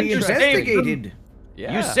Sounds need to be interesting. investigated.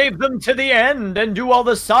 Yeah. You save them to the end and do all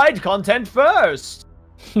the side content first.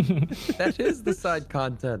 That is the side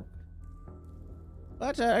content.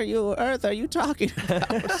 What are you, Earth, are you talking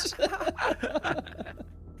about?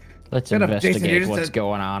 Let's Shut up, Jason, you're investigate just what's a-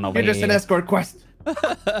 going on over You're just an here. escort quest.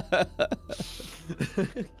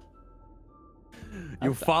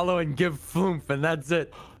 You follow and give foomph, and that's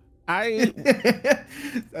it. I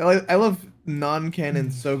I love non-canon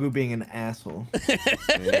Sogu being an asshole.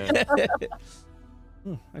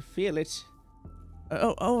 I feel it.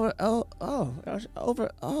 Over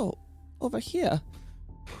here.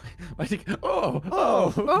 I think,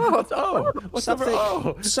 what's over?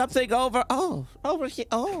 Oh, Something over here.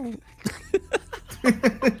 Oh.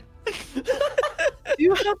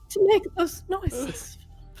 You have to make those noises.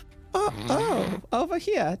 Over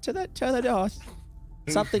here to the north.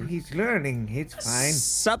 Something. He's learning. It's fine.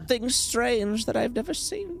 Something strange that I've never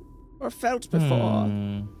seen or felt before.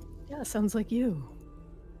 Yeah, sounds like you.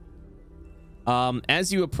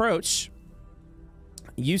 As you approach,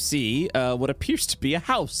 you see what appears to be a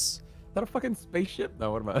house. Is that a fucking spaceship?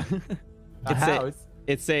 No, what am I? A It's house.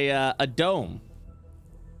 It's a dome.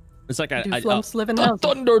 It's like Do flumps live in houses?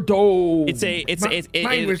 Thunderdome.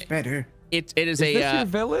 Mine was better. It is Is this a your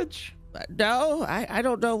village? No, I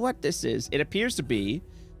don't know what this is. it appears to be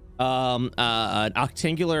an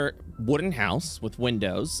octangular wooden house with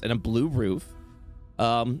windows and a blue roof.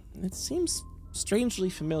 It seems strangely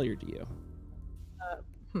familiar to you.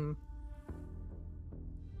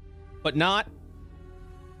 But not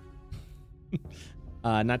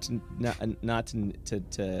not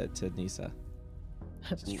to Nisa.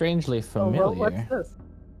 Strangely Oh, familiar. well, what's this?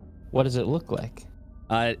 What does it look like?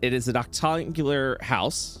 It is an octangular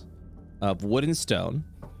house of wood and stone.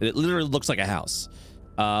 It literally looks like a house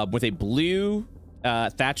with a blue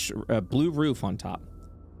blue roof on top.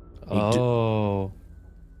 Oh.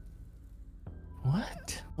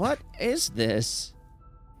 What? What is this?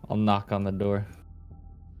 I'll knock on the door.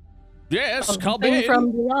 Yes, come Something in.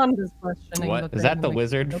 from beyond is questioning. What? the Is that thing the like-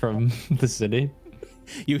 wizard from the city?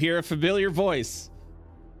 You hear a familiar voice.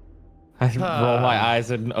 I roll my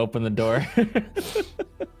eyes and open the door.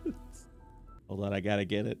 Hold on, I gotta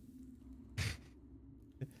get it.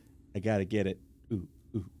 I gotta get it. Ooh,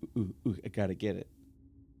 ooh, ooh, ooh, I gotta get it.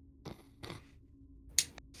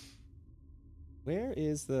 Where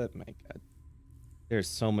is the... My God. There's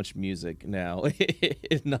so much music now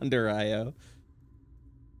in Under IO.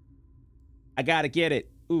 I gotta get it.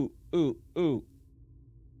 Ooh, ooh, ooh.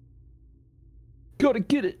 Gotta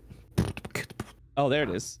get it. Oh, there it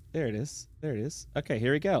is. There it is. There it is. Okay,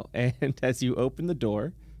 here we go. And as you open the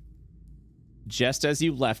door, just as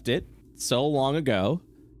you left it so long ago,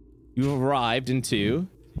 you arrived into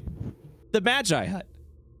the Magi Hut.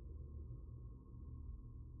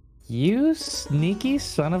 You sneaky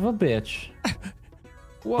son of a bitch.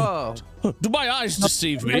 Whoa. Do my eyes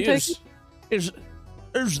deceive me? Is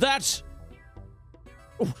that...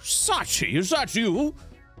 Oh, Sachi, is that you?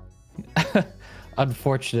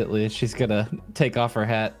 Unfortunately, she's gonna take off her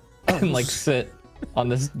hat and like sit on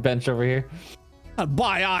this bench over here.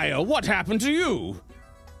 By Io, what happened to you?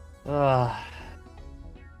 Wild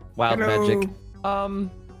Hello. magic.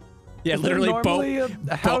 Yeah, Is there literally normally both.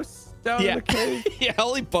 a house down in the cave? Yeah,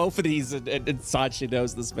 only both of these and Sachi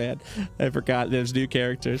knows this, man. I forgot there's new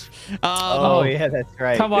characters. Oh, yeah, that's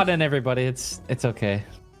right. Come on in, everybody. It's okay.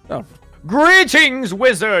 Greetings,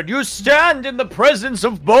 wizard! You stand in the presence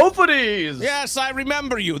of both of these! Yes, I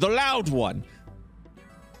remember you, the loud one.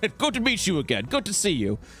 Good to meet you again. Good to see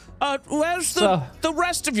you. Where's the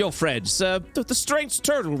rest of your friends? The strange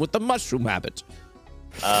turtle with the mushroom habit.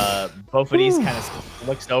 Both of these kind of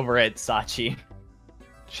looks over at Sachi.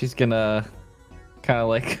 She's gonna kind of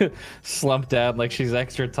like slump down like she's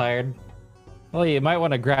extra tired. Well, you might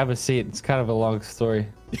want to grab a seat. It's kind of a long story.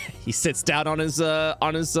 He sits down on his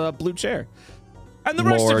blue chair. And the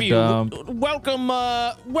rest of you, welcome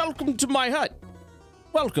to my hut.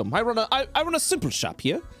 welcome. I run a simple shop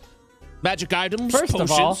here. Magic items, First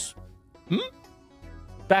potions. of all,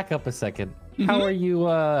 back up a second. How are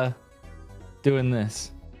you doing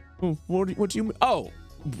this? What do you mean? Oh,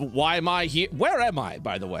 why am I here? Where am I,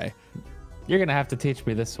 by the way? You're gonna have to teach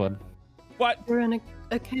me this one. What? You're in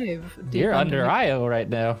a cave. deep You're under underneath. IO right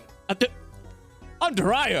now.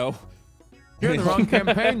 Under IO? You're in the wrong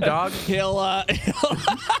campaign, dog. He'll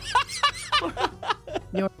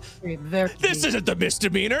You're very This deep. isn't the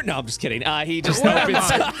misdemeanor. No, I'm just kidding. He just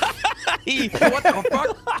opens. What the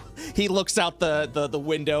fuck? He looks out the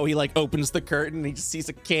window. He like opens the curtain. And he just sees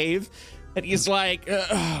a cave, and he's like,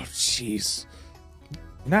 "Oh, jeez."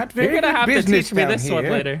 Not very You're gonna good have to business teach me down this one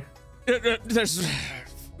here. later. There's.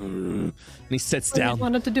 And he sits I just down.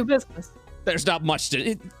 wanted to do business. There's not much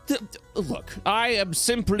to look. I am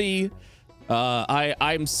simply,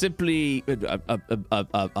 I'm simply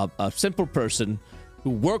a simple person who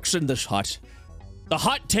works in this hut. The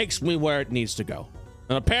hut takes me where it needs to go,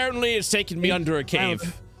 and apparently it's taken me under a cave.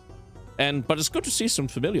 But it's good to see some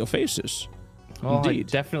familiar faces. Well, I Indeed.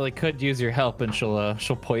 definitely could use your help, and she'll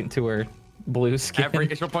point to her blue skin.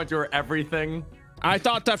 She'll point to her everything. I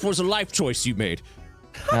thought that was a life choice you made.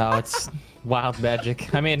 No, it's wild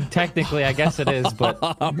magic. I mean, technically, I guess it is, but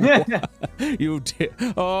You did.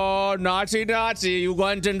 Oh, naughty, naughty! You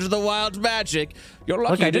went into the wild magic. You're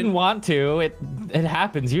lucky. look, I didn't want to. It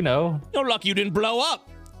happens, you know. You're lucky you didn't blow up.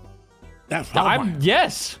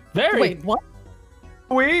 Yes, very. Wait, what?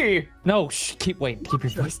 No, keep your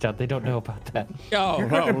voice down. They don't know about that. Oh,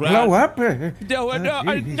 Blow up?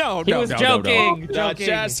 no, He was joking. Joking.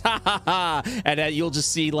 Just and you'll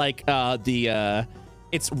just see like the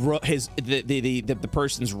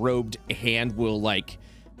person's robed hand will like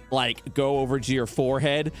go over to your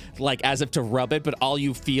forehead like as if to rub it, but all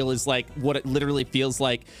you feel is like what it literally feels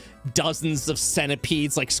like dozens of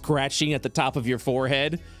centipedes like scratching at the top of your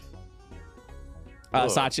forehead.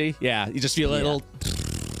 Sachi, yeah, you just feel a little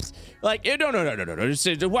like no. It's,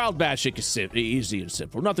 the wild magic is easy and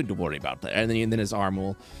simple, nothing to worry about there. And then his arm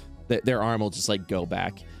will, their arm will just like go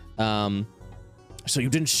back. So you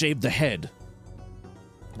didn't shave the head.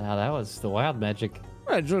 No, that was the wild magic.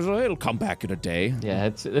 It'll come back in a day. Yeah,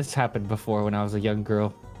 this happened before when I was a young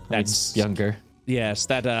girl. That's younger. Yes,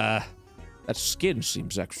 that skin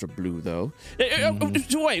seems extra blue though.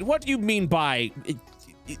 Wait, what do you mean by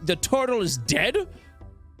the turtle is dead?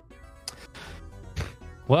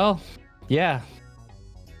 Well, yeah.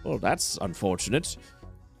 Well, that's unfortunate.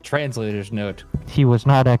 Translator's note. He was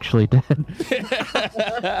not actually dead.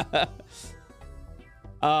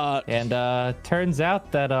 And turns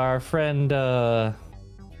out that our friend was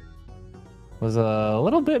a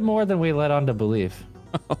little bit more than we led on to believe.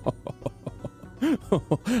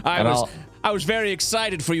 I was very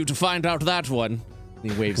excited for you to find out that one.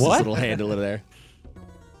 And he waves his little hand over there.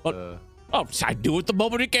 But, I knew it the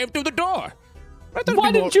moment he came through the door.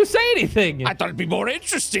 Why didn't you say anything? I thought it'd be more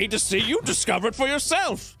interesting to see you discover it for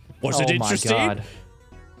yourself. Was it interesting? My God.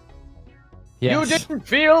 Yes. You didn't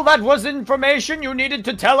feel that was information you needed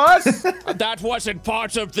to tell us? That wasn't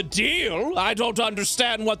part of the deal. I don't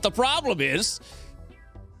understand what the problem is.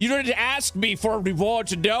 You didn't ask me for a reward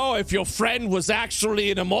to know if your friend was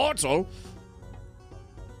actually an immortal.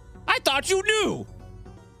 I thought you knew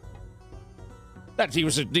that he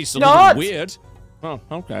was at least a little weird. Oh,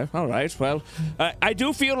 okay. All right. Well, I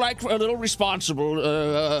do feel like a little responsible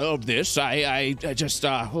of this. I just,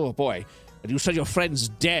 oh boy. You said your friend's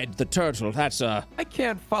dead, the turtle. That's, I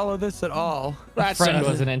can't follow this at all. That's, friend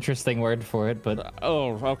was an interesting word for it, but...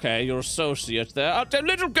 oh, okay. Your associate there.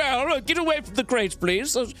 Little girl, get away from the crates,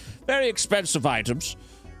 please. Those very expensive items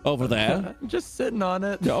over there. I'm just sitting on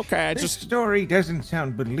it. Okay, This story doesn't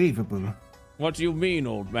sound believable. What do you mean,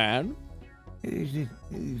 old man? He's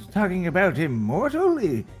talking about immortal?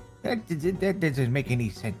 That doesn't make any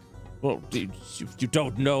sense. Well, you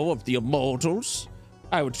don't know of the immortals?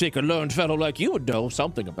 I would think a learned fellow like you would know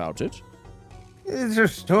something about it. These are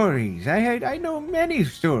stories. I know many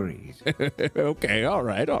stories. Okay, all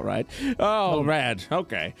right. Oh, man,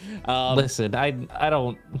 okay. Listen, I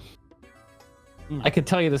don't... I could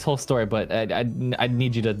tell you this whole story, but I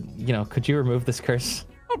need you to, could you remove this curse?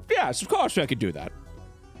 Oh, yes, of course I could do that.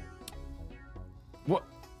 What?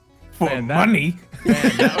 For money?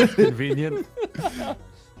 Man, that was convenient.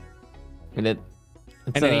 And it's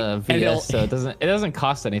a VS, so it doesn't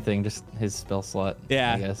cost anything, just his spell slot.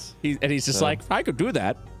 Yeah, I guess. He's just like, I could do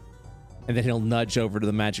that. And then he'll nudge over to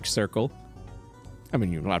the magic circle. I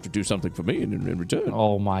mean, you'll have to do something for me in return.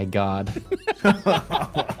 Oh my God.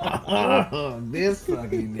 This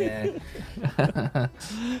fucking guy.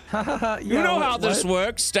 You know how this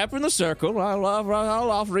works. Step in the circle. I'll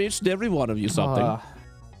offer each and every one of you something.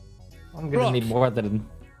 I'm gonna need more than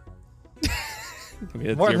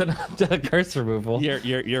more than a curse removal.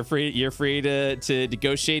 You're free to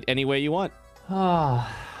negotiate any way you want.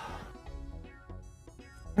 Ah.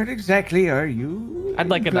 What exactly are you? I'd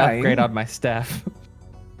like an upgrade on my staff.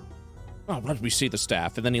 Oh, let me see the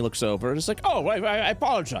staff. And then he looks over and it's like, oh, I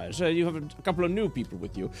apologize. You have a couple of new people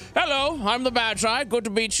with you. Hello, I'm the Magi. Good to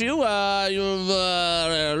meet you.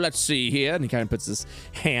 Let's see here. And he kind of puts his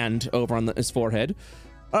hand over on his forehead.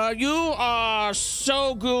 You are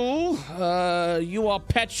Sogu. You are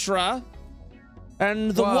Petra.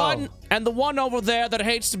 And the one over there that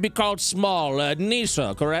hates to be called small,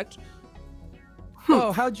 Nisa, correct?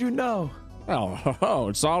 Oh, how'd you know? Oh,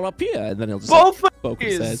 it's all up here. And then he'll just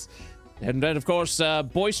Both and then, of course,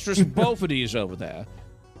 boisterous Bophides over there.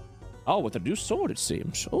 Oh, with a new sword, it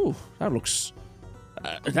seems. Oh, that looks...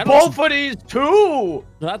 Bophides too!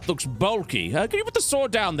 That looks bulky. Can you put the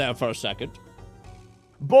sword down there for a second?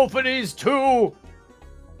 Bophides too!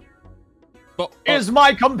 Is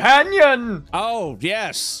my companion! Oh,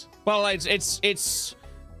 yes. Well, it's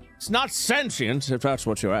not sentient, if that's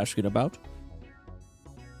what you're asking about.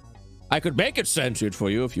 I could make it sentient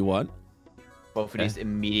for you if you want. Bophides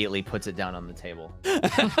immediately puts it down on the table.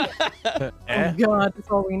 Oh god, that's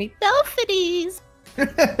all we need. Bophides!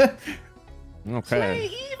 Okay.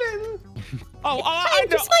 Even!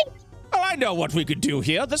 I know what we could do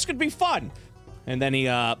here. This could be fun. And then he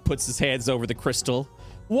puts his hands over the crystal.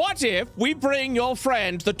 What if we bring your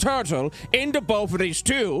friend, the turtle, into Bophides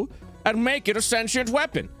too, and make it a sentient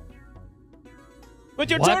weapon? With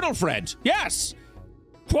your turtle friend. Yes.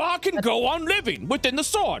 Qua can go on living within the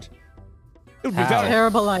sword. It would be very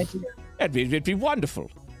terrible idea. It'd be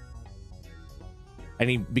wonderful. And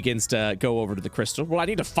he begins to go over to the crystal. Well, I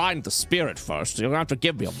need to find the spirit first. You'll have to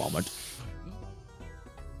give me a moment.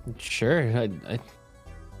 Sure.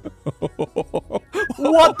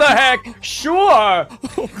 What the heck? Sure.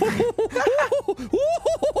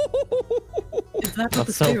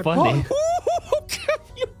 That's so funny.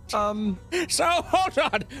 So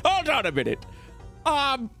hold on a minute.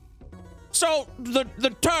 So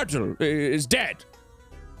the turtle is dead.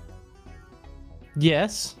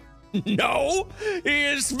 Yes. No, he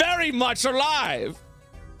is very much alive.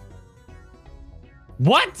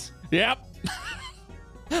 What? Yep.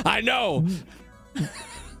 I know.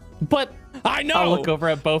 But I know. I'll look over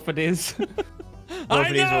at Bophides.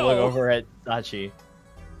 Bophides will look over at Sachi.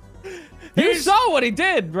 You saw what he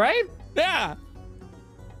did, right? Yeah.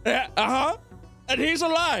 Uh-huh. And he's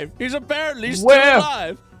alive. He's apparently still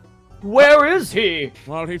alive. Where is he?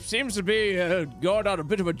 Well, he seems to be going on a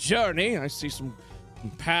bit of a journey. I see some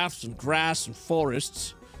paths and grass and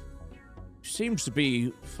forests. He seems to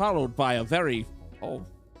be followed by a very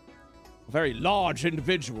large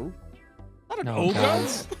individual. Is that an ogre?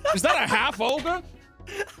 Gods. Is that a half ogre?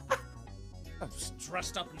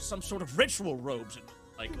 Dressed up in some sort of ritual robes.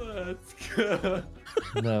 Let's go.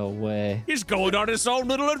 No way. He's going on his own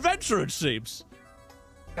little adventure, it seems.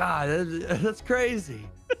 God, that's crazy.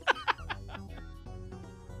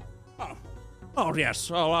 Oh, yes.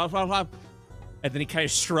 And then he kind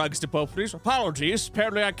of shrugs to Bophides. Apologies.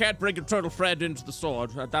 Apparently, I can't bring a turtle friend into the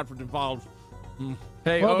sword. That would involve...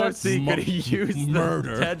 Hey, well, OC, could he use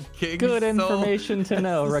murder? The dead king's Good soul? information to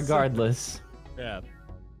know, regardless. Yeah.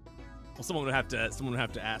 Well, someone would have to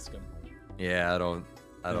ask him. Yeah, I don't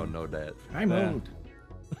know that. I'm old.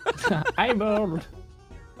 I'm old.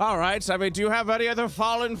 All right. I mean, do you have any other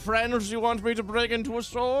fallen friends you want me to bring into a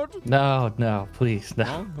sword? No, please,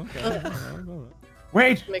 no. Oh, okay.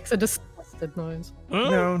 Wait. Makes a disgusted noise.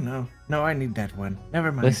 Huh? No, I need that one.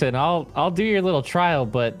 Never mind. Listen, I'll do your little trial,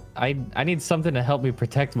 but I need something to help me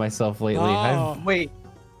protect myself lately. Oh. Wait.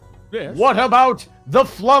 Yes. What about the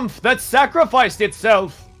flump that sacrificed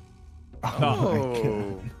itself?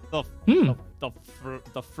 Oh. The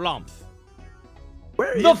flump.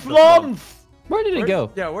 Where is The flump! Where did it go?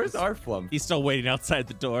 Yeah, where's our flump? He's still waiting outside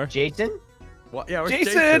the door. Jason? What? Yeah, where's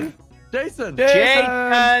Jason! Jason! Jason!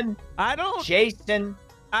 Jason.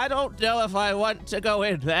 I don't know if I want to go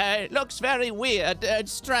in there. It looks very weird and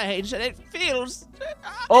strange, and it feels...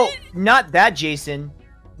 Oh, not that Jason.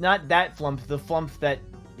 Not that flump. The flump that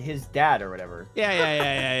his dad or whatever.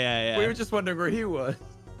 Yeah. We were just wondering where he was.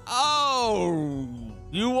 Oh,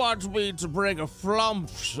 you want me to bring a flump?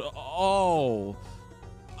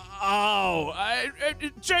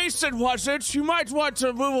 Jason was it? You might want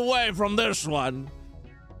to move away from this one.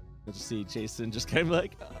 You see Jason just kind of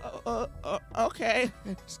like, okay.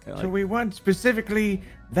 So we want specifically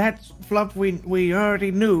that flump we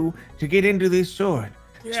already knew to get into this sword.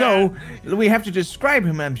 Yeah. So we have to describe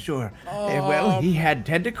him, I'm sure. Well, he had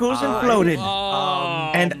tentacles and floated,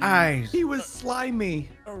 and eyes. He was slimy.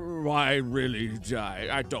 I really,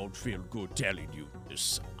 I don't feel good telling you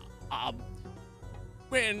this.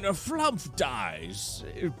 When a flump dies,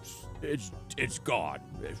 it's gone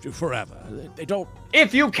forever. They don't.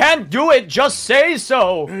 If you can't do it, just say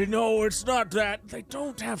so. No, it's not that. They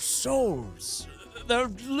don't have souls. They're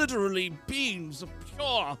literally beings of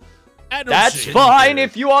pure energy. That's fine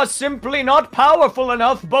if you are simply not powerful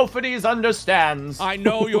enough. Bophades understands. I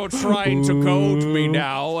know you're trying to goad me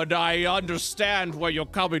now, and I understand where you're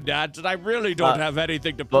coming at, and I really don't have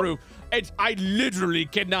anything to prove. I literally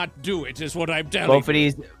cannot do it, is what I'm telling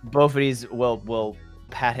you. Bophades will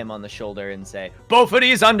pat him on the shoulder and say,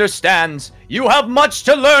 Bophades understands. You have much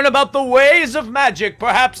to learn about the ways of magic.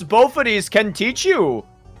 Perhaps Bophades can teach you.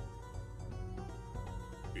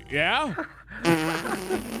 Yeah?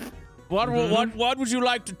 What would you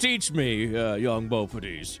like to teach me, young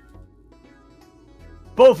Bophades?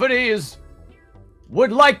 Bophades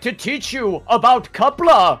would like to teach you about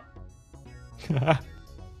Kupla.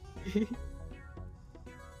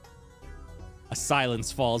 A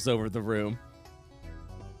silence falls over the room.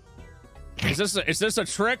 Is this a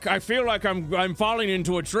trick? I feel like I'm falling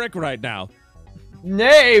into a trick right now.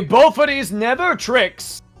 Nay, Bophades never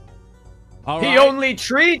tricks. All He right. only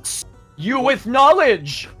treats you with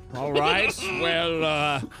knowledge. All right.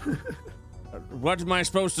 Well, what am I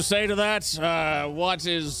supposed to say to that? What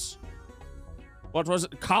was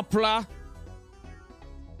it? Kupla?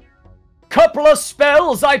 Couple of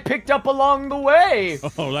spells I picked up along the way.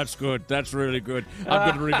 Oh, that's good. That's really good. I'm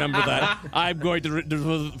going to remember that. I'm going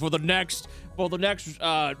to for the next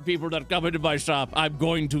people that come into my shop, I'm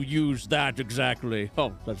going to use that exactly.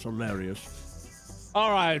 Oh, that's hilarious.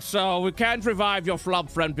 All right, so we can't revive your flump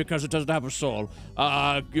friend because it doesn't have a soul.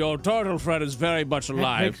 Your turtle friend is very much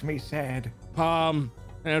alive. That makes me sad.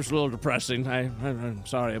 It's a little depressing. I'm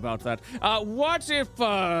sorry about that. What if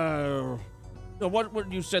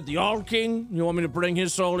what you said, the All King? You want me to bring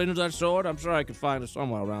his soul into that sword? I'm sure I could find it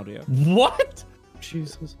somewhere around here. What?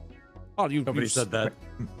 Jesus. Oh, Nobody said that.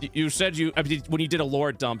 You said when you did a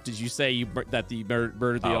lore dump, did you say that the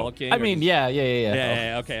murdered the All King? I mean, yeah.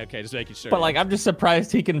 Yeah, okay, just making sure. But like, I'm just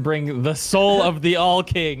surprised he can bring the soul of the All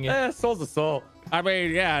King. Soul's a soul. I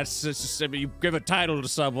mean, yeah, it's just, I mean, you give a title to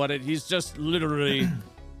someone, and he's just literally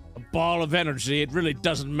a ball of energy. It really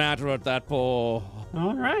doesn't matter at that point.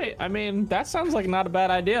 All right. I mean, that sounds like not a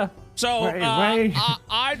bad idea. So,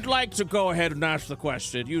 I'd like to go ahead and ask the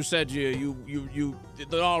question. You said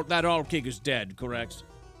that All King is dead, correct?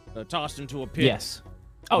 Tossed into a pit. Yes.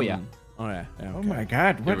 Oh yeah. Oh yeah. Okay. Oh my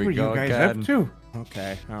God, what Here we were you go guys again. up to?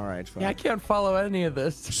 Okay. All right. Fine. Yeah, I can't follow any of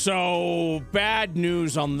this. So bad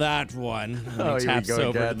news on that one. Oh, He here we taps go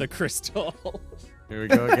over again. the crystal. Here we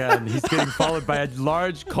go again. He's getting followed by a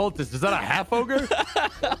large cultist. Is that a half ogre?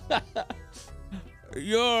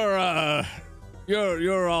 Your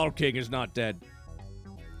All King is not dead.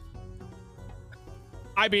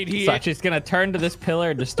 I mean, Sachi's gonna turn to this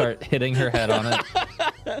pillar and just start hitting her head on it.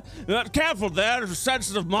 Careful there. There's a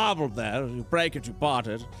sensitive marble there. You break it, you part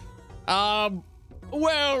it. Well,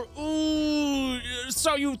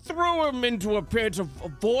 so you threw him into a pit of a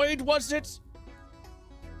void, was it?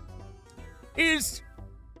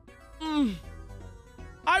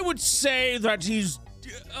 I would say that he's,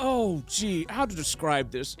 oh gee, how to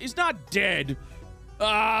describe this? He's not dead,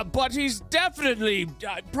 but he's definitely,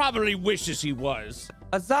 probably wishes he was.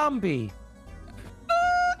 A zombie.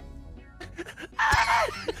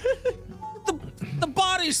 The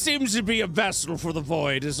body seems to be a vessel for the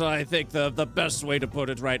void, is I think the best way to put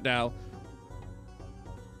it right now.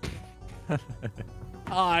 That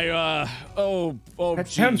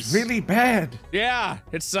sounds really bad. Yeah,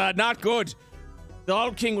 it's not good. The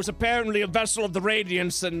All King was apparently a vessel of the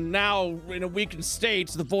Radiance, and now, in a weakened state,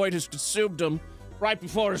 the void has consumed him right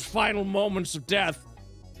before his final moments of death.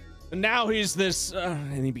 And now he's this,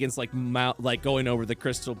 and he begins like going over the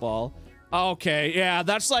crystal ball. Okay, yeah,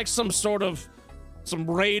 that's like some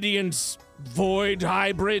Radiance void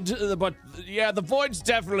hybrid, but yeah, the void's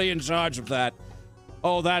definitely in charge of that.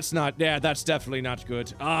 Oh, that's definitely not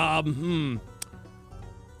good.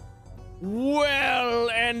 Well,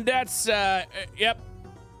 and that's, yep,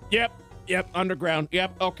 underground,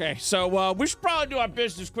 yep, okay. So, we should probably do our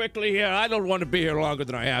business quickly here. I don't want to be here longer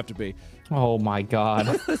than I have to be. Oh my God.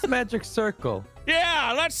 What's this magic circle?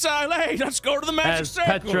 Yeah, let's go to the magic As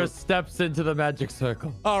circle. Petra steps into the magic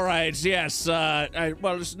circle. All right, yes,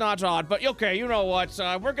 well, it's not odd, but okay, you know what?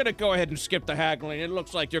 We're gonna go ahead and skip the haggling. It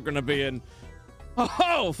looks like you're gonna be in,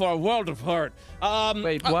 for a world of hurt.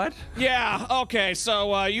 Wait, what? Yeah, okay,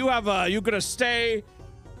 so, you gonna stay,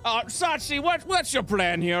 Sachi, what's your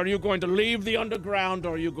plan here? Are you going to leave the underground,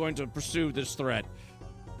 or are you going to pursue this threat?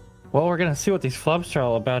 Well, we're gonna see what these flumps are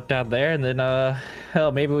all about down there, and then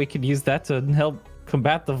hell, maybe we could use that to help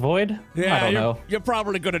combat the void. Yeah, I don't know. You're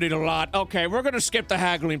probably gonna need a lot. Okay, we're gonna skip the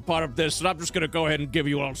haggling part of this, and I'm just gonna go ahead and give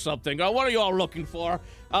you all something. What are you all looking for?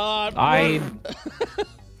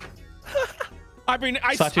 I mean,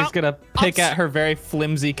 Sachi's gonna pick at her very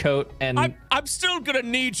flimsy coat, and I'm still gonna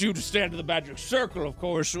need you to stand in the magic circle, of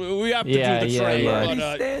course. We have to do the train.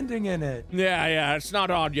 But, standing in it. Yeah, it's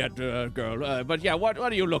not on yet, girl. But yeah, what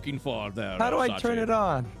are you looking for there? How do I Sachi? turn it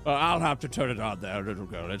on? I'll have to turn it on there, little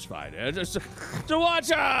girl. It's fine. So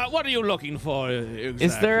what are you looking for exactly?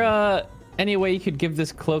 Is there any way you could give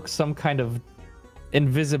this cloak some kind of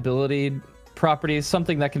invisibility properties,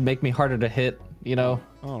 something that could make me harder to hit? You know?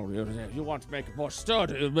 Oh, you want to make it more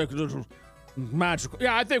sturdy, make it a little magical.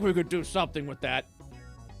 Yeah, I think we could do something with that.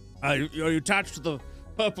 Are you attached to the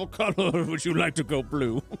purple color, or would you like to go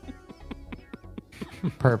blue?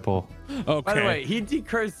 Purple. Okay. By the way, he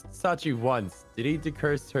decursed Sachi once. Did he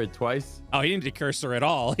decurse her twice? Oh, he didn't decurse her at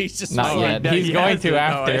all. He's just not yet. He's going to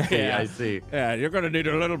after. I see. Yeah, you're gonna need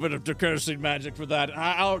a little bit of decursing magic for that.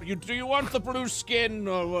 Do you want the blue skin,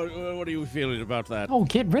 or what are you feeling about that? Oh,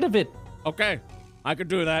 get rid of it. Okay, I could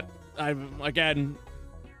do that. Again,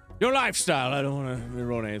 your lifestyle. I don't want to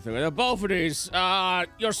ruin anything. Both of these.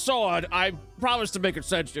 Your sword. I promised to make it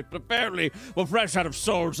sensitive, but apparently we're fresh out of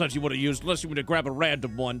swords that you would have used, unless you want to grab a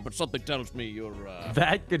random one. But something tells me you're.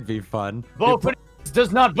 That could be fun. Both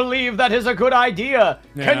does not believe that is a good idea.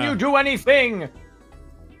 Yeah. Can you do anything?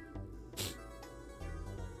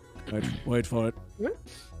 Wait for it.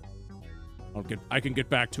 I can get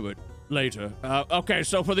back to it later. Okay,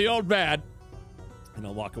 so for the old man, and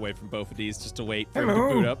I'll walk away from both of these just to wait for him to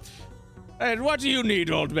boot up. And what do you need,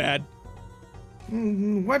 old man?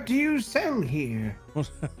 What do you sell here?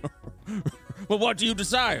 Well, what do you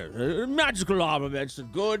desire? Magical armaments and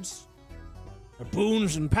goods,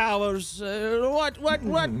 boons and powers. What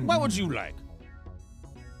would you like?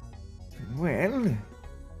 Well,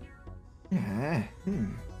 I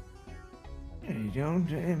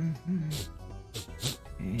don't.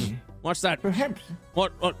 What's that? Perhaps.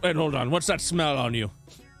 What? Wait, hold on. What's that smell on you?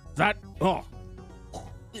 That? Oh,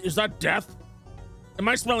 is that death? Am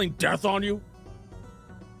I smelling death on you?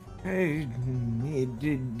 Well,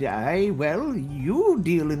 you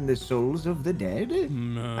deal in the souls of the dead.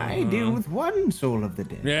 I deal with one soul of the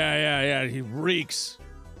dead. Yeah. He reeks.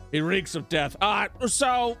 He reeks of death.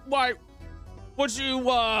 So why would you?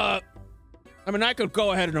 I mean, I could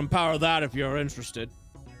go ahead and empower that if you're interested.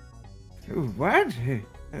 What?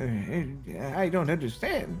 I don't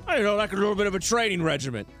understand. I don't know, like a little bit of a training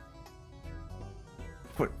regiment.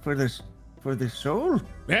 For the soul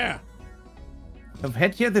Yeah. of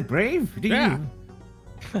Hetya the Brave? Yeah.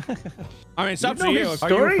 I mean, it's up to you. his Are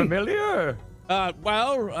story? you familiar? I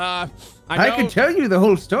can tell you the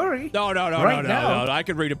whole story. No. Right now. I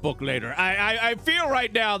can read a book later. I feel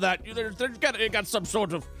right now that there's got some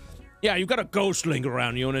sort of, you've got a ghostling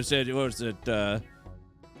around you, and it said, what was it,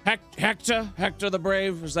 Hector the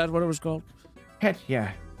Brave? Is that what it was called?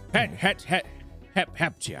 Hetya.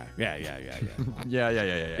 Heptia. Yeah.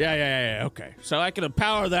 Yeah. Okay. So I can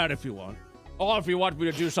empower that if you want. Or if you want me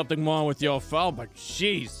to do something more with your phone, but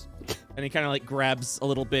jeez. And he kind of like grabs a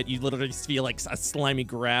little bit. You literally feel like a slimy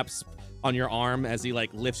grasp on your arm as he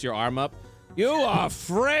like lifts your arm up. You are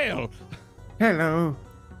frail. Hello.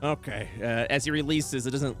 Okay. As he releases,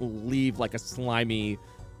 it doesn't leave like a slimy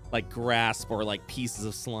like grasp or like pieces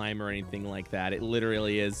of slime or anything like that. It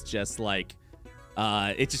literally is just like,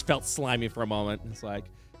 it just felt slimy for a moment. It's like,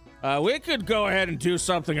 we could go ahead and do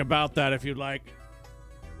something about that if you'd like.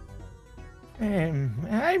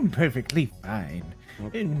 I'm perfectly fine.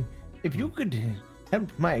 Okay. And if you could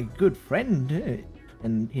help my good friend,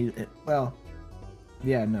 and he,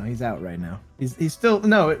 he's out right now. He's still,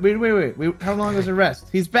 no, wait. How long was the rest?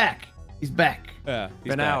 He's back. He's back. Yeah,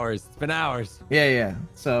 It's been hours. Yeah.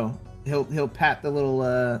 So he'll pat the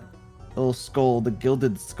little skull, the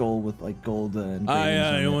gilded skull with like gold. And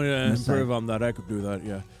you want to improve on that? I could do that.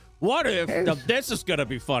 Yeah. What if? Now, this is gonna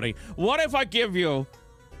be funny. What if I give you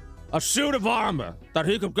a suit of armor that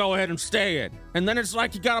he could go ahead and stay in, and then it's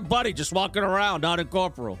like you got a buddy just walking around, not a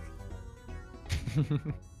corporal.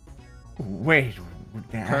 Wait,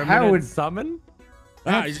 Permanent how would summon?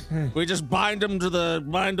 We just bind him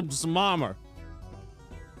to some armor.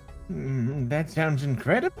 That sounds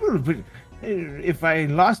incredible, but if I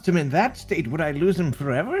lost him in that state, would I lose him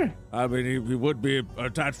forever? I mean, he would be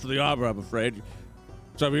attached to the armor, I'm afraid.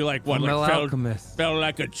 So it'd be like what, Alchemist. fell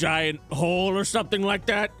like a giant hole or something like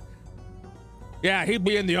that. Yeah, he'd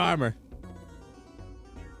be in the armor.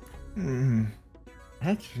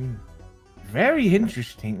 That's very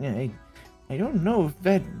interesting. I don't know if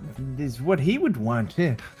that is what he would want.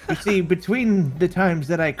 You see, between the times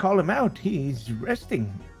that I call him out, he's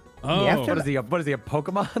resting. Oh, what is he? A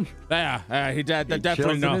Pokemon? Yeah, he definitely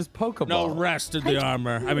chills in no, his Pokeball. no rest in the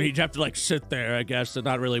armor. I mean, he'd have to like sit there, I guess, and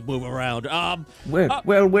not really move around.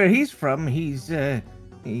 Well, where he's from, he's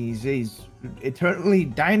eternally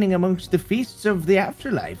dining amongst the feasts of the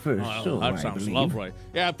afterlife. That sounds lovely.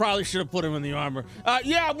 Yeah, I probably should have put him in the armor.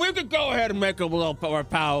 Yeah, we could go ahead and make him a little more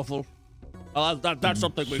powerful. That's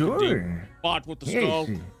something we could do. Bought with the skull.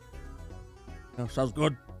 Yeah, sounds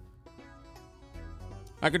good.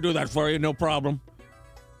 I can do that for you, no problem.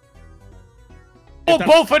 Oh,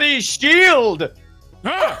 Boffity's shield!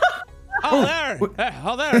 Ah! Oh,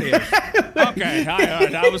 there it is. Okay,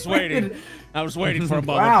 I was waiting. I was waiting for a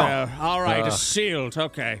moment there. All right, a shield.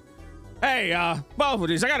 Okay. Hey,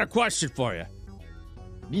 Boffity's, I got a question for you.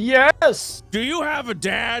 Yes. Do you have a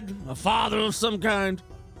dad, a father of some kind?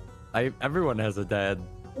 Everyone has a dad.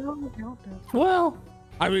 Well,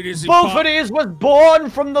 I mean, is he Boffity's was born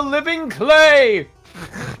from the living clay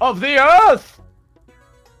of the earth.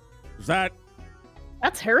 Is that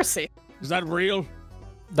That's heresy. Is that real?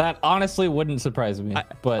 That honestly wouldn't surprise me,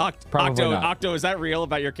 but probably not. Octo, is that real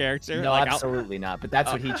about your character? No, absolutely not. But that's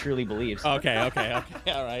what he truly believes. Okay,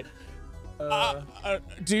 all right.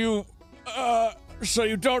 Do you? So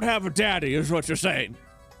you don't have a daddy, is what you're saying?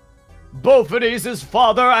 Boffity's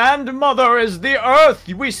father and mother is the earth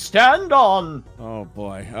we stand on. Oh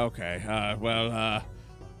boy. Okay.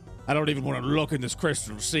 I don't even want to look in this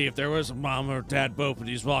crystal to see if there was a mom or dad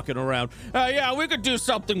Boffity's walking around. Yeah, we could do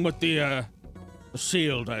something with the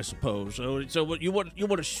shield, I suppose. So what you want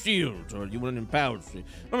a shield or you want an empowered shield?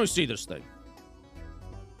 Let me see this thing.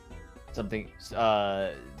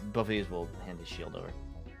 Boffity's will hand his shield over.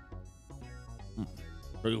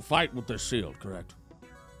 So you fight with this shield, correct?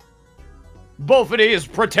 Boffity's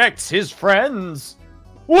protects his friends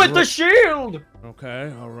with the shield.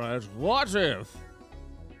 Okay, all right. What if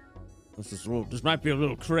this might be a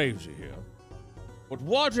little crazy here, but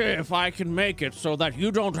what if I can make it so that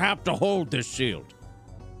you don't have to hold this shield?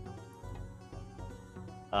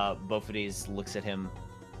 Boffity's looks at him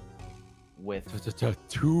with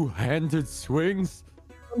two-handed swings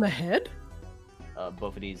On the head?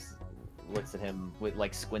 Boffity's looks at him with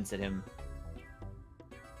squints at him.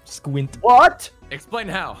 Squint. What? Explain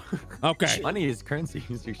how. Okay. Money is currency.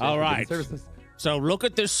 All right. So look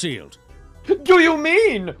at this shield. Do you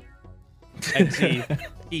mean? And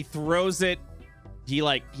he throws it. He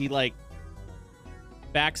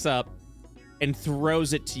backs up and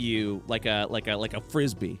throws it to you like a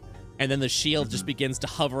frisbee, and then the shield just begins to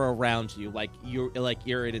hover around you like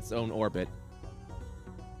you're in its own orbit.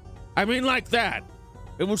 I mean, like that.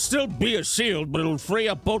 It will still be a shield, but it will free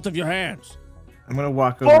up both of your hands. I'm gonna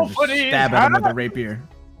walk over and just stab at him with a rapier.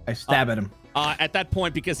 I stab at him. At that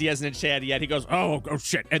point, because he hasn't enchanted yet, he goes, oh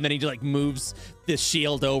shit, and then he just moves the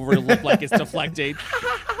shield over to look like it's deflecting.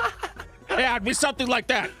 Yeah, it'd be something like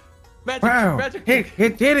that. Magic.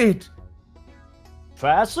 It did it.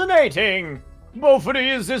 Fascinating.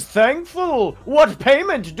 Boffity's is thankful. What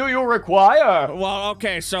payment do you require? Well,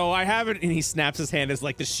 okay, so I haven't... And he snaps his hand as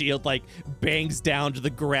the shield bangs down to the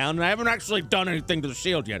ground, and I haven't actually done anything to the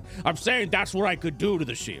shield yet. I'm saying that's what I could do to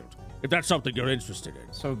the shield, if that's something you're interested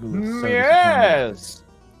in. So good. Yes.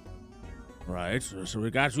 Right, so we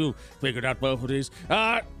got you figured out both of these.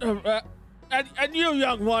 And you,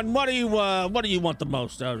 young one, what do you want the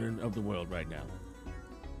most out of the world right now?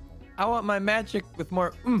 I want my magic with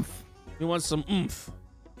more oomph. You want some oomph?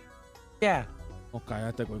 Yeah. Okay,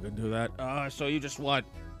 I think we can do that. So you just want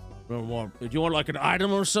more? Do you want an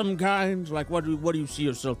item of some kind? What do you see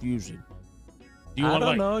yourself using? Do you I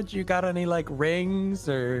don't know. Do you got any rings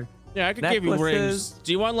or? Yeah, I could necklaces? give you rings.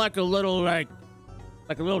 Do you want a little like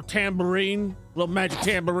a little tambourine, a little magic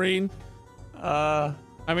tambourine?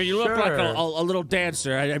 I mean, you look like a little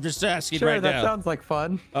dancer. I'm just asking right now. Sure, that sounds like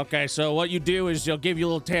fun. Okay, so what you do is you'll give you a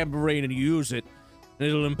little tambourine and you use it, and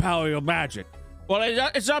it'll empower your magic. Well,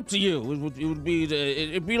 it's up to you. It'd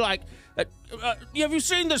be like, have you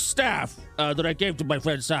seen the staff that I gave to my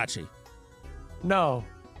friend Sachi? No.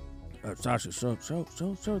 Sachi, show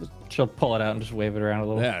the... She'll pull it out and just wave it around a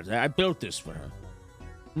little. Yeah, I built this for her.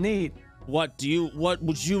 Neat. What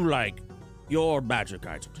would you like your magic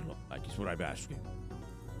item to look like? Is what I'm asking.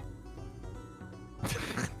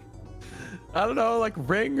 I don't know, like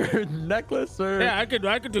ring or necklace or... Yeah, I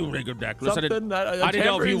could do ring or necklace. Something. I didn't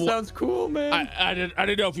know if you... sounds cool, man. I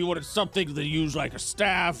didn't know if you wanted something to use like a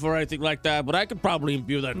staff or anything like that, but I could probably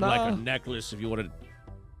imbue that in like a necklace if you wanted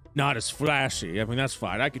not as flashy. I mean, that's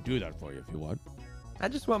fine. I could do that for you if you want. I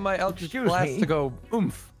just want my Eldritch Blast to go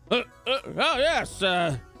oomph. Oh, yes.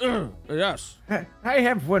 Yes. I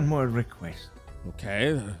have one more request.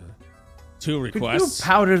 Okay. 2 Could requests. you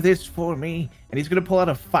powder this for me? And he's gonna pull out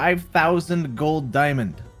a 5,000 gold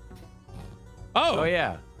diamond. Oh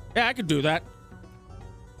yeah. Yeah, I could do that.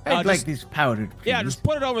 I'd like these powdered, please. Yeah, just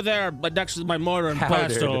put it over there next to my mortar and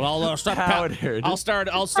pestle. I'll start powdered. I'll start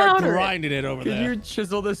grinding it over there. Can you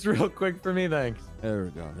chisel this real quick for me? Thanks. There we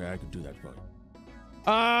go. Yeah, I can do that for you.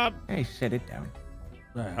 Hey, set it down.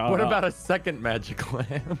 What about a second magic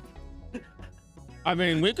lamp? I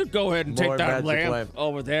mean, we could go ahead and take that lamp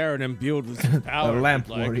over there and imbue it with some power. A lamp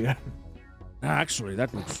warrior. Actually,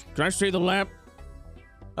 that looks... Can I see the lamp?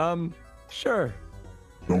 Sure.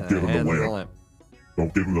 Don't give him the lamp.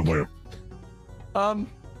 Don't give him the lamp.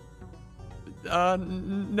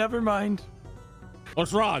 Never mind.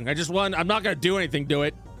 What's wrong? I'm not gonna do anything to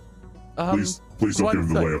it. Please don't give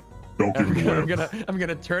him the lamp. Don't give him the lamp. I'm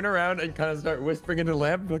gonna turn around and kind of start whispering into the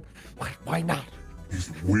lamp. Like, why not?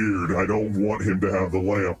 He's weird. I don't want him to have the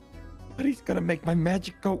lamp. But he's gonna make my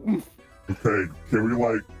magic go. Okay,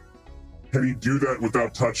 can he do that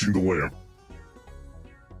without touching the lamp?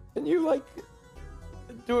 Can you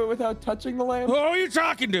do it without touching the lamp? Who are you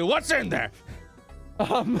talking to? What's in there?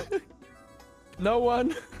 No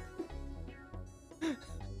one.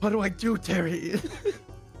 What do I do, Terry?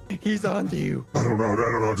 He's on to you. I don't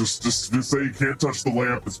know. Just say you can't touch the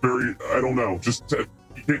lamp. It's very. I don't know.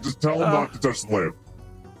 You can't just tell him not to touch the lamp.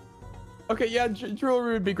 Okay, yeah,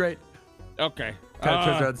 jewelry would be great. Okay. Kind of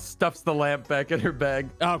turns around, stuffs the lamp back in her bag.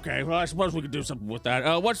 Okay, well, I suppose we could do something with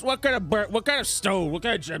that. What kind of stone? What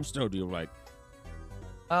kind of gemstone do you like?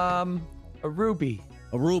 A ruby.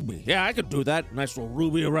 A ruby. Yeah, I could do that. Nice little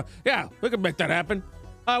ruby. Yeah, we could make that happen.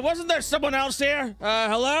 Wasn't there someone else here?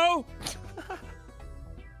 Hello?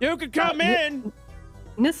 You could come in.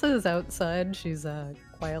 Nissa is outside. She's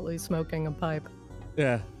quietly smoking a pipe.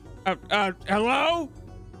 Yeah. Hello?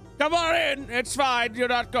 Come on in. It's fine. You're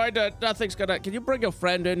not going to. Nothing's gonna. Can you bring your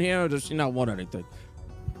friend in here, or does she not want anything?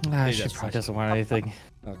 She probably doesn't want anything.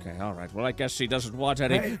 Okay, all right. Well, I guess she doesn't want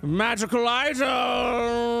any magical item.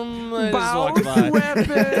 Bows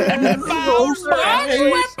weapons. Bows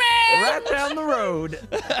weapons. Right down the road.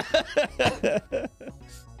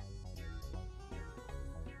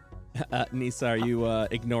 Nisa, are you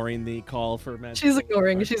ignoring the call for magic? She's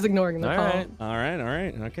ignoring the call. All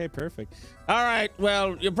right. Okay, perfect. All right.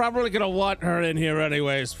 Well, you're probably gonna want her in here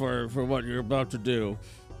anyways for what you're about to do.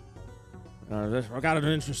 I got an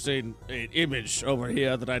interesting image over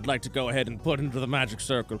here that I'd like to go ahead and put into the magic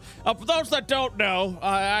circle. For those that don't know,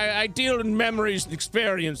 I deal in memories and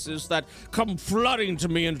experiences that come flooding to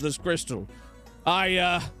me into this crystal.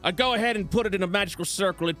 I go ahead and put it in a magical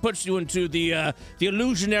circle. It puts you into the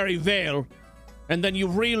illusionary veil, and then you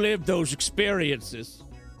relive those experiences.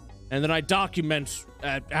 And then I document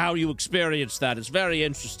how you experience that. It's very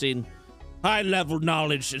interesting. High-level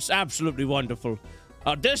knowledge. It's absolutely wonderful.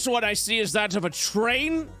 This one I see is that of a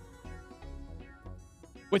train.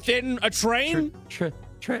 Within a train?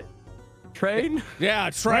 Train? Yeah,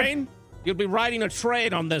 a train. You'll be riding a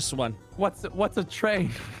train on this one. What's a train?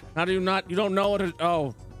 How do you not? You don't know what it?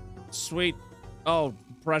 Oh, sweet. Oh,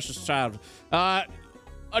 precious child. A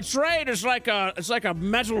train is like a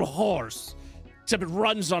metal horse, except it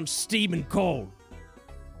runs on steam and coal.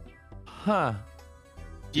 Huh.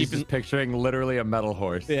 He's just picturing literally a metal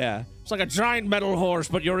horse. Yeah. It's like a giant metal horse,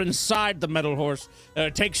 but you're inside the metal horse.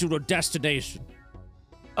 It takes you to a destination.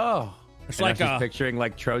 Oh. It's and like I'm just picturing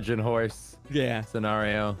like Trojan horse. Yeah.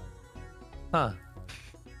 Scenario. Huh.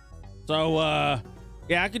 So,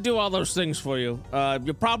 yeah, I can do all those things for you.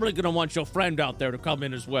 You're probably gonna want your friend out there to come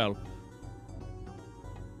in as well.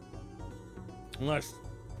 Unless...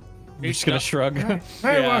 I'm just gonna shrug.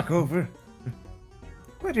 I walk over.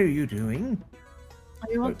 What are you doing?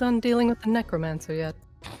 Are you all done dealing with the necromancer yet?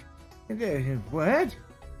 What?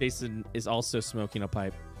 Jason is also smoking a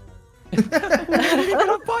pipe.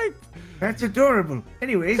 A pipe. That's adorable.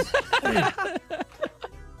 Anyways.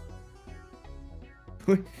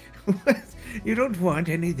 You don't want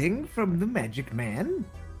anything from the magic man?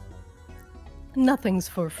 Nothing's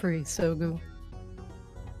for free, Sogu.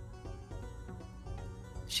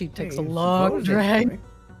 She takes a long drag.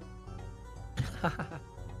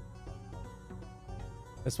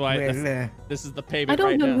 That's why this is the payment. I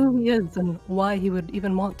don't right know now. who he is and why he would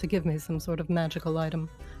even want to give me some sort of magical item.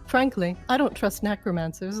 Frankly, I don't trust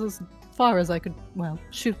necromancers as far as I could, well,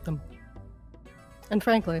 shoot them. And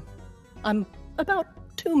frankly, I'm about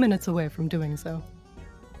 2 minutes away from doing so.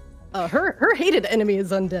 Her hated enemy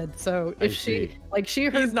is undead, so if she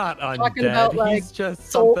heard he's not talking undead. about like he's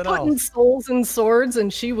just something putting else. souls in swords,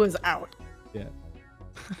 and she was out. Yeah.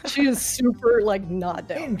 She is super, like, not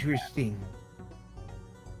down. Interesting.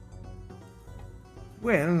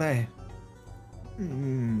 Well, I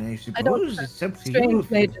I don't suppose it's up to you. strange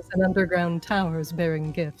mages in underground towers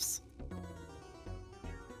bearing gifts.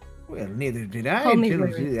 Well, neither did I Call me until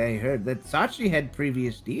Larry. I heard that Sachi had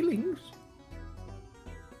previous dealings.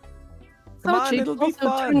 Come on, Sachi it'll be also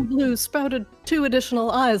fun. turned blue, sprouted 2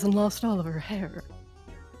 additional eyes, and lost all of her hair.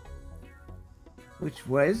 Which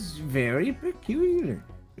was very peculiar.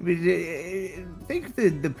 But, I think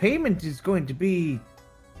the payment is going to be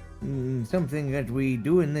something that we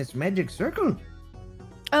do in this magic circle.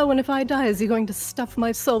 Oh, and if I die, is he going to stuff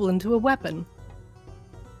my soul into a weapon?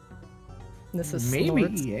 This is Maybe,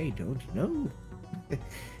 Snorts. I don't know.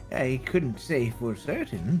 I couldn't say for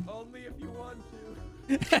certain. Only if you want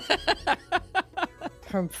to.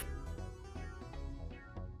 Humph.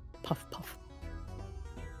 Puff, puff.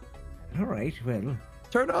 All right, well,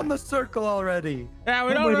 Turn on the circle already. Yeah,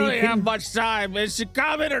 we don't Nobody really can- have much time. Is she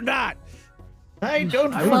coming or not? I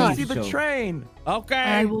don't I want to believe see the so. train. Okay.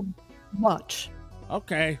 I will watch.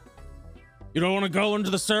 Okay. You don't want to go into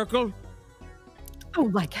the circle? Oh,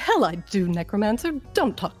 like hell I do, Necromancer.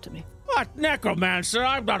 Don't talk to me. What? Necromancer?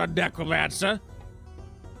 I'm not a necromancer.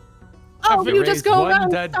 Oh, you just go one around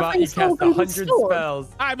dead stuffing body, souls cast into 100 stores.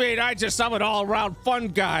 spells. I mean, I'm an all-around fun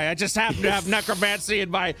guy. I just happen to have necromancy in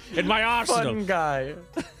my arsenal. Fun guy.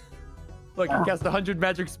 Look, you cast 100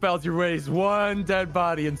 magic spells, you raise one dead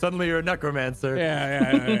body, and suddenly you're a necromancer.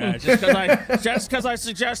 Yeah. Just because I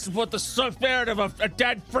suggested put the spirit of a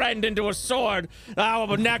dead friend into a sword, now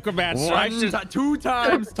I'm a necromancer. Two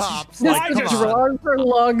times tops. This Like, is come on. drawn for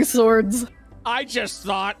long swords. I just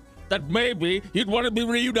thought that maybe you'd want to be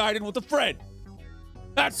reunited with a friend.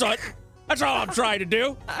 That's all I'm trying to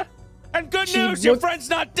do. And good news, your friend's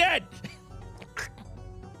not dead.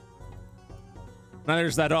 Now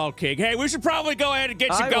there's that all king. Hey, we should probably go ahead and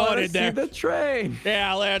get you going in there. the train.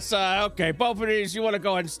 Yeah, let's, okay, both of these, you want to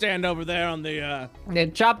go ahead and stand over there on the, Yeah,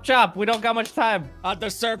 chop chop. We don't got much time. on the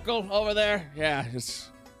circle over there? Yeah, I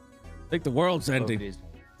think the world's ending. Please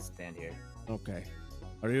stand here. Okay.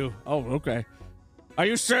 Are you? Oh, okay. Are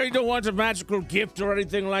you sure you don't want a magical gift or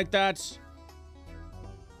anything like that? If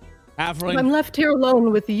I'm Halfling? left here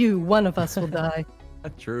alone with you, one of us will die.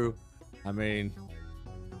 That's true. I mean,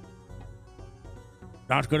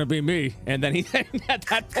 not gonna be me. And then he at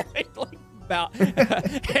that point, like, about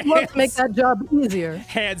Let's make that job easier.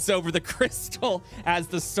 hands over the crystal as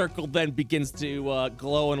the circle then begins to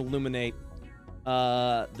glow and illuminate.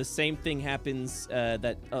 The same thing happens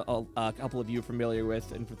that a couple of you are familiar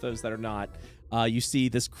with, and for those that are not, you see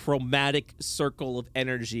this chromatic circle of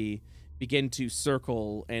energy begin to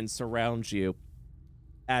circle and surround you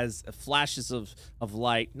as flashes of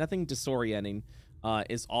light. Nothing disorienting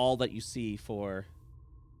is all that you see for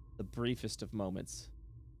the briefest of moments.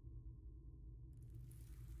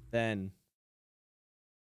 Then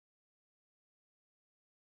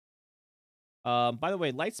by the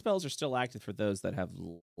way, light spells are still active for those that have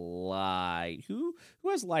light. Who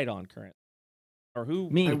has light on currently? Or who?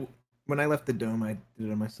 Me. When I left the dome, I did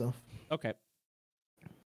it on myself. Okay.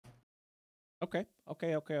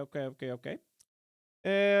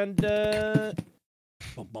 And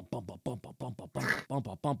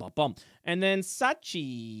bum. And then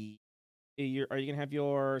Sachi, are you gonna have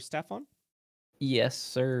your staff on? Yes,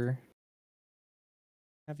 sir.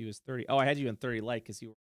 Have you as 30? Oh, I had you in 30 light because you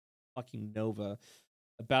were fucking Nova,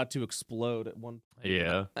 about to explode at one point.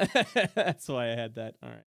 Yeah. That's why I had that. All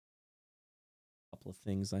right. Couple of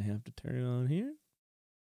things I have to turn on here.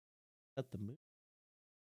 Set the mood.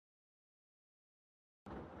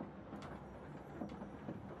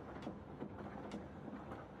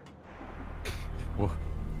 Whoa.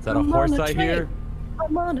 Is that a I'm horse on a I train. hear?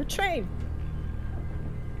 I'm on a train.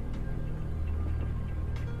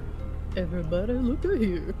 Everybody look at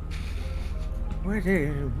here.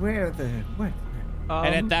 Where what?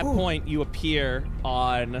 And at that point, you appear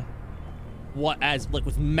on what, as like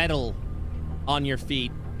with metal on your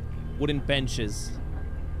feet, wooden benches.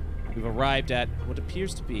 We've arrived at what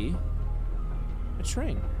appears to be a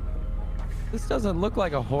train. This doesn't look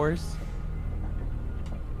like a horse.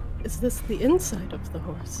 Is this the inside of the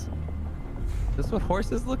horse? Is this what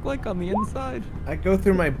horses look like on the inside? I go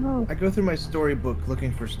through my storybook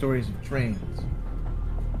looking for stories of trains.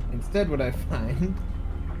 Instead, what I find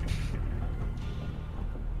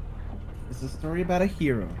is a story about a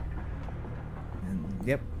hero. And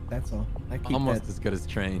yep, that's all. I keep Almost that. as good as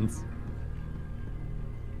trains.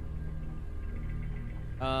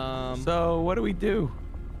 So what do we do?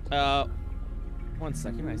 1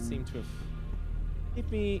 second. I seem to have.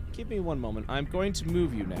 Give me 1 moment. I'm going to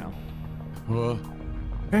move you now. Whoa.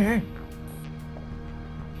 Hey,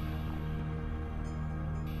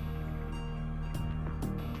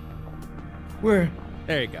 We're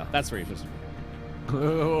There you go. That's where you're supposed to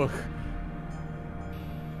be.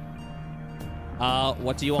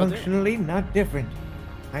 What do you all do? functionally not different.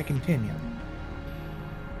 I continue.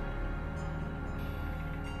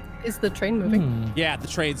 Is the train moving? Yeah, the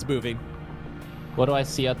train's moving. What do I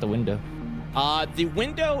see out the window? The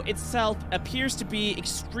window itself appears to be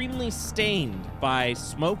extremely stained by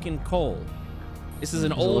smoke and coal. This is an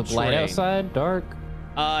Does it old look light train. outside? Dark?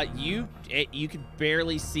 You could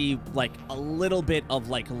barely see like a little bit of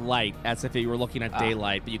like light, as if you were looking at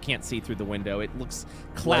daylight, but you can't see through the window. It looks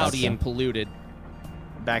cloudy and polluted.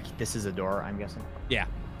 This is a door, I'm guessing. Yeah.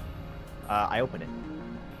 I open it.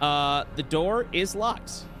 The door is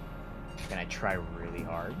locked. Can I try really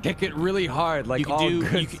hard? Kick it really hard, like You could all do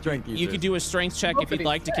good you strength could users. do a strength check if you'd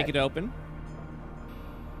like to kick it open.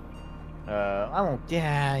 I won't.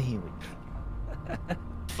 Yeah, he would.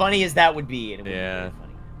 Funny as that would be, it would be Yeah. really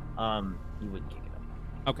funny. You wouldn't kick it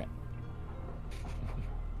up. Okay.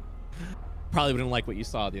 Probably wouldn't like what you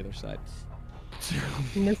saw on the other side.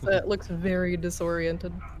 Nissa looks very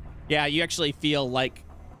disoriented. Yeah, you actually feel like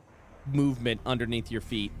movement underneath your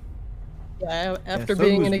feet. Yeah, after so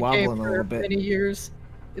being who's in a cave wobbling a for little bit. many years,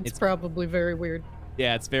 it's probably very weird.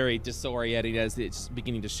 Yeah, it's very disorienting as it's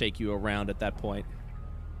beginning to shake you around at that point.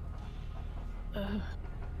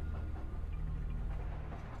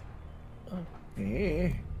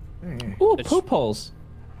 Ooh, poop holes.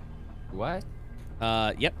 What?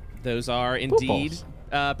 Yep, those are indeed holes.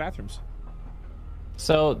 bathrooms.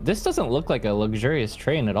 So this doesn't look like a luxurious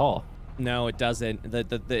train at all. No, it doesn't.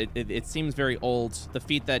 It seems very old. The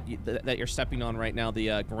feet that you're stepping on right now,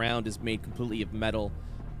 the ground is made completely of metal,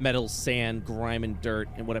 sand, grime, and dirt,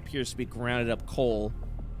 and what appears to be grounded up coal.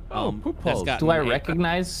 Poop that's holes. gotten Do I a-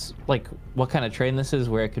 recognize like what kind of train this is,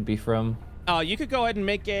 where it could be from? You could go ahead and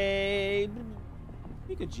make a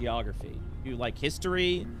geography. Do like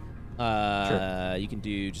history. Sure. You can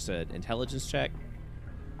do just an intelligence check.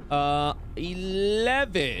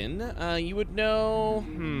 11. You would know.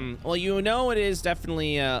 Well, you know it is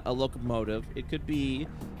definitely a locomotive. It could be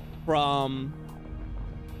from.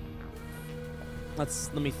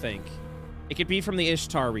 Let me think. It could be from the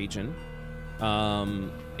Ishtar region.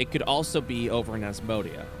 It could also be over in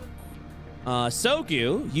Asmodia.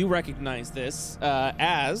 Sogu, you recognize this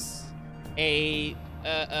as a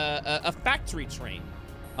factory train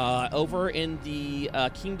over in the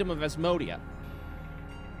Kingdom of Asmodia.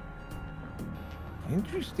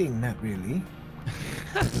 Interesting, not really.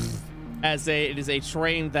 It is a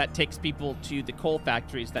train that takes people to the coal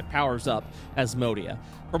factories that powers up Asmodia.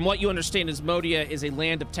 From what you understand, Asmodia is a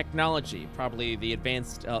land of technology, probably the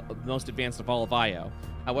most advanced of all of Io.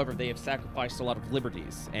 However, they have sacrificed a lot of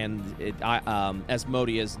liberties, and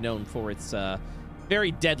Asmodia is known for its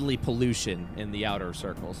very deadly pollution in the outer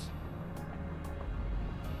circles.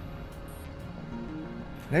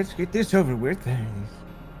 Let's get this over with.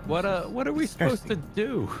 What are we supposed to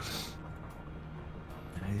do?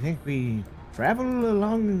 I think we travel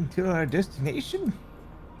along until our destination.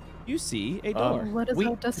 You see a door. What is our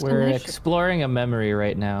We're destination? exploring a memory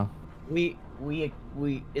right now. We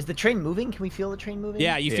is the train moving? Can we feel the train moving?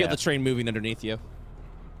 Yeah, you feel the train moving underneath you.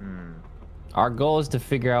 Our goal is to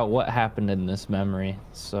figure out what happened in this memory.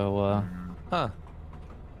 So Huh.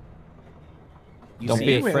 don't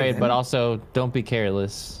be Well, afraid, but then. also don't be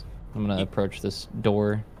careless. I'm gonna approach this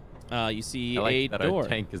door. You see I like a that door. our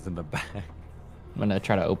tank is in the back. I'm gonna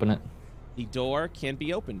try to open it. The door can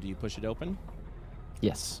be opened. Do you push it open?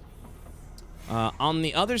 Yes. On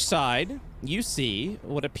the other side, you see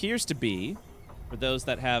what appears to be, for those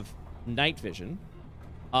that have night vision,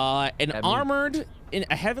 a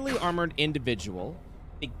heavily armored individual,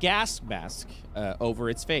 a gas mask over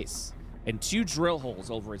its face, and 2 drill holes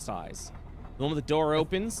over its eyes. The moment the door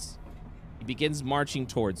opens, he begins marching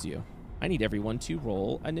towards you. I need everyone to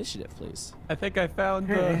roll initiative, please. I think I found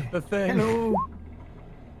the thing. Hello.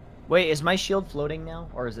 Wait, is my shield floating now,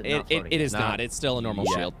 or is it not floating? It is Not not. It's still a normal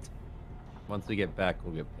yet. shield. Once we get back,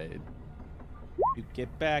 we'll get paid. You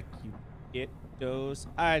get back, you get those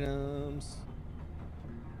items.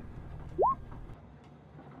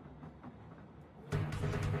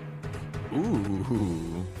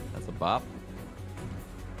 Ooh, that's a bop.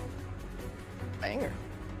 Banger.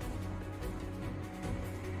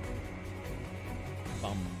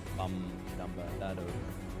 Bum bum dumba dado.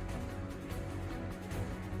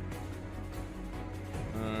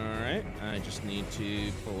 Alright, I just need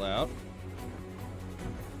to pull out.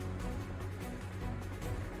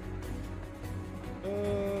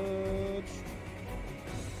 What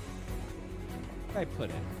did I put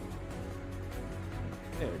in?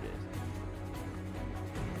 There it is.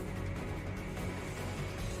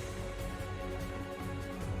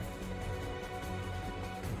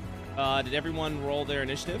 Did everyone roll their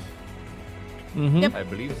initiative? Mm-hmm. I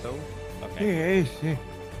believe so. Okay. Yes. Yeah.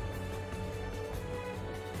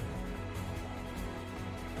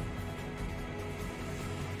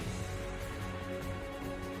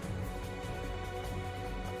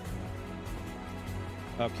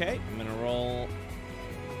 Okay, I'm gonna roll.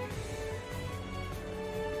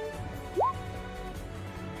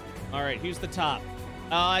 All right, who's the top?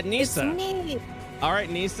 Nisa. It's me. All right,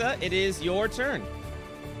 Nisa, it is your turn.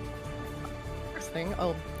 First thing,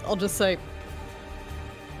 I'll just say,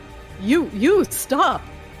 you stop.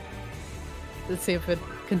 Let's see if it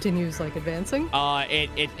continues like advancing.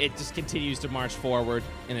 It just continues to march forward,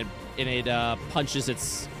 and it punches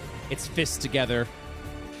its fists together,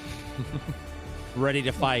 ready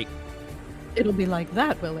to fight. It'll be like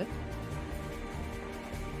that, will it?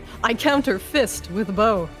 I counter fist with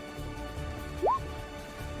bow.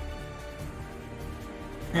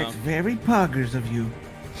 That's very poggers of you.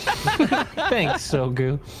 Thanks,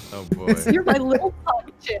 Sogu. Oh boy. You're my little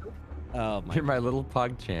pug champ. Oh my. You're my little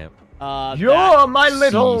pog champ. You're my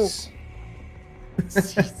little.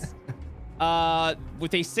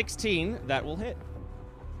 With a 16, that will hit.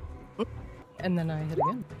 And then I hit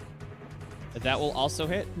again. That will also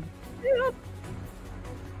hit.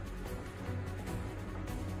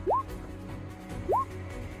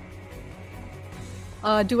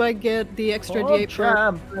 Do I get the extra D8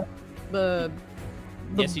 for the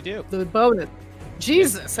Yes, you do. the bonus?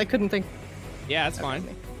 Jesus, I couldn't think. Yeah, that's fine.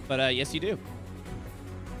 But yes, you do.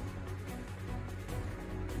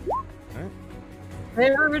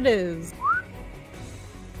 There it is.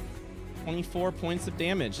 24 points of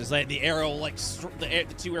damage. It's like the arrow, like the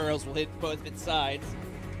two arrows will hit both its sides.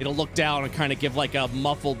 It'll look down and kind of give like a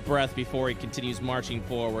muffled breath before it continues marching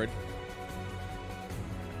forward.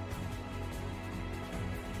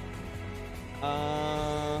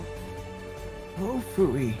 Oh,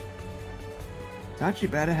 Fooey. Thought you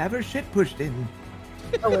better have her shit pushed in.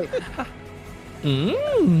 Oh wait.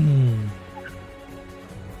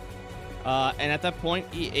 And at that point,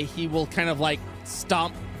 he will kind of like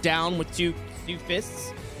stomp down with two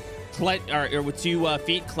fists, or with 2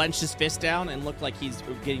 feet, clench his fist down, and look like he's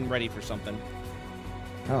getting ready for something.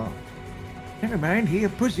 Oh. Never mind, he a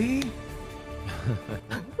pussy.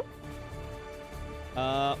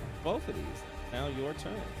 Both of these. Now your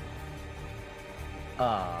turn.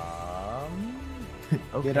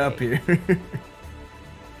 Okay. Get up here. 5, 10,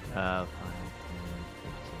 15,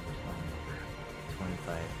 20, 25,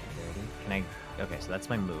 30. Can I? Okay, so that's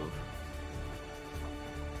my move.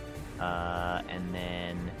 And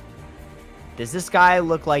then, does this guy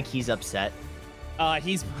look like he's upset?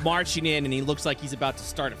 He's marching in, and he looks like he's about to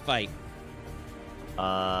start a fight.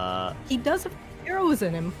 He does have arrows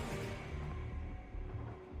in him.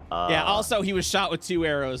 Yeah. Also, he was shot with 2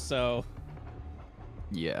 arrows, so.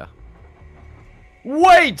 Yeah.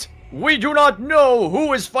 Wait! We do not know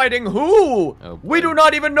who is fighting who! Oh, We boy. do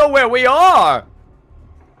not even know where we are!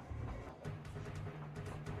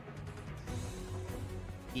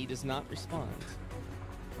 He does not respond.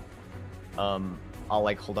 I'll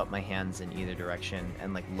like hold up my hands in either direction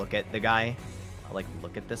and like look at the guy. I'll like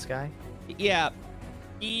look at this guy. Yeah.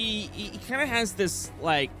 He kind of has this,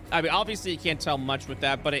 like, I mean, obviously you can't tell much with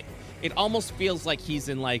that, but it almost feels like he's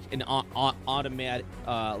in like an automated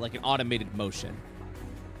motion,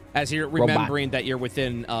 as you're remembering that you're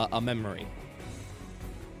within a memory.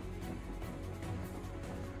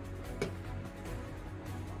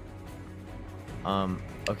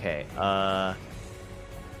 Okay.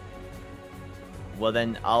 Well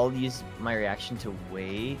then I'll use my reaction to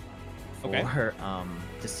wait for Okay.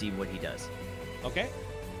 to see what he does. Okay.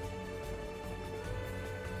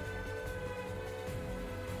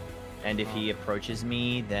 And if he approaches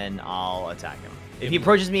me, then I'll attack him. If he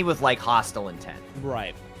approaches me with like hostile intent.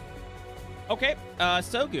 Right. Okay.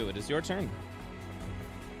 Sogu, it is your turn.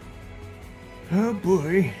 Oh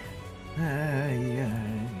boy. Hey!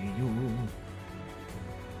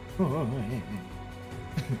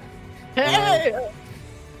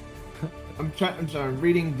 I'm sorry. I'm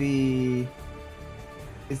reading the.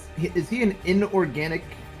 Is he an inorganic?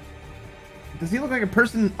 Does he look like a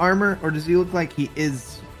person in armor, or does he look like he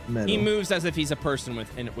is metal? He moves as if he's a person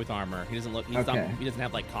with armor. He doesn't look. He doesn't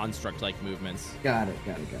have like construct-like movements. Got it.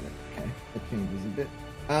 Okay, that changes a bit.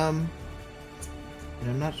 And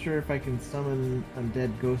I'm not sure if I can summon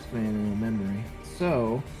Undead Ghostman in a memory.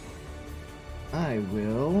 So, I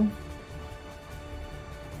will.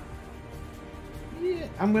 Yeah,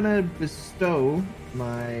 I'm gonna bestow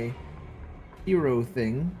my hero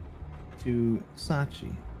thing to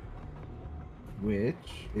Sachi, which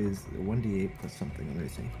is 1d8 plus something. Let me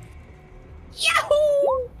see.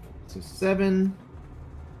 Yahoo! So 7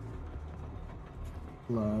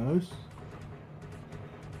 plus.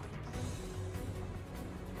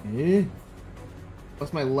 Okay.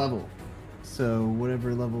 Plus my level. So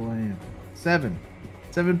whatever level I am. 7.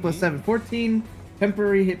 7 plus 7. 14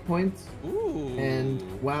 temporary hit points. Ooh. And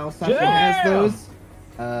while Sasha has those,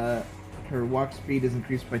 her walk speed is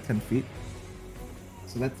increased by 10 feet.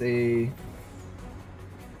 So that's a...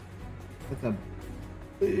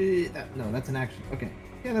 no, that's an action. Okay.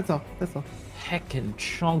 Yeah, that's all. That's all. Heckin'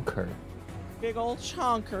 chunker. Big old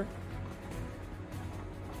chonker.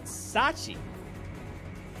 Sachi.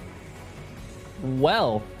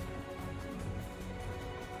 Well,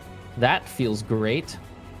 that feels great.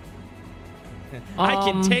 I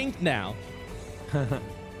can tank now.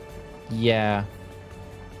 Yeah.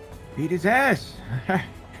 Beat his ass.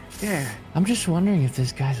 Yeah. I'm just wondering if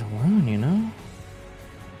this guy's alone, you know?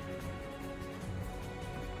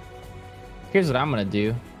 Here's what I'm gonna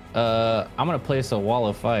do. I'm gonna place a wall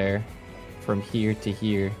of fire from here to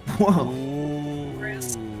here. Whoa.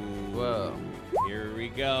 Whoa. Here we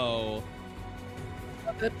go.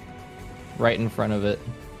 Right in front of it.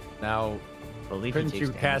 Now, couldn't you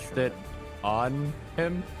cast it on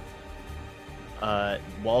him?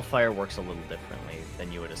 Wallfire works a little differently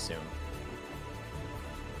than you would assume.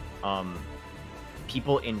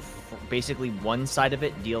 People in basically one side of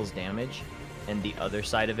it deals damage, and the other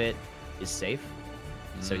side of it is safe.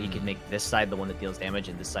 So he can make this side the one that deals damage,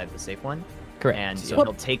 and this side the safe one. Correct. And so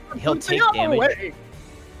he'll take damage.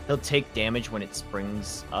 He'll take damage when it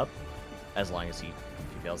springs up, as long as he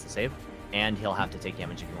fails to save, and he'll have to take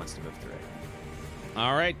damage if he wants to move through it.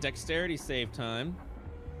 All right, dexterity save time.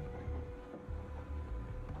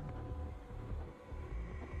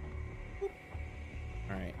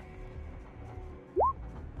 All right.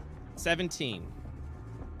 17.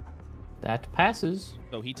 That passes.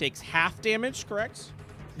 So he takes half damage, correct?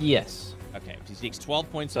 Yes. Okay, he takes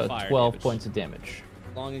 12 points So of fire 12 damage. points of damage.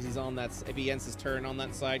 As long as he's on that, if he ends his turn on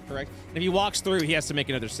that side, correct? And if he walks through, he has to make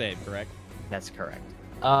another save, correct? That's correct.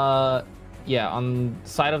 Yeah, on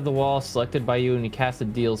side of the wall selected by you, and you cast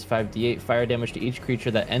it, deals 5d8 fire damage to each creature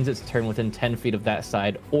that ends its turn within 10 feet of that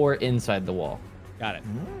side or inside the wall. Got it.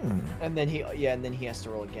 And then he has to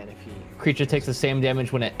roll again if he. Creature takes the same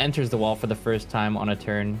damage when it enters the wall for the first time on a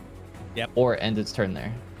turn. Yep. Or ends its turn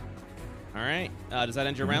there. All right. Does that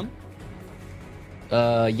end your round?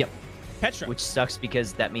 Yep. Petra. Which sucks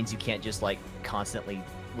because that means you can't just like constantly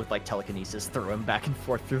with like telekinesis throw him back and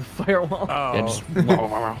forth through the firewall. Oh. Yeah, just...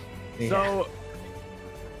 So,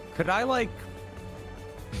 could I like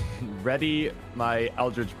ready my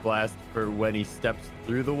Eldritch Blast for when he steps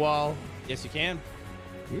through the wall? Yes, you can.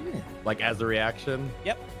 Yeah. Like as a reaction?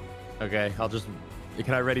 Yep. Okay, I'll just.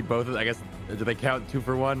 Can I ready both of them? I guess. Do they count 2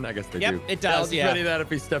 for 1? I guess they do. Yep, it does. I'll just ready that if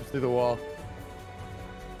he steps through the wall.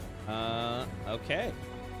 Okay.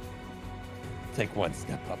 Take 1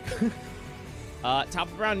 step up. Top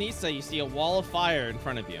of round, Nisa, you see a wall of fire in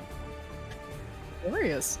front of you.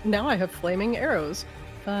 Glorious. Now I have flaming arrows.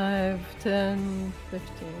 5, 10, 15,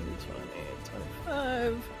 20,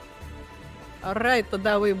 25. Alright, so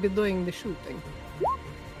now we'll be doing the shooting.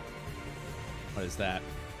 What is that?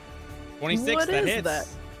 26, What that is hits. that?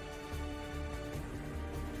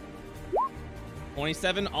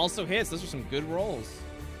 27 also hits. Those are some good rolls.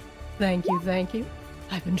 Thank you, thank you.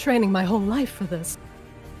 I've been training my whole life for this.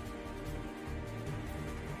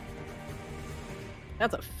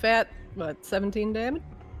 That's a fat, what, 17 damage?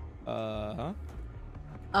 Uh-huh.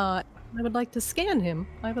 I would like to scan him.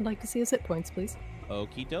 I would like to see his hit points, please.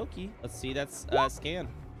 Okie dokie. Let's see that's scan.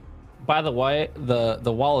 By the way,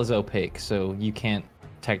 the wall is opaque, so you can't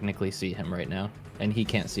technically see him right now, and he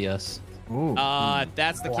can't see us. Ooh.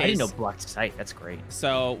 That's the I case. didn't know blocked sight. That's great.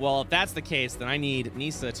 So, well, if that's the case, then I need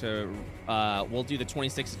Nisa to, we'll do the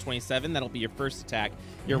 26 to 27. That'll be your first attack.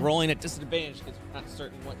 You're rolling at disadvantage because you're not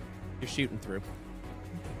certain what you're shooting through.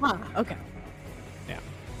 Ah, okay. Yeah.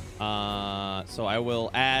 So I will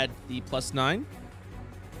add the +9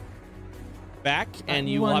 back, and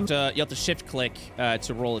you will have to shift click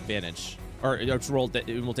to roll advantage, or to roll.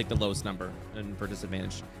 It will take the lowest number and for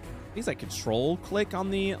disadvantage. I think it's like control click on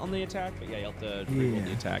the attack, but yeah, you have to re-roll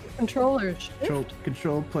the attack. Controller shift.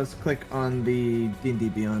 Control plus click on the D&D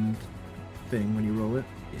Beyond thing when you roll it.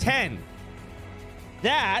 10.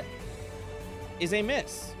 That is a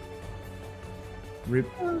miss. Rip.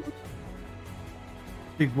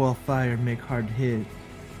 Big wall fire make hard hit.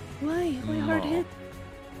 Why? Why hard hit?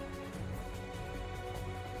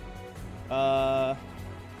 Oh,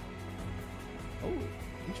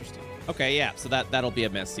 interesting. Okay, yeah, so that'll be a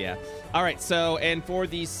miss, yeah. All right, so, and for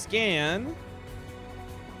the scan,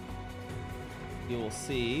 you will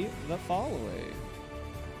see the following.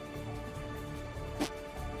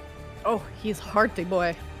 Oh, he's hearty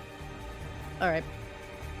boy. All right.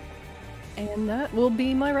 And that will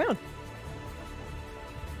be my round.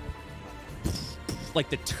 Like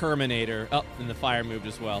the Terminator. Oh, and the fire moved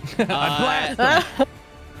as well.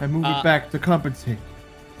 I move it back to compensate.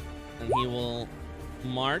 And he will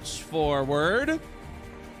march forward.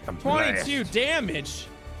 22 damage.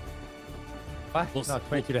 What? No,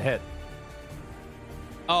 22 to hit.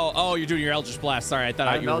 Oh, you're doing your Eldritch Blast. Sorry, I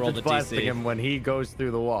thought you rolled the blasting DC. him when he goes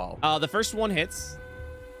through the wall. The first one hits.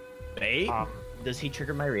 8. Does he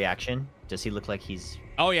trigger my reaction? Does he look like he's...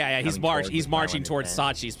 Oh yeah. He's marching towards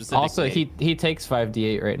Sachi specifically. Also, he takes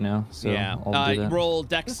 5d8 right now. So yeah. I'll do that. Roll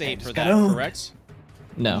Dex save for that, correct?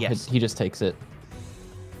 No, Yes. he just takes it.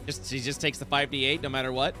 He just takes the 5d8 no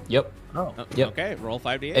matter what. Yep. Oh. Yep. Okay, roll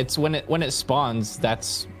 5d8. It's when it spawns.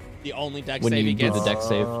 That's the only Dex when save he you do gets. the Dex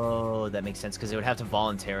save. Oh, that makes sense because it would have to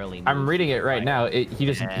voluntarily move. I'm reading it right now. He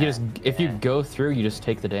just if you go through, you just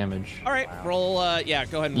take the damage. All right, roll. Go ahead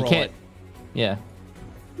and You roll can't. it. Yeah.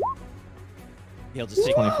 He'll just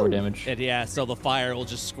take 24 damage. And yeah, so the fire will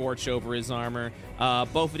just scorch over his armor.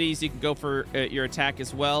 Both of these, you can go for your attack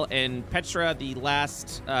as well. And Petra, the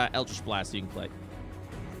last Eldritch Blast you can play.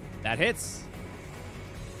 That hits.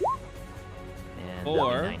 And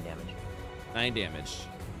 4. 9 damage. 9 damage.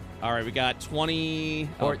 All right, we got 20.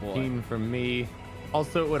 14 from me.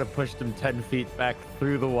 Also, it would have pushed him 10 feet back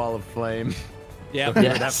through the wall of flame. Yeah, so he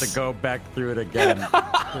would have to go back through it again.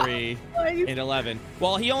 3 and 11.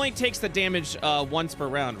 Well, he only takes the damage once per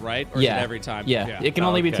round, right? Or is it every time? Yeah. It can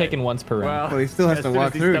only be taken once per round. Well, he still has to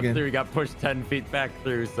walk through again. He got pushed 10 feet back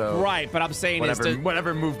through, so... Right, but I'm saying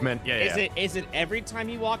whatever movement, Is it every time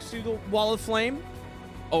he walks through the wall of flame?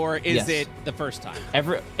 Or is it the first time?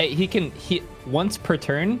 Once per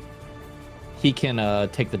turn, he can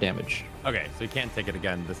take the damage. Okay, so he can't take it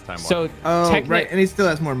again this time. So right, and he still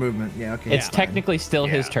has more movement. Yeah, okay. It's technically still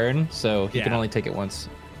his turn, so he can only take it once.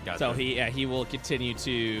 Gotcha. So he will continue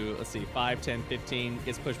to, let's see, 5, 10, 15,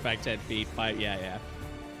 gets pushed back 10 feet, 5,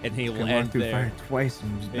 and he will end through there. fire twice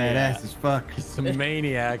and was badass as fuck. He's a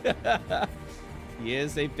maniac. He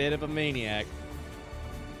is a bit of a maniac.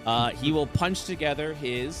 He will punch together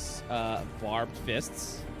his barbed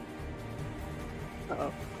fists.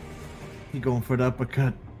 Uh-oh. He going for the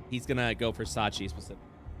uppercut. He's gonna go for Sachi specific.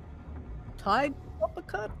 Tied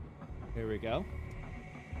uppercut. Here we go.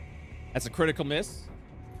 That's a critical miss.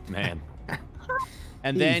 Man.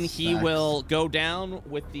 And then he will go down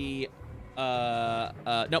with the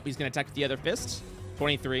nope, he's gonna attack with the other fist.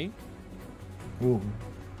 23. Ooh.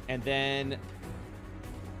 And then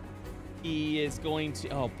he is going to,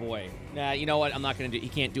 oh boy. Nah, you know what? I'm not gonna do, he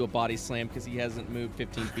can't do a body slam because he hasn't moved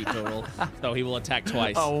 15 feet total. So he will attack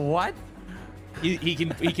twice. Oh, what? He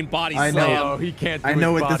can body I slam. know. Oh, he can't do I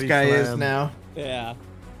know his what this body guy is slam. now. Yeah.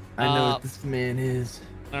 I know what this man is.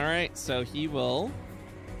 All right, so he will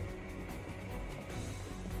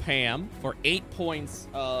Pam for 8 points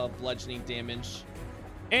of bludgeoning damage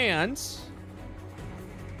and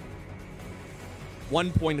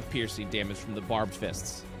 1 point of piercing damage from the barbed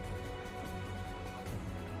fists.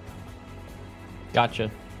 Gotcha.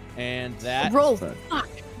 And that Roll. Fuck.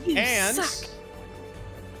 You and suck.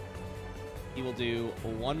 he will do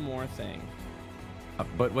one more thing.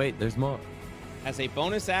 But wait, there's more. As a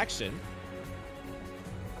bonus action,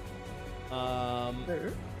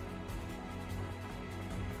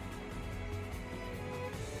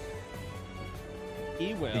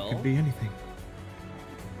 he will. It could be anything.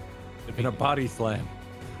 In a body slam.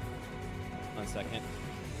 1 second.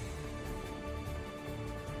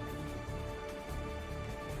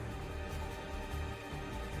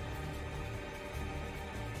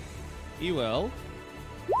 He will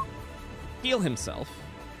heal himself.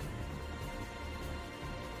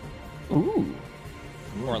 Ooh.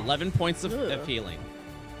 For 11 points of healing.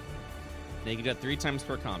 They can do it 3 times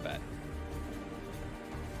per combat.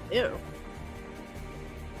 Ew.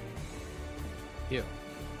 Ew.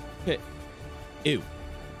 Ew.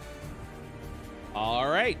 All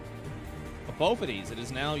right. For both of these, it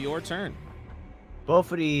is now your turn.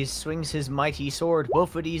 Bophides swings his mighty sword,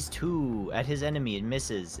 Bophides 2, at his enemy and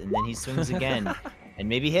misses, and then he swings again, and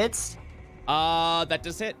maybe hits. That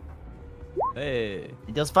does hit. Hey.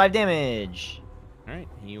 It deals 5 damage. All right,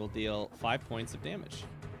 he will deal 5 points of damage.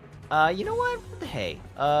 You know what? What the hey?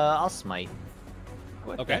 I'll smite.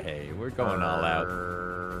 Okay. Hey, we're going all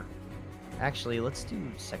out. Actually, let's do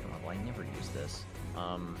second level. I never use this.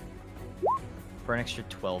 For an extra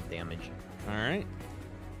 12 damage. All right.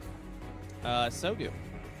 Sogu.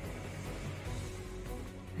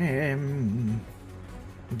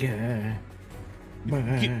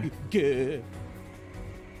 Good.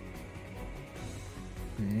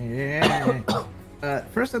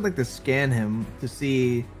 first I'd like to scan him to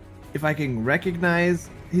see if I can recognize.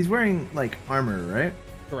 He's wearing like armor, right?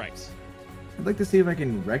 Correct. I'd like to see if I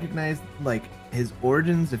can recognize like his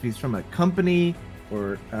origins, if he's from a company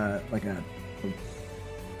or like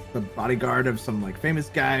the bodyguard of some like famous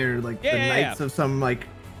guy or like the knights of some like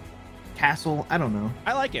castle. I don't know.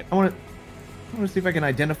 I like it. I want to see if I can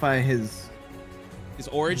identify his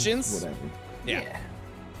origins. Whatever. Yeah.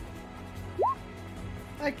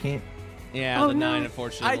 I can't. Yeah, the 9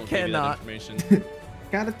 unfortunately won't give you that information.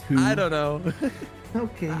 Got a 2. I don't know.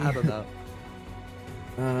 Okay. I don't know.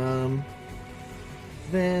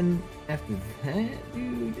 Then after that,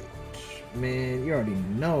 dude, man, you already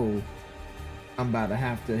know I'm about to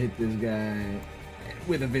have to hit this guy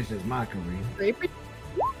with a vicious mockery.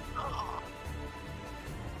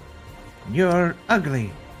 You're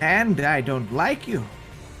ugly, and I don't like you.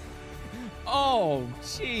 Oh,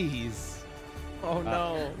 jeez. Oh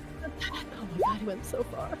no. Oh my god, he went so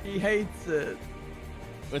far. He hates it.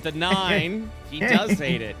 With a 9, he does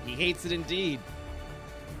hate it. He hates it indeed.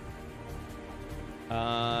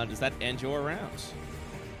 Does that end your round?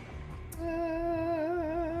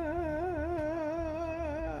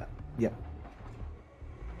 Yep.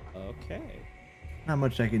 Okay. Not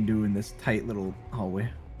much I can do in this tight little hallway.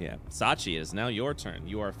 Yeah. Sachi, it is now your turn.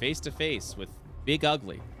 You are face to face with Big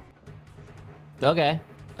Ugly. Okay.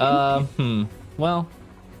 Well,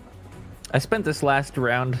 I spent this last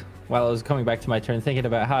round while I was coming back to my turn thinking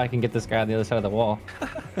about how I can get this guy on the other side of the wall.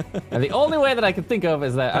 And the only way that I can think of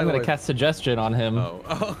is that I'm going to cast Suggestion on him.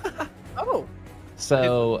 Oh.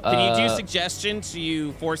 So, can you do Suggestion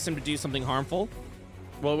to force him to do something harmful?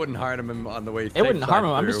 Well, it wouldn't harm him on the way. It wouldn't harm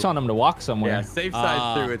him. I'm just telling him to walk somewhere. Yeah, safe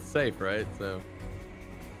side through. It's safe, right? So.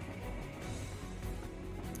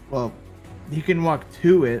 Well, you can walk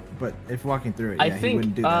to it, but if walking through it, yeah, I he think,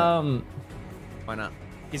 wouldn't do that. Why not?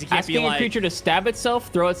 Asking a creature to stab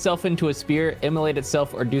itself, throw itself into a spear, immolate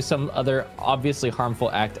itself, or do some other obviously harmful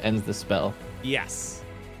act ends the spell. Yes.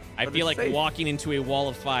 I But feel it's like safe. walking into a wall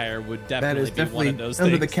of fire would That definitely is be definitely one of those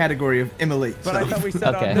under things. the category of immolate. But I thought we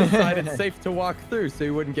said Okay. on this side it's safe to walk through, so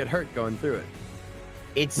you wouldn't get hurt going through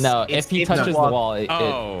it. No, if he touches the wall, it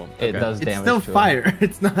does damage. It's still to him. fire.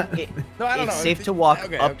 It's not. No, I don't It's know. safe to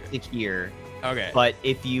walk up to here. Okay. But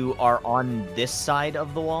if you are on this side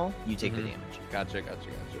of the wall, you take the damage. Gotcha.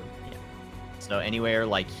 So anywhere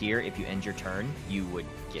like here, if you end your turn, you would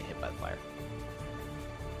get hit by the fire.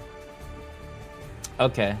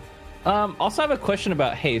 Okay. Also, I have a question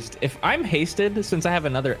about haste. If I'm hasted, since I have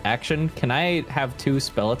another action, can I have 2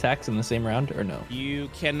 spell attacks in the same round, or no? You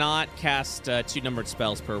cannot cast 2 numbered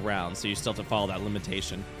spells per round, so you still have to follow that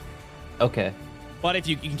limitation. Okay. But if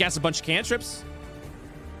you can cast a bunch of cantrips.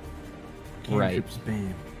 Right.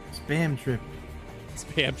 Spam. Spam trip.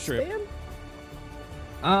 Spam trip.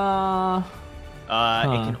 It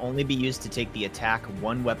can only be used to take the attack,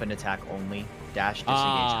 1 weapon attack only. Dash, disengage,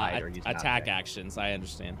 hide, or use attack actions. I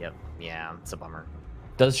understand. Yep. Yeah, it's a bummer.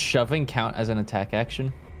 Does shoving count as an attack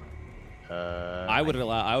action? I would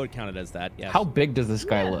count it as that. Yes. How big does this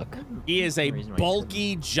guy look? He is a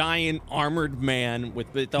bulky, giant, armored man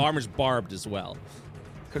with the armor's barbed as well.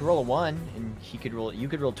 Could roll a 1, and he could roll. You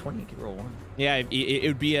could roll 20. He could roll 1. Yeah,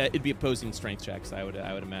 it'd be opposing strength checks. I would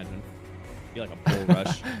imagine. Be like a bull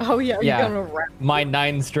rush. Oh yeah. Yeah. You're gonna My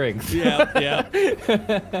 9 strength. Yeah.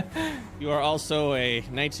 You are also a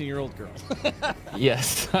 19-year-old girl.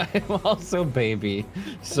 Yes, I'm also baby.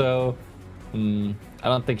 So, I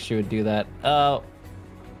don't think she would do that.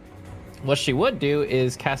 What she would do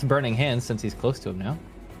is cast Burning Hands since he's close to him now.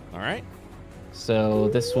 All right. So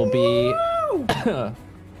this will be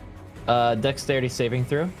dexterity saving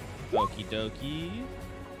throw. Okie dokie.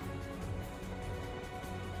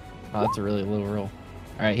 Oh, that's a really low roll.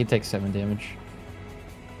 All right, he takes 7 damage.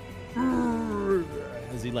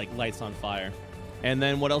 As he like lights on fire. And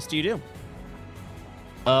then what else do you do?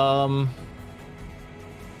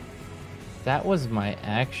 That was my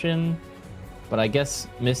action, but I guess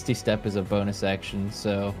Misty Step is a bonus action,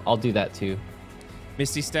 so I'll do that too.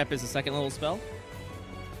 Misty Step is a second level spell?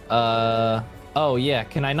 Oh yeah,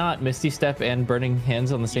 can I not Misty Step and Burning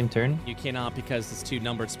Hands on the same turn? You cannot because it's 2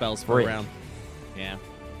 numbered spells per Frick. round. Yeah.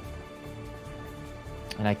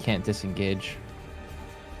 And I can't disengage.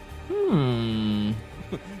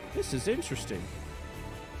 This is interesting.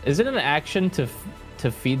 Is it an action to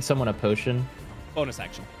feed someone a potion? Bonus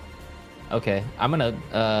action. Okay, I'm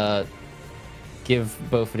gonna give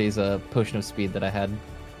both of these a potion of speed that I had.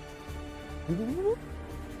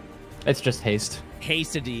 It's just haste.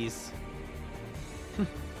 Hastedies.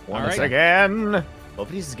 Once again. Both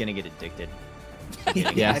of these is gonna get addicted.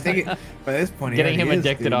 Yeah, I think by this point, getting him is,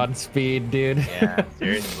 addicted dude. on speed, dude. Yeah,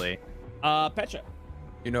 seriously. Petra.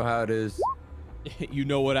 You know how it is. You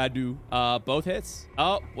know what I do. Both hits.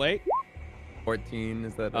 Oh, wait. 14,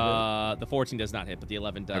 is that the 14 does not hit, but the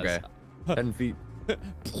 11 does. Okay. 10 feet.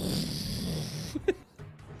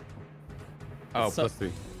 Oh, so,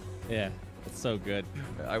 +3. Yeah, it's so good.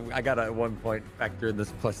 I got a 1 point factor in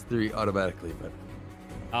this +3 automatically, but.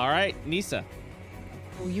 All right, Nisa.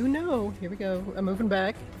 Oh, you know. Here we go. I'm moving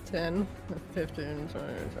back. 10, 15, 20,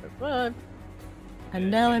 25. And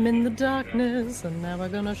now I'm in the darkness, and now we're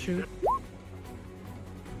gonna shoot.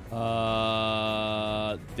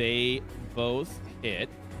 They both hit.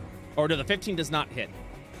 Or no, the 15 does not hit.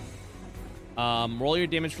 Roll your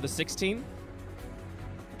damage for the 16.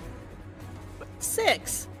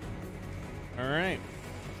 6. All right.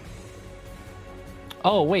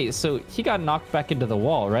 Oh, wait, so he got knocked back into the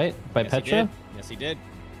wall, right? By Yes, Petra? Yes, he did.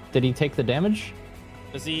 Did he take the damage?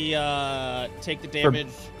 Does he take the damage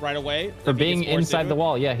right away? For being inside the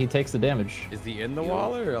wall, yeah, he takes the damage. Is he in the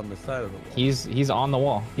wall or on the side of the wall? He's on the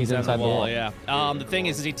wall. He's inside the wall. Yeah. The thing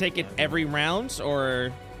is, does he take it every round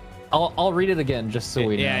or? I'll read it again just so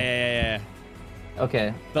we know. Yeah.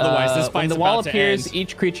 Okay. Otherwise, this when fight's the wall about to appears, end.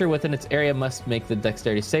 each creature within its area must make the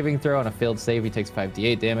dexterity saving throw. On a failed save, he takes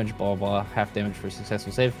 5d8 damage, blah, blah, half damage for a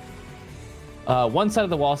successful save. One side of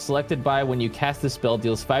the wall selected by when you cast the spell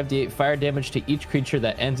deals 5d8 fire damage to each creature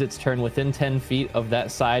that ends its turn within 10 feet of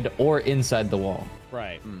that side or inside the wall.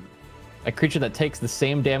 Right. A creature that takes the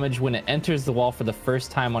same damage when it enters the wall for the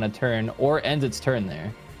first time on a turn or ends its turn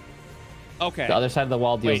there. Okay. The other side of the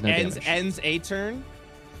wall deals no damage. Ends a turn?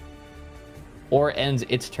 Or ends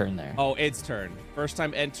its turn there. Oh, its turn. First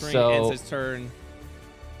time entering, So- ends his turn.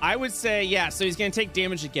 I would say, yeah, so he's going to take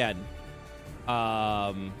damage again.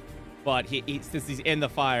 But since he's in the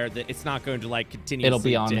fire, that it's not going to like continue. It'll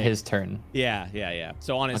be on his turn. Yeah.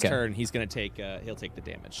 So on his Okay. turn, he's going to take. He'll take the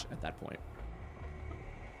damage at that point.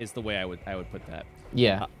 Is the way I would put that.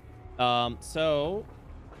 Yeah. So.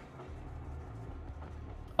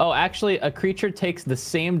 Oh, actually, a creature takes the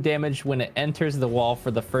same damage when it enters the wall for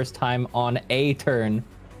the first time on a turn,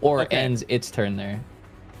 or ends its turn there.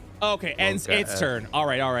 Okay, ends its turn. All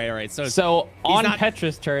right. So on not-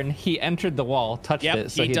 Petra's turn, he entered the wall, touched Yep,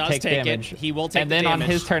 it, so he he'd does take take it. damage. He will take and the then on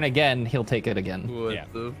damage. his turn again, he'll take it again.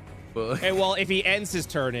 What the fuck? Okay, well, if he ends his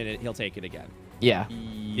turn in it, he'll take it again. Yeah.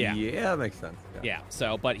 Yeah. Yeah, that makes sense. Yeah.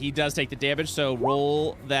 So, but he does take the damage. So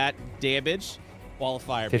roll that damage. Wall of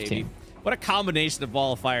fire, 15. baby. What a combination of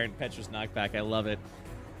Wall of Fire and Petra's knockback. I love it.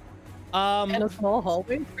 And a small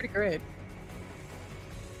hallway. It's pretty great.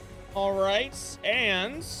 All right,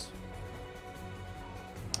 and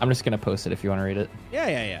I'm just gonna post it if you want to read it.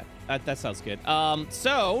 yeah. That sounds good.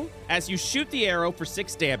 So as you shoot the arrow for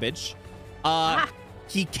 6 damage,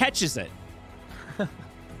 he catches it.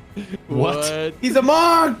 What? He's a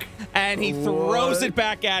monk! And he throws it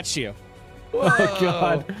back at you. Oh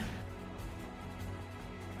god.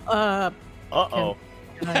 Uh-oh.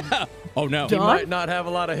 Oh no. He might not have a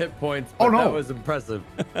lot of hit points, but that was impressive.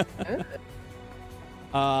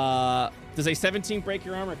 Does a 17 break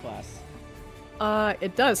your armor class?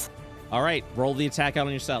 It does. All right, roll the attack out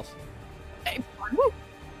on yourself.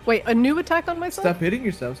 Wait, a new attack on myself? Stop hitting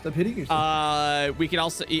yourself. Stop hitting yourself. We can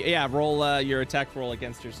also, roll your attack roll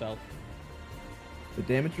against yourself. The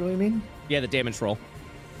damage roll, you mean? Yeah, the damage roll.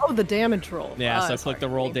 Oh, the damage roll. Yeah, so sorry. click the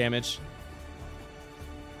roll damage.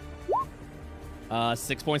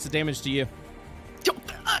 6 points of damage to you.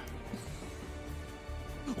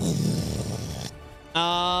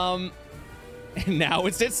 And now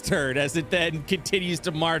it's its turn as it then continues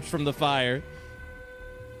to march from the fire.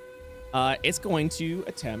 It's going to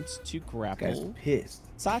attempt to Guy's grapple pissed.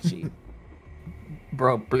 Sachi.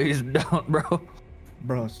 Bro, please don't, bro.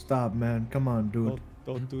 Bro, stop, man. Come on, dude.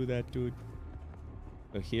 Don't do that, dude.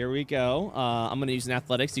 So here we go. I'm going to use an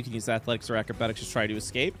athletics. You can use athletics or acrobatics to try to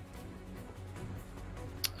escape.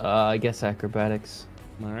 I guess acrobatics.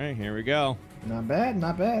 All right, here we go. Not bad,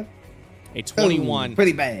 not bad. A 21. Ooh,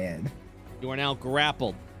 pretty bad. You are now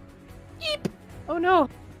grappled. Oh no.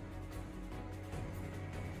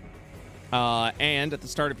 And at the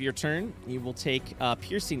start of your turn, you will take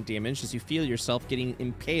piercing damage as you feel yourself getting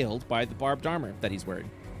impaled by the barbed armor that he's wearing.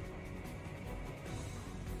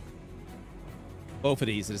 Both of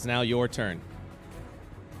these. It is now your turn.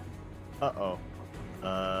 Uh-oh.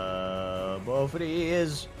 Both of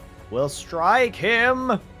these will strike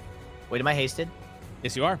him. Wait, am I hasted?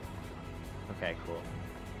 Yes, you are. Okay, cool.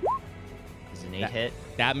 Is an 8 hit?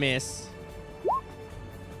 That miss.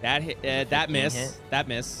 That hit. That 15 miss. hit? That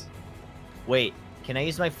miss. Wait, can I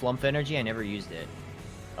use my flump energy? I never used it.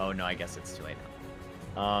 Oh no, I guess it's too late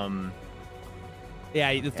now.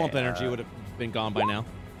 Yeah, the flump energy would have been gone by now.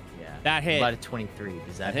 Yeah. That hit. About a 23.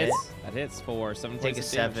 Does that hit? That hits for 7 Take a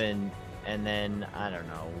points of damage. 7, and then I don't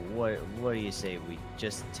know. What do you say? We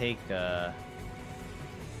just take 3d8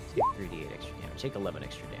 extra damage. Take 11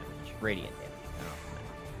 extra damage. Radiant damage.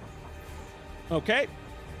 Okay.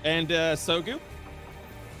 And Sogu,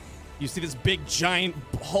 you see this big, giant,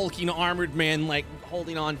 hulking, armored man like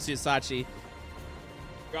holding on to Sachi.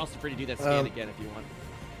 You're also free to do that scan again if you want.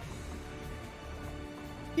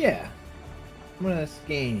 Yeah. I'm gonna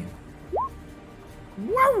scan.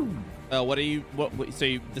 Wow. What are you?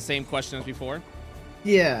 So the same question as before?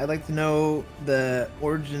 Yeah, I'd like to know the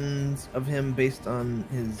origins of him based on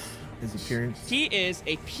his appearance. He is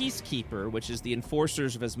a peacekeeper, which is the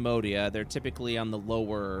enforcers of Asmodia. They're typically on the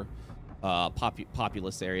lower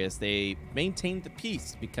populous areas. They maintain the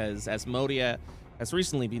peace because Asmodia has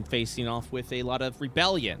recently been facing off with a lot of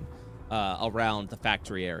rebellion around the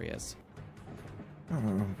factory areas.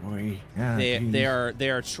 Oh boy!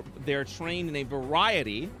 They're trained in a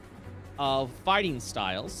variety of fighting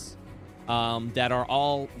styles that are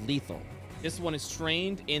all lethal. This one is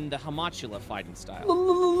trained in the Hamachula fighting style.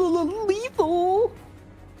 Lethal.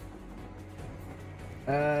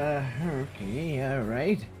 Okay, all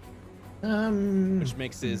right. Which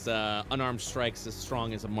makes his unarmed strikes as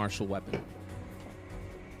strong as a martial weapon.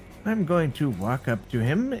 I'm going to walk up to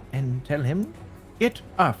him and tell him, "Get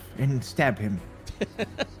off," and stab him.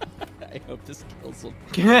 I hope this kills him.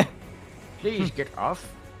 Please get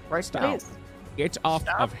off. Right now. Get off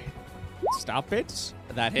of him. Stop it.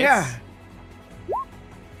 That hits. Yeah.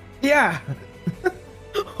 Yeah.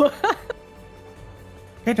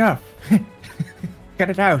 Get off.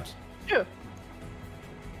 Get it out.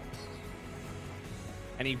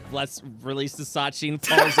 And he releases Sachi and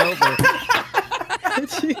falls over.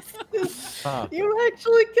 You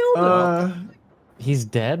actually killed him. He's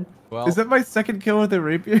dead? Well, Is that my second kill with a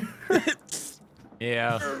rapier?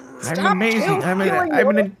 yeah. I'm amazing. I'm an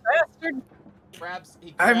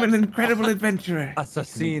incredible adventurer.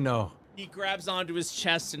 Assassino. He grabs onto his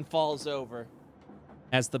chest and falls over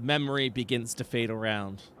as the memory begins to fade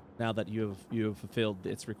around now that you have fulfilled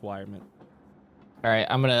its requirement. All right,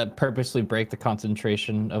 I'm going to purposely break the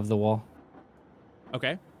concentration of the wall.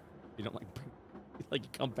 Okay. You don't like you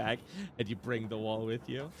come back and you bring the wall with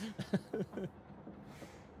you.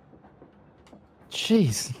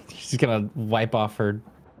 Jeez. She's going to wipe off her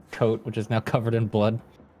coat, which is now covered in blood.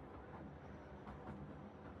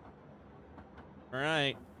 All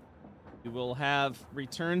right. You will have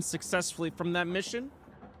returned successfully from that mission.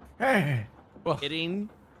 Hey. Getting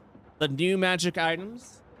the new magic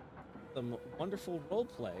items, some wonderful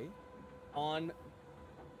roleplay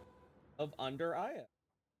of Under Aya.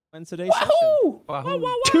 In today's session. Wahoo.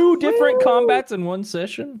 2 different combats in one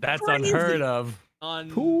session? That's unheard of.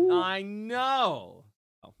 I know.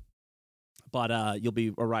 But you'll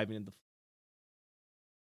be arriving in the.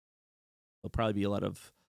 There'll probably be a lot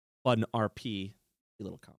of fun RP.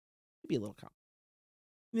 Maybe a little comp.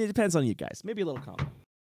 It depends on you guys. Maybe a little comp.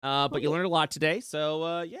 But you learned a lot today.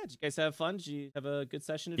 So yeah, did you guys have fun? Did you have a good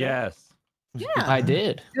session today? Yes. Yeah, I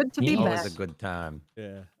did. good to be It back. was a good time.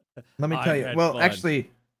 Yeah. Let me I tell you. had Well, fun.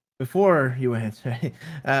 actually, before you answer,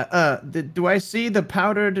 do I see the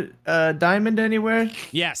powdered diamond anywhere?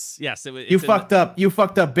 Yes. You fucked up. You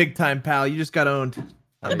fucked up big time, pal. You just got owned.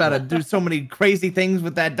 I'm about to do so many crazy things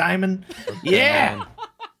with that diamond. Yeah.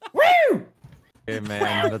 Woo! Hey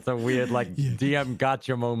man, that's a weird DM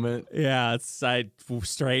gotcha moment. Yeah, it's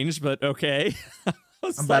strange, but okay.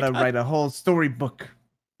 I'm about to write a whole storybook.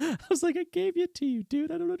 I was like, I gave it to you,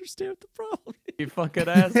 dude. I don't understand what the problem is. You fucking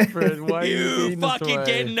asked for it. Why are you being this fucking way?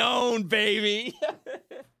 get known, baby.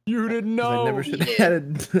 You didn't know. I never should have had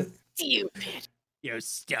it. Stupid. You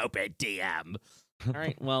stupid DM. All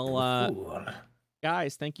right, well,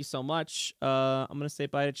 guys, thank you so much. I'm gonna say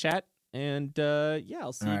bye to chat, and yeah,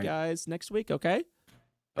 I'll see you guys next week. Okay.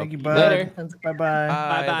 Thank you, bud. Later. Bye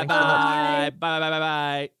bye.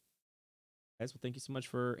 Bye. Guys, well, thank you so much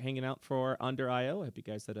for hanging out for Under IO. I hope you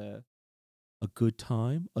guys had a good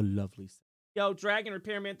time, a lovely. Yo, Dragon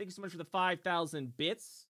Repairman, thank you so much for the 5,000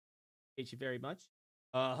 bits. Thank you very much.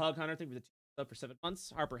 Hug Hunter, thank you for the sub for 7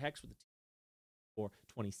 months. Harper Hex with the for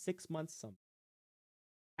 26 months. Some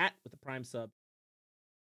Hat with the Prime sub.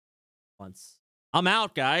 Months. I'm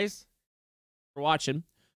out, guys. Thanks for watching.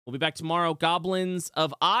 We'll be back tomorrow. Goblins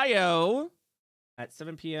of IO at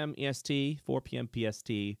 7 p.m. EST, 4 p.m.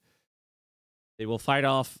 PST. They will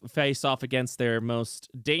face off against their most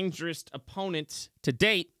dangerous opponent to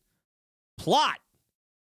date, Plot.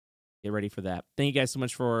 Get ready for that. Thank you guys so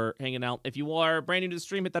much for hanging out. If you are brand new to the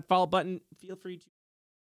stream, hit that follow button. Feel free to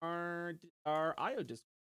our IO Discord.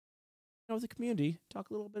 with the community, talk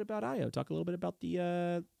a little bit about IO, talk a little bit about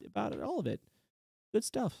the about all of it. Good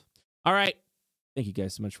stuff. All right. Thank you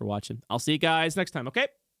guys so much for watching. I'll see you guys next time, okay?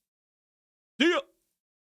 See ya!